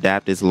state to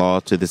adapt its law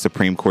to the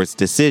Supreme Court's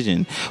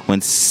decision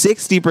when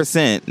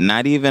 60%,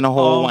 not even a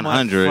whole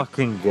 100,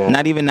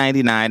 not even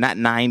 99, not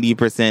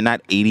 90%, not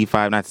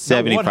 85, not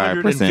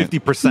 75%.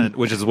 150%,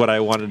 which is what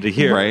I wanted to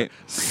hear. Right.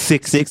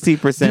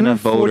 60% of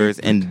voters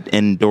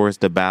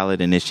endorsed a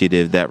ballot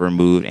initiative that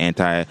removed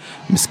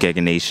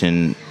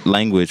anti-miscegenation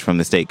language from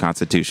the state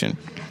constitution.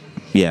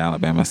 Yeah,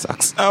 Alabama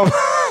sucks.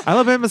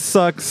 Alabama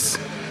sucks.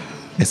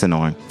 It's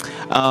annoying.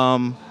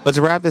 But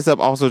to wrap this up,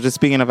 also, just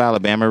speaking of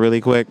Alabama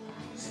really quick,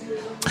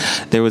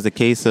 there was a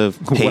case of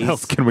Pace. What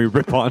else can we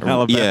rip on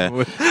Alabama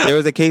with? There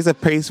was a case of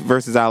Pace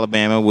versus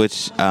Alabama,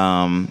 which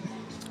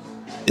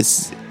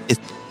it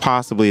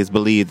possibly is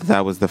believed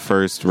that was the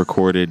first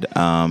recorded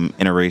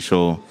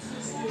interracial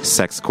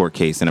sex court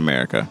case in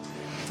America.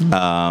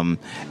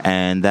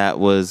 And that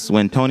was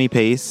when Tony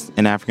Pace,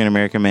 an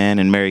African-American man,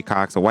 and Mary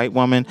Cox, a white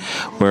woman,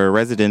 were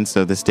residents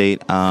of the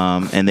state,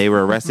 and they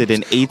were arrested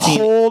in 18...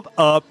 Hold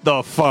up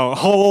the phone.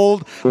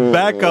 Hold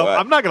back up.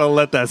 I'm not going to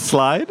let that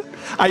slide.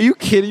 Are you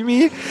kidding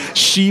me?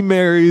 She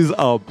marries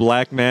a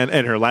black man,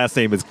 and her last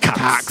name is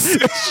Cox.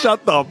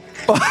 Shut the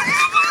fuck.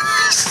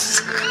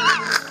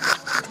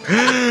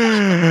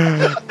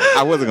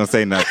 I wasn't going to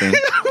say nothing.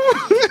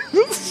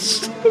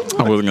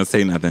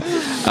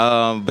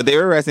 But they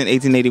were arrested in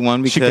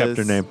 1881 because... She kept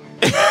her name.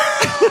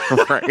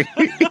 Right.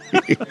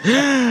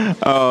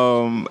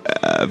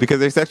 Because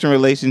their sexual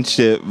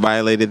relationship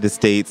violated the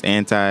state's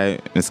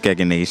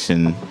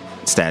anti-miscegenation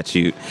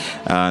statute.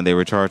 They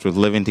were charged with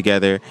living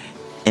together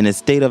in a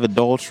state of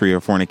adultery or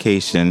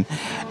fornication,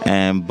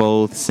 and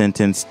both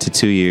sentenced to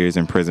 2 years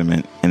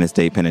imprisonment in the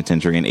state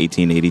penitentiary in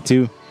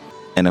 1882.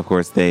 And of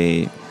course,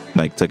 they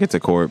took it to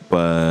court,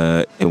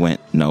 but it went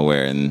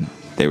nowhere, and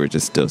they were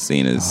just still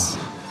seen as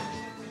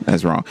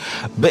wrong.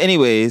 But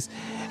anyways,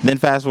 then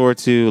fast forward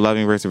to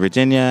Loving versus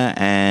Virginia,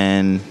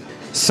 and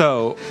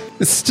so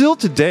still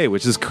today,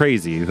 which is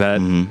crazy,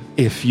 that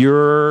if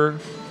you're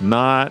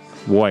not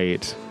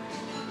white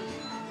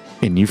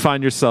and you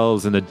find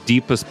yourselves in the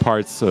deepest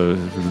parts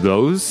of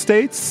those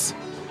states,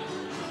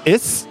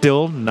 it's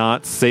still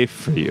not safe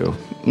for you.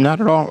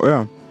 Not at all.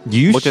 Yeah,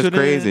 which is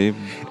crazy.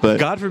 But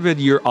God forbid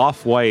you're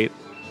off-white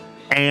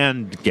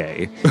and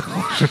gay.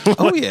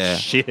 Oh yeah.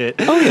 Shit.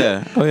 Oh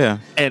yeah.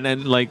 And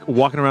then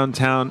walking around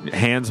town,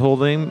 hands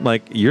holding,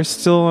 you're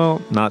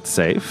still not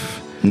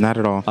safe. Not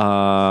at all.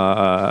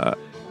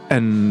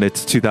 And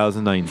it's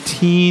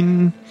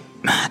 2019.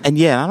 And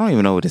yeah, I don't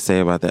even know what to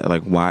say about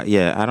that. Why?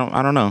 Yeah, I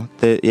don't know.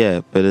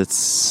 But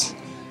it's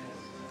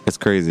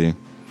crazy.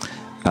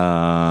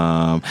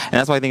 And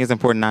that's why I think it's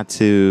important not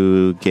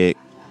to get,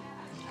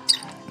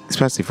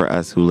 especially for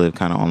us who live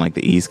kind of on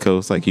the East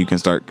Coast. You can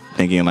start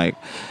thinking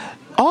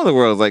all the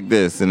world's like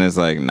this, and it's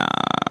nah,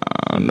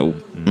 nope,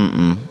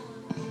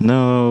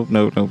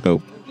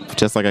 nope.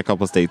 Just a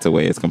couple states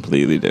away, it's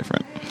completely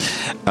different.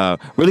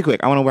 Really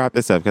quick, I want to wrap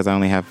this up because I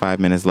only have 5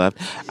 minutes left.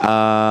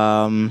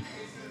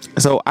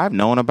 So I've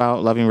known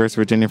about Loving versus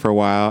Virginia for a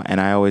while, and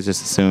I always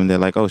just assumed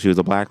that she was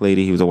a black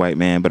lady, he was a white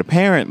man, but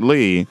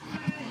apparently,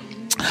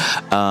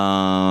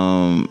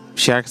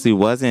 she actually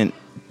wasn't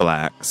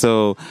black.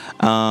 So,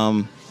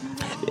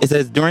 it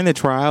says, during the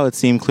trial, it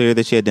seemed clear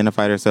that she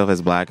identified herself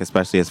as black,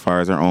 especially as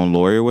far as her own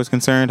lawyer was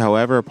concerned.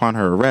 However, upon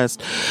her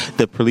arrest,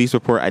 the police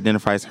report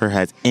identifies her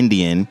as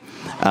Indian.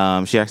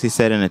 She actually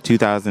said in a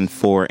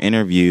 2004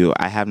 interview,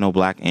 "I have no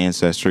black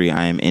ancestry.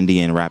 I am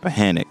Indian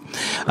Rappahannock."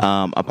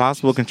 A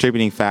possible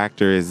contributing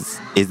factor is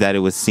that it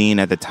was seen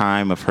at the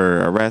time of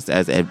her arrest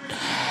as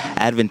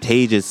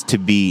advantageous to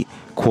be,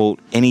 quote,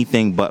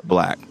 anything but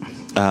black.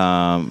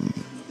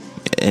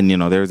 And,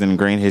 there was an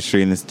ingrained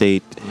history in the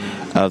state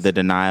of the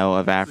denial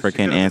of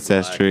African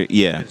ancestry.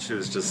 Yeah. And she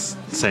was just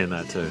saying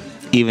that too.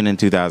 Even in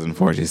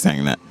 2004, she's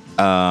saying that.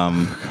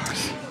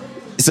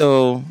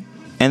 So,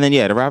 and then,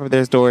 to wrap up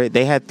their story,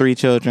 they had 3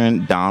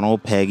 children,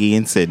 Donald, Peggy,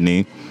 and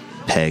Sydney.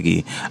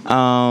 Peggy.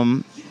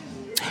 Jailed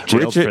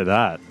for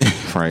that.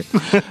 Right.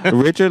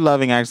 Richard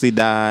Loving actually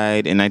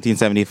died in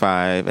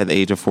 1975 at the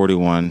age of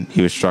 41.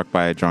 He was struck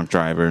by a drunk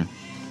driver.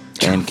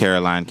 in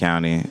Caroline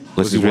County, which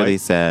Was is he really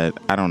white? sad.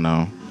 I don't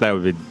know. That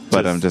would be.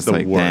 But I'm just the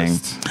like,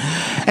 worst.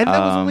 And that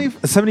was only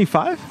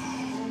 75.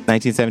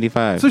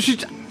 1975. So she.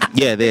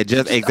 Yeah, they had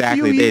just a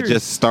exactly. few They had years.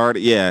 just started.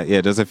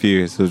 Yeah, just a few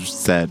years. It was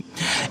sad.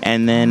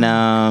 And then,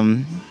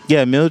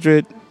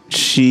 Mildred,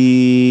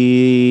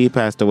 she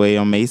passed away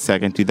on May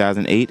 2nd,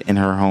 2008, in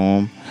her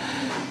home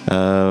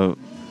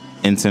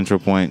in Central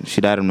Point. She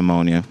died of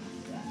pneumonia,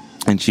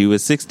 and she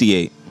was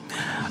 68.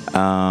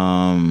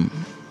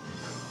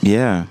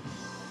 Yeah.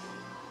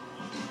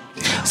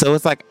 So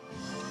it's like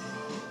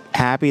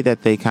happy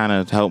that they kind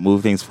of helped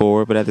move things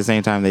forward, but at the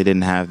same time, they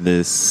didn't have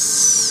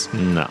this.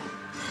 No.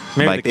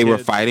 Maybe Like the they were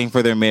kids- fighting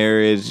for their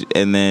marriage,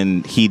 and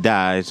then he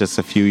dies just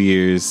a few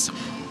years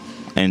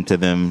into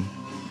them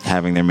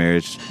having their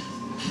marriage,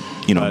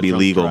 be drunk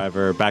legal.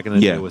 Driver. Back in the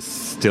Yeah. day, it was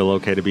still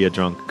okay to be a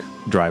drunk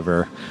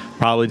driver.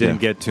 Probably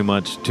didn't Yeah. get too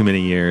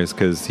many years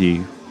because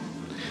he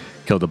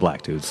killed a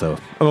black dude. So,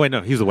 oh wait,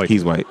 no, he's a white.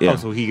 He's dude. white, yeah. Oh,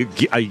 so he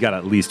got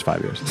at least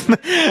 5 years.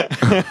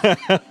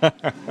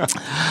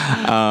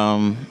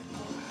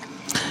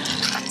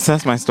 So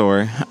that's my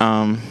story.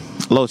 A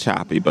little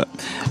choppy, but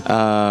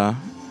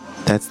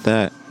that's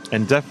that.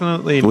 And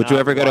definitely. Would you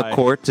not ever go to why-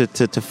 court to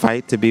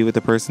fight to be with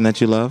the person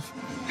that you love?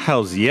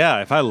 Hells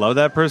yeah! If I love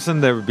that person,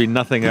 there would be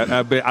nothing.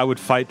 I would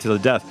fight to the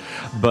death.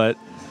 But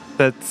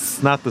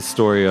that's not the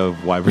story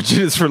of why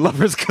Virginia's for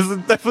lovers, because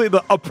definitely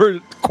the upper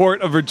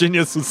court of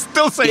Virginia was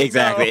still saying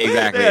Exactly, no.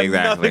 exactly, It had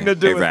exactly, Nothing to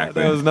do exactly, with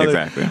that. That was another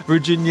exactly.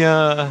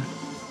 Virginia.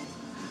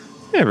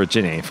 Yeah,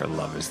 Virginia ain't for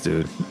lovers,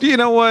 dude. You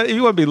know what? If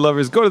you want to be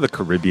lovers, go to the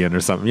Caribbean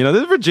or something.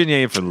 This Virginia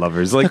ain't for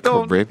lovers. Like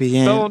The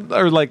Caribbean?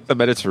 or like the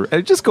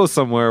Mediterranean. Just go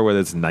somewhere where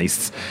it's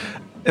nice.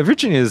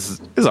 Virginia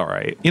is all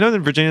right. That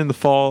Virginia in the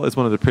fall is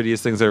one of the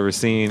prettiest things I've ever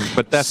seen,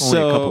 but that's only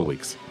a couple of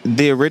weeks.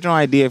 The original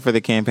idea for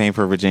the campaign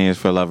for Virginia's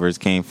for Lovers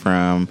came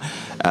from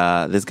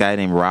this guy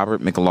named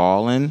Robert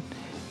McLaughlin.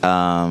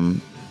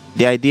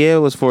 The idea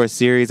was for a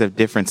series of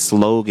different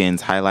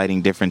slogans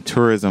highlighting different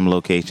tourism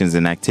locations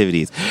and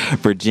activities.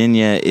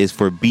 Virginia is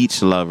for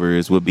beach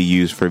lovers would be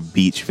used for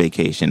beach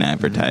vacation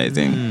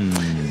advertising.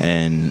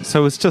 And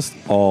So it's just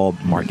all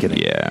marketing.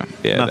 yeah,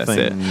 that's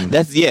Nothing- it.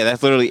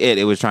 That's literally it.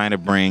 It was trying to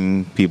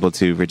bring people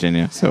to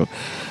Virginia. So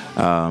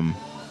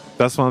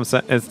That's what I'm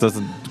saying. It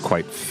doesn't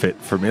quite fit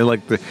for me. Like,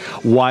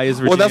 why is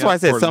Virginia? well, that's why I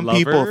said for some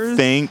people lovers?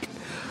 think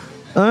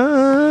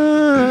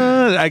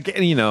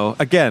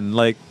Again,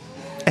 like,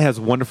 it has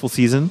wonderful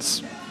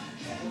seasons.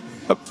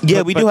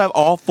 yeah, we do have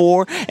all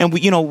four, and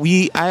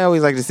I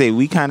always like to say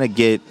we kind of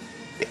get.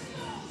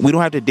 We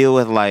don't have to deal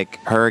with like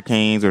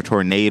hurricanes or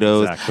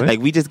tornadoes. Exactly. Like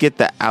we just get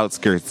the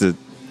outskirts of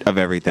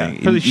everything.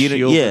 Really You-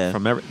 shielded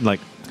from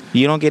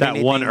you don't get that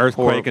anything one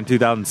earthquake horrible. in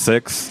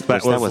 2006.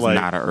 That was like,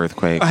 not an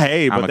earthquake.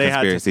 Hey, I'm but a they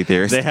conspiracy had to,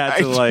 theorist. They had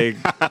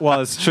to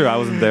well, it's true. I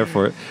wasn't there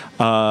for it.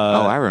 oh,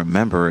 I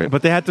remember it.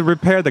 But they had to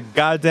repair the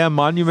goddamn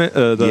monument,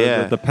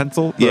 the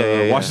pencil,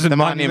 the Washington the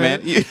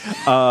Monument. monument.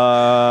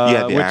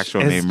 Yeah, the which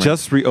actual has name, right?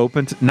 just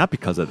reopened, not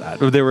because of that.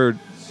 They were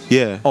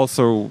Yeah,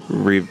 also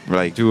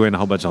like doing a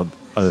whole bunch of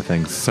other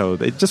things. So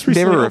they just they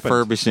recently were opened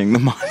refurbishing the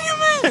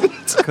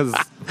monument. because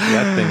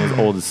that thing was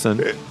old as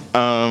sin.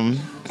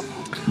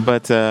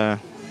 But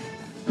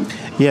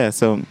yeah,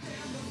 so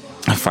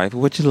fight for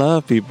what you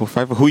love, people.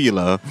 Fight for who you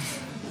love.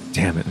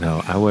 Damn it,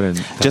 no, I wouldn't.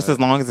 Just as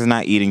long as it's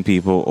not eating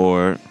people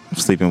or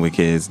sleeping with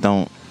kids,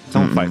 don't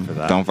fight for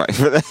that. Don't fight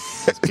for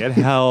that. Get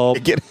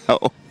help. Get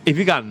help. If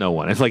you got no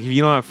one, it's like if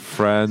you don't have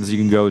friends you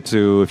can go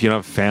to, if you don't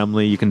have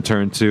family you can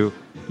turn to.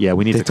 Yeah,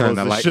 we need to close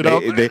this shit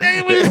up.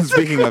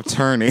 Speaking of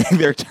turning,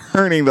 they're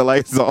turning the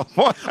lights off.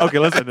 Okay,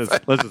 let's end this.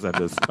 Let's just end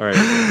this. All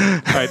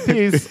right,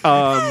 peace.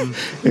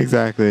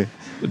 Exactly.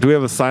 Do we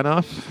have a sign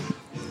off?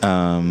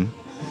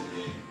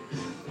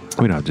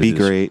 We don't have to Be do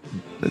this. great.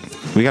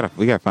 We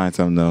gotta find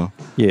something though.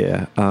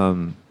 Yeah.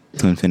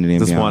 To infinity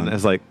and This beyond. one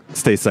is like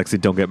 "Stay Sexy,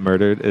 Don't Get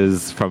Murdered"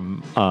 is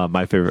from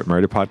My Favorite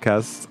Murder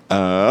podcast.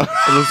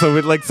 So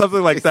with like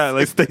something like that,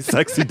 like "Stay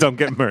Sexy, Don't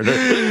Get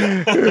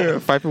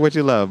Murdered." Fight for what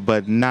you love,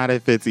 but not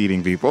if it's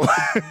eating people.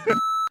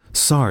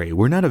 Sorry,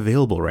 we're not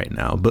available right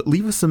now, but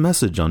leave us a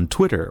message on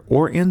Twitter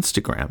or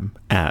Instagram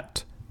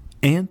at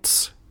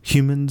Ants,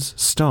 Humans,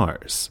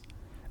 Stars,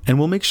 and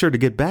we'll make sure to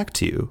get back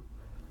to you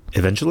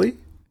eventually.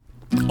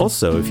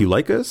 Also, if you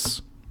like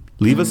us,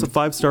 leave us a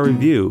 5-star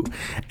review,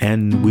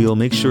 and we'll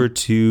make sure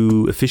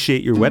to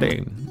officiate your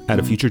wedding at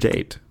a future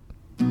date.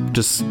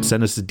 Just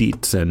send us the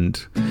deets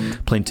and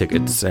plane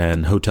tickets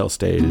and hotel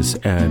stays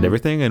and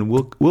everything, and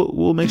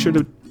we'll make sure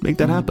to make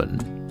that happen.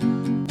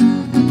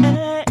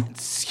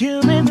 Ants,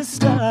 humans and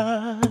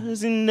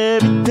stars and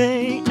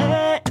everything.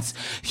 Ants,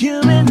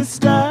 humans and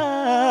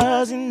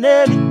stars and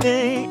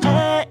everything.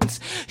 Ants,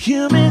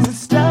 humans and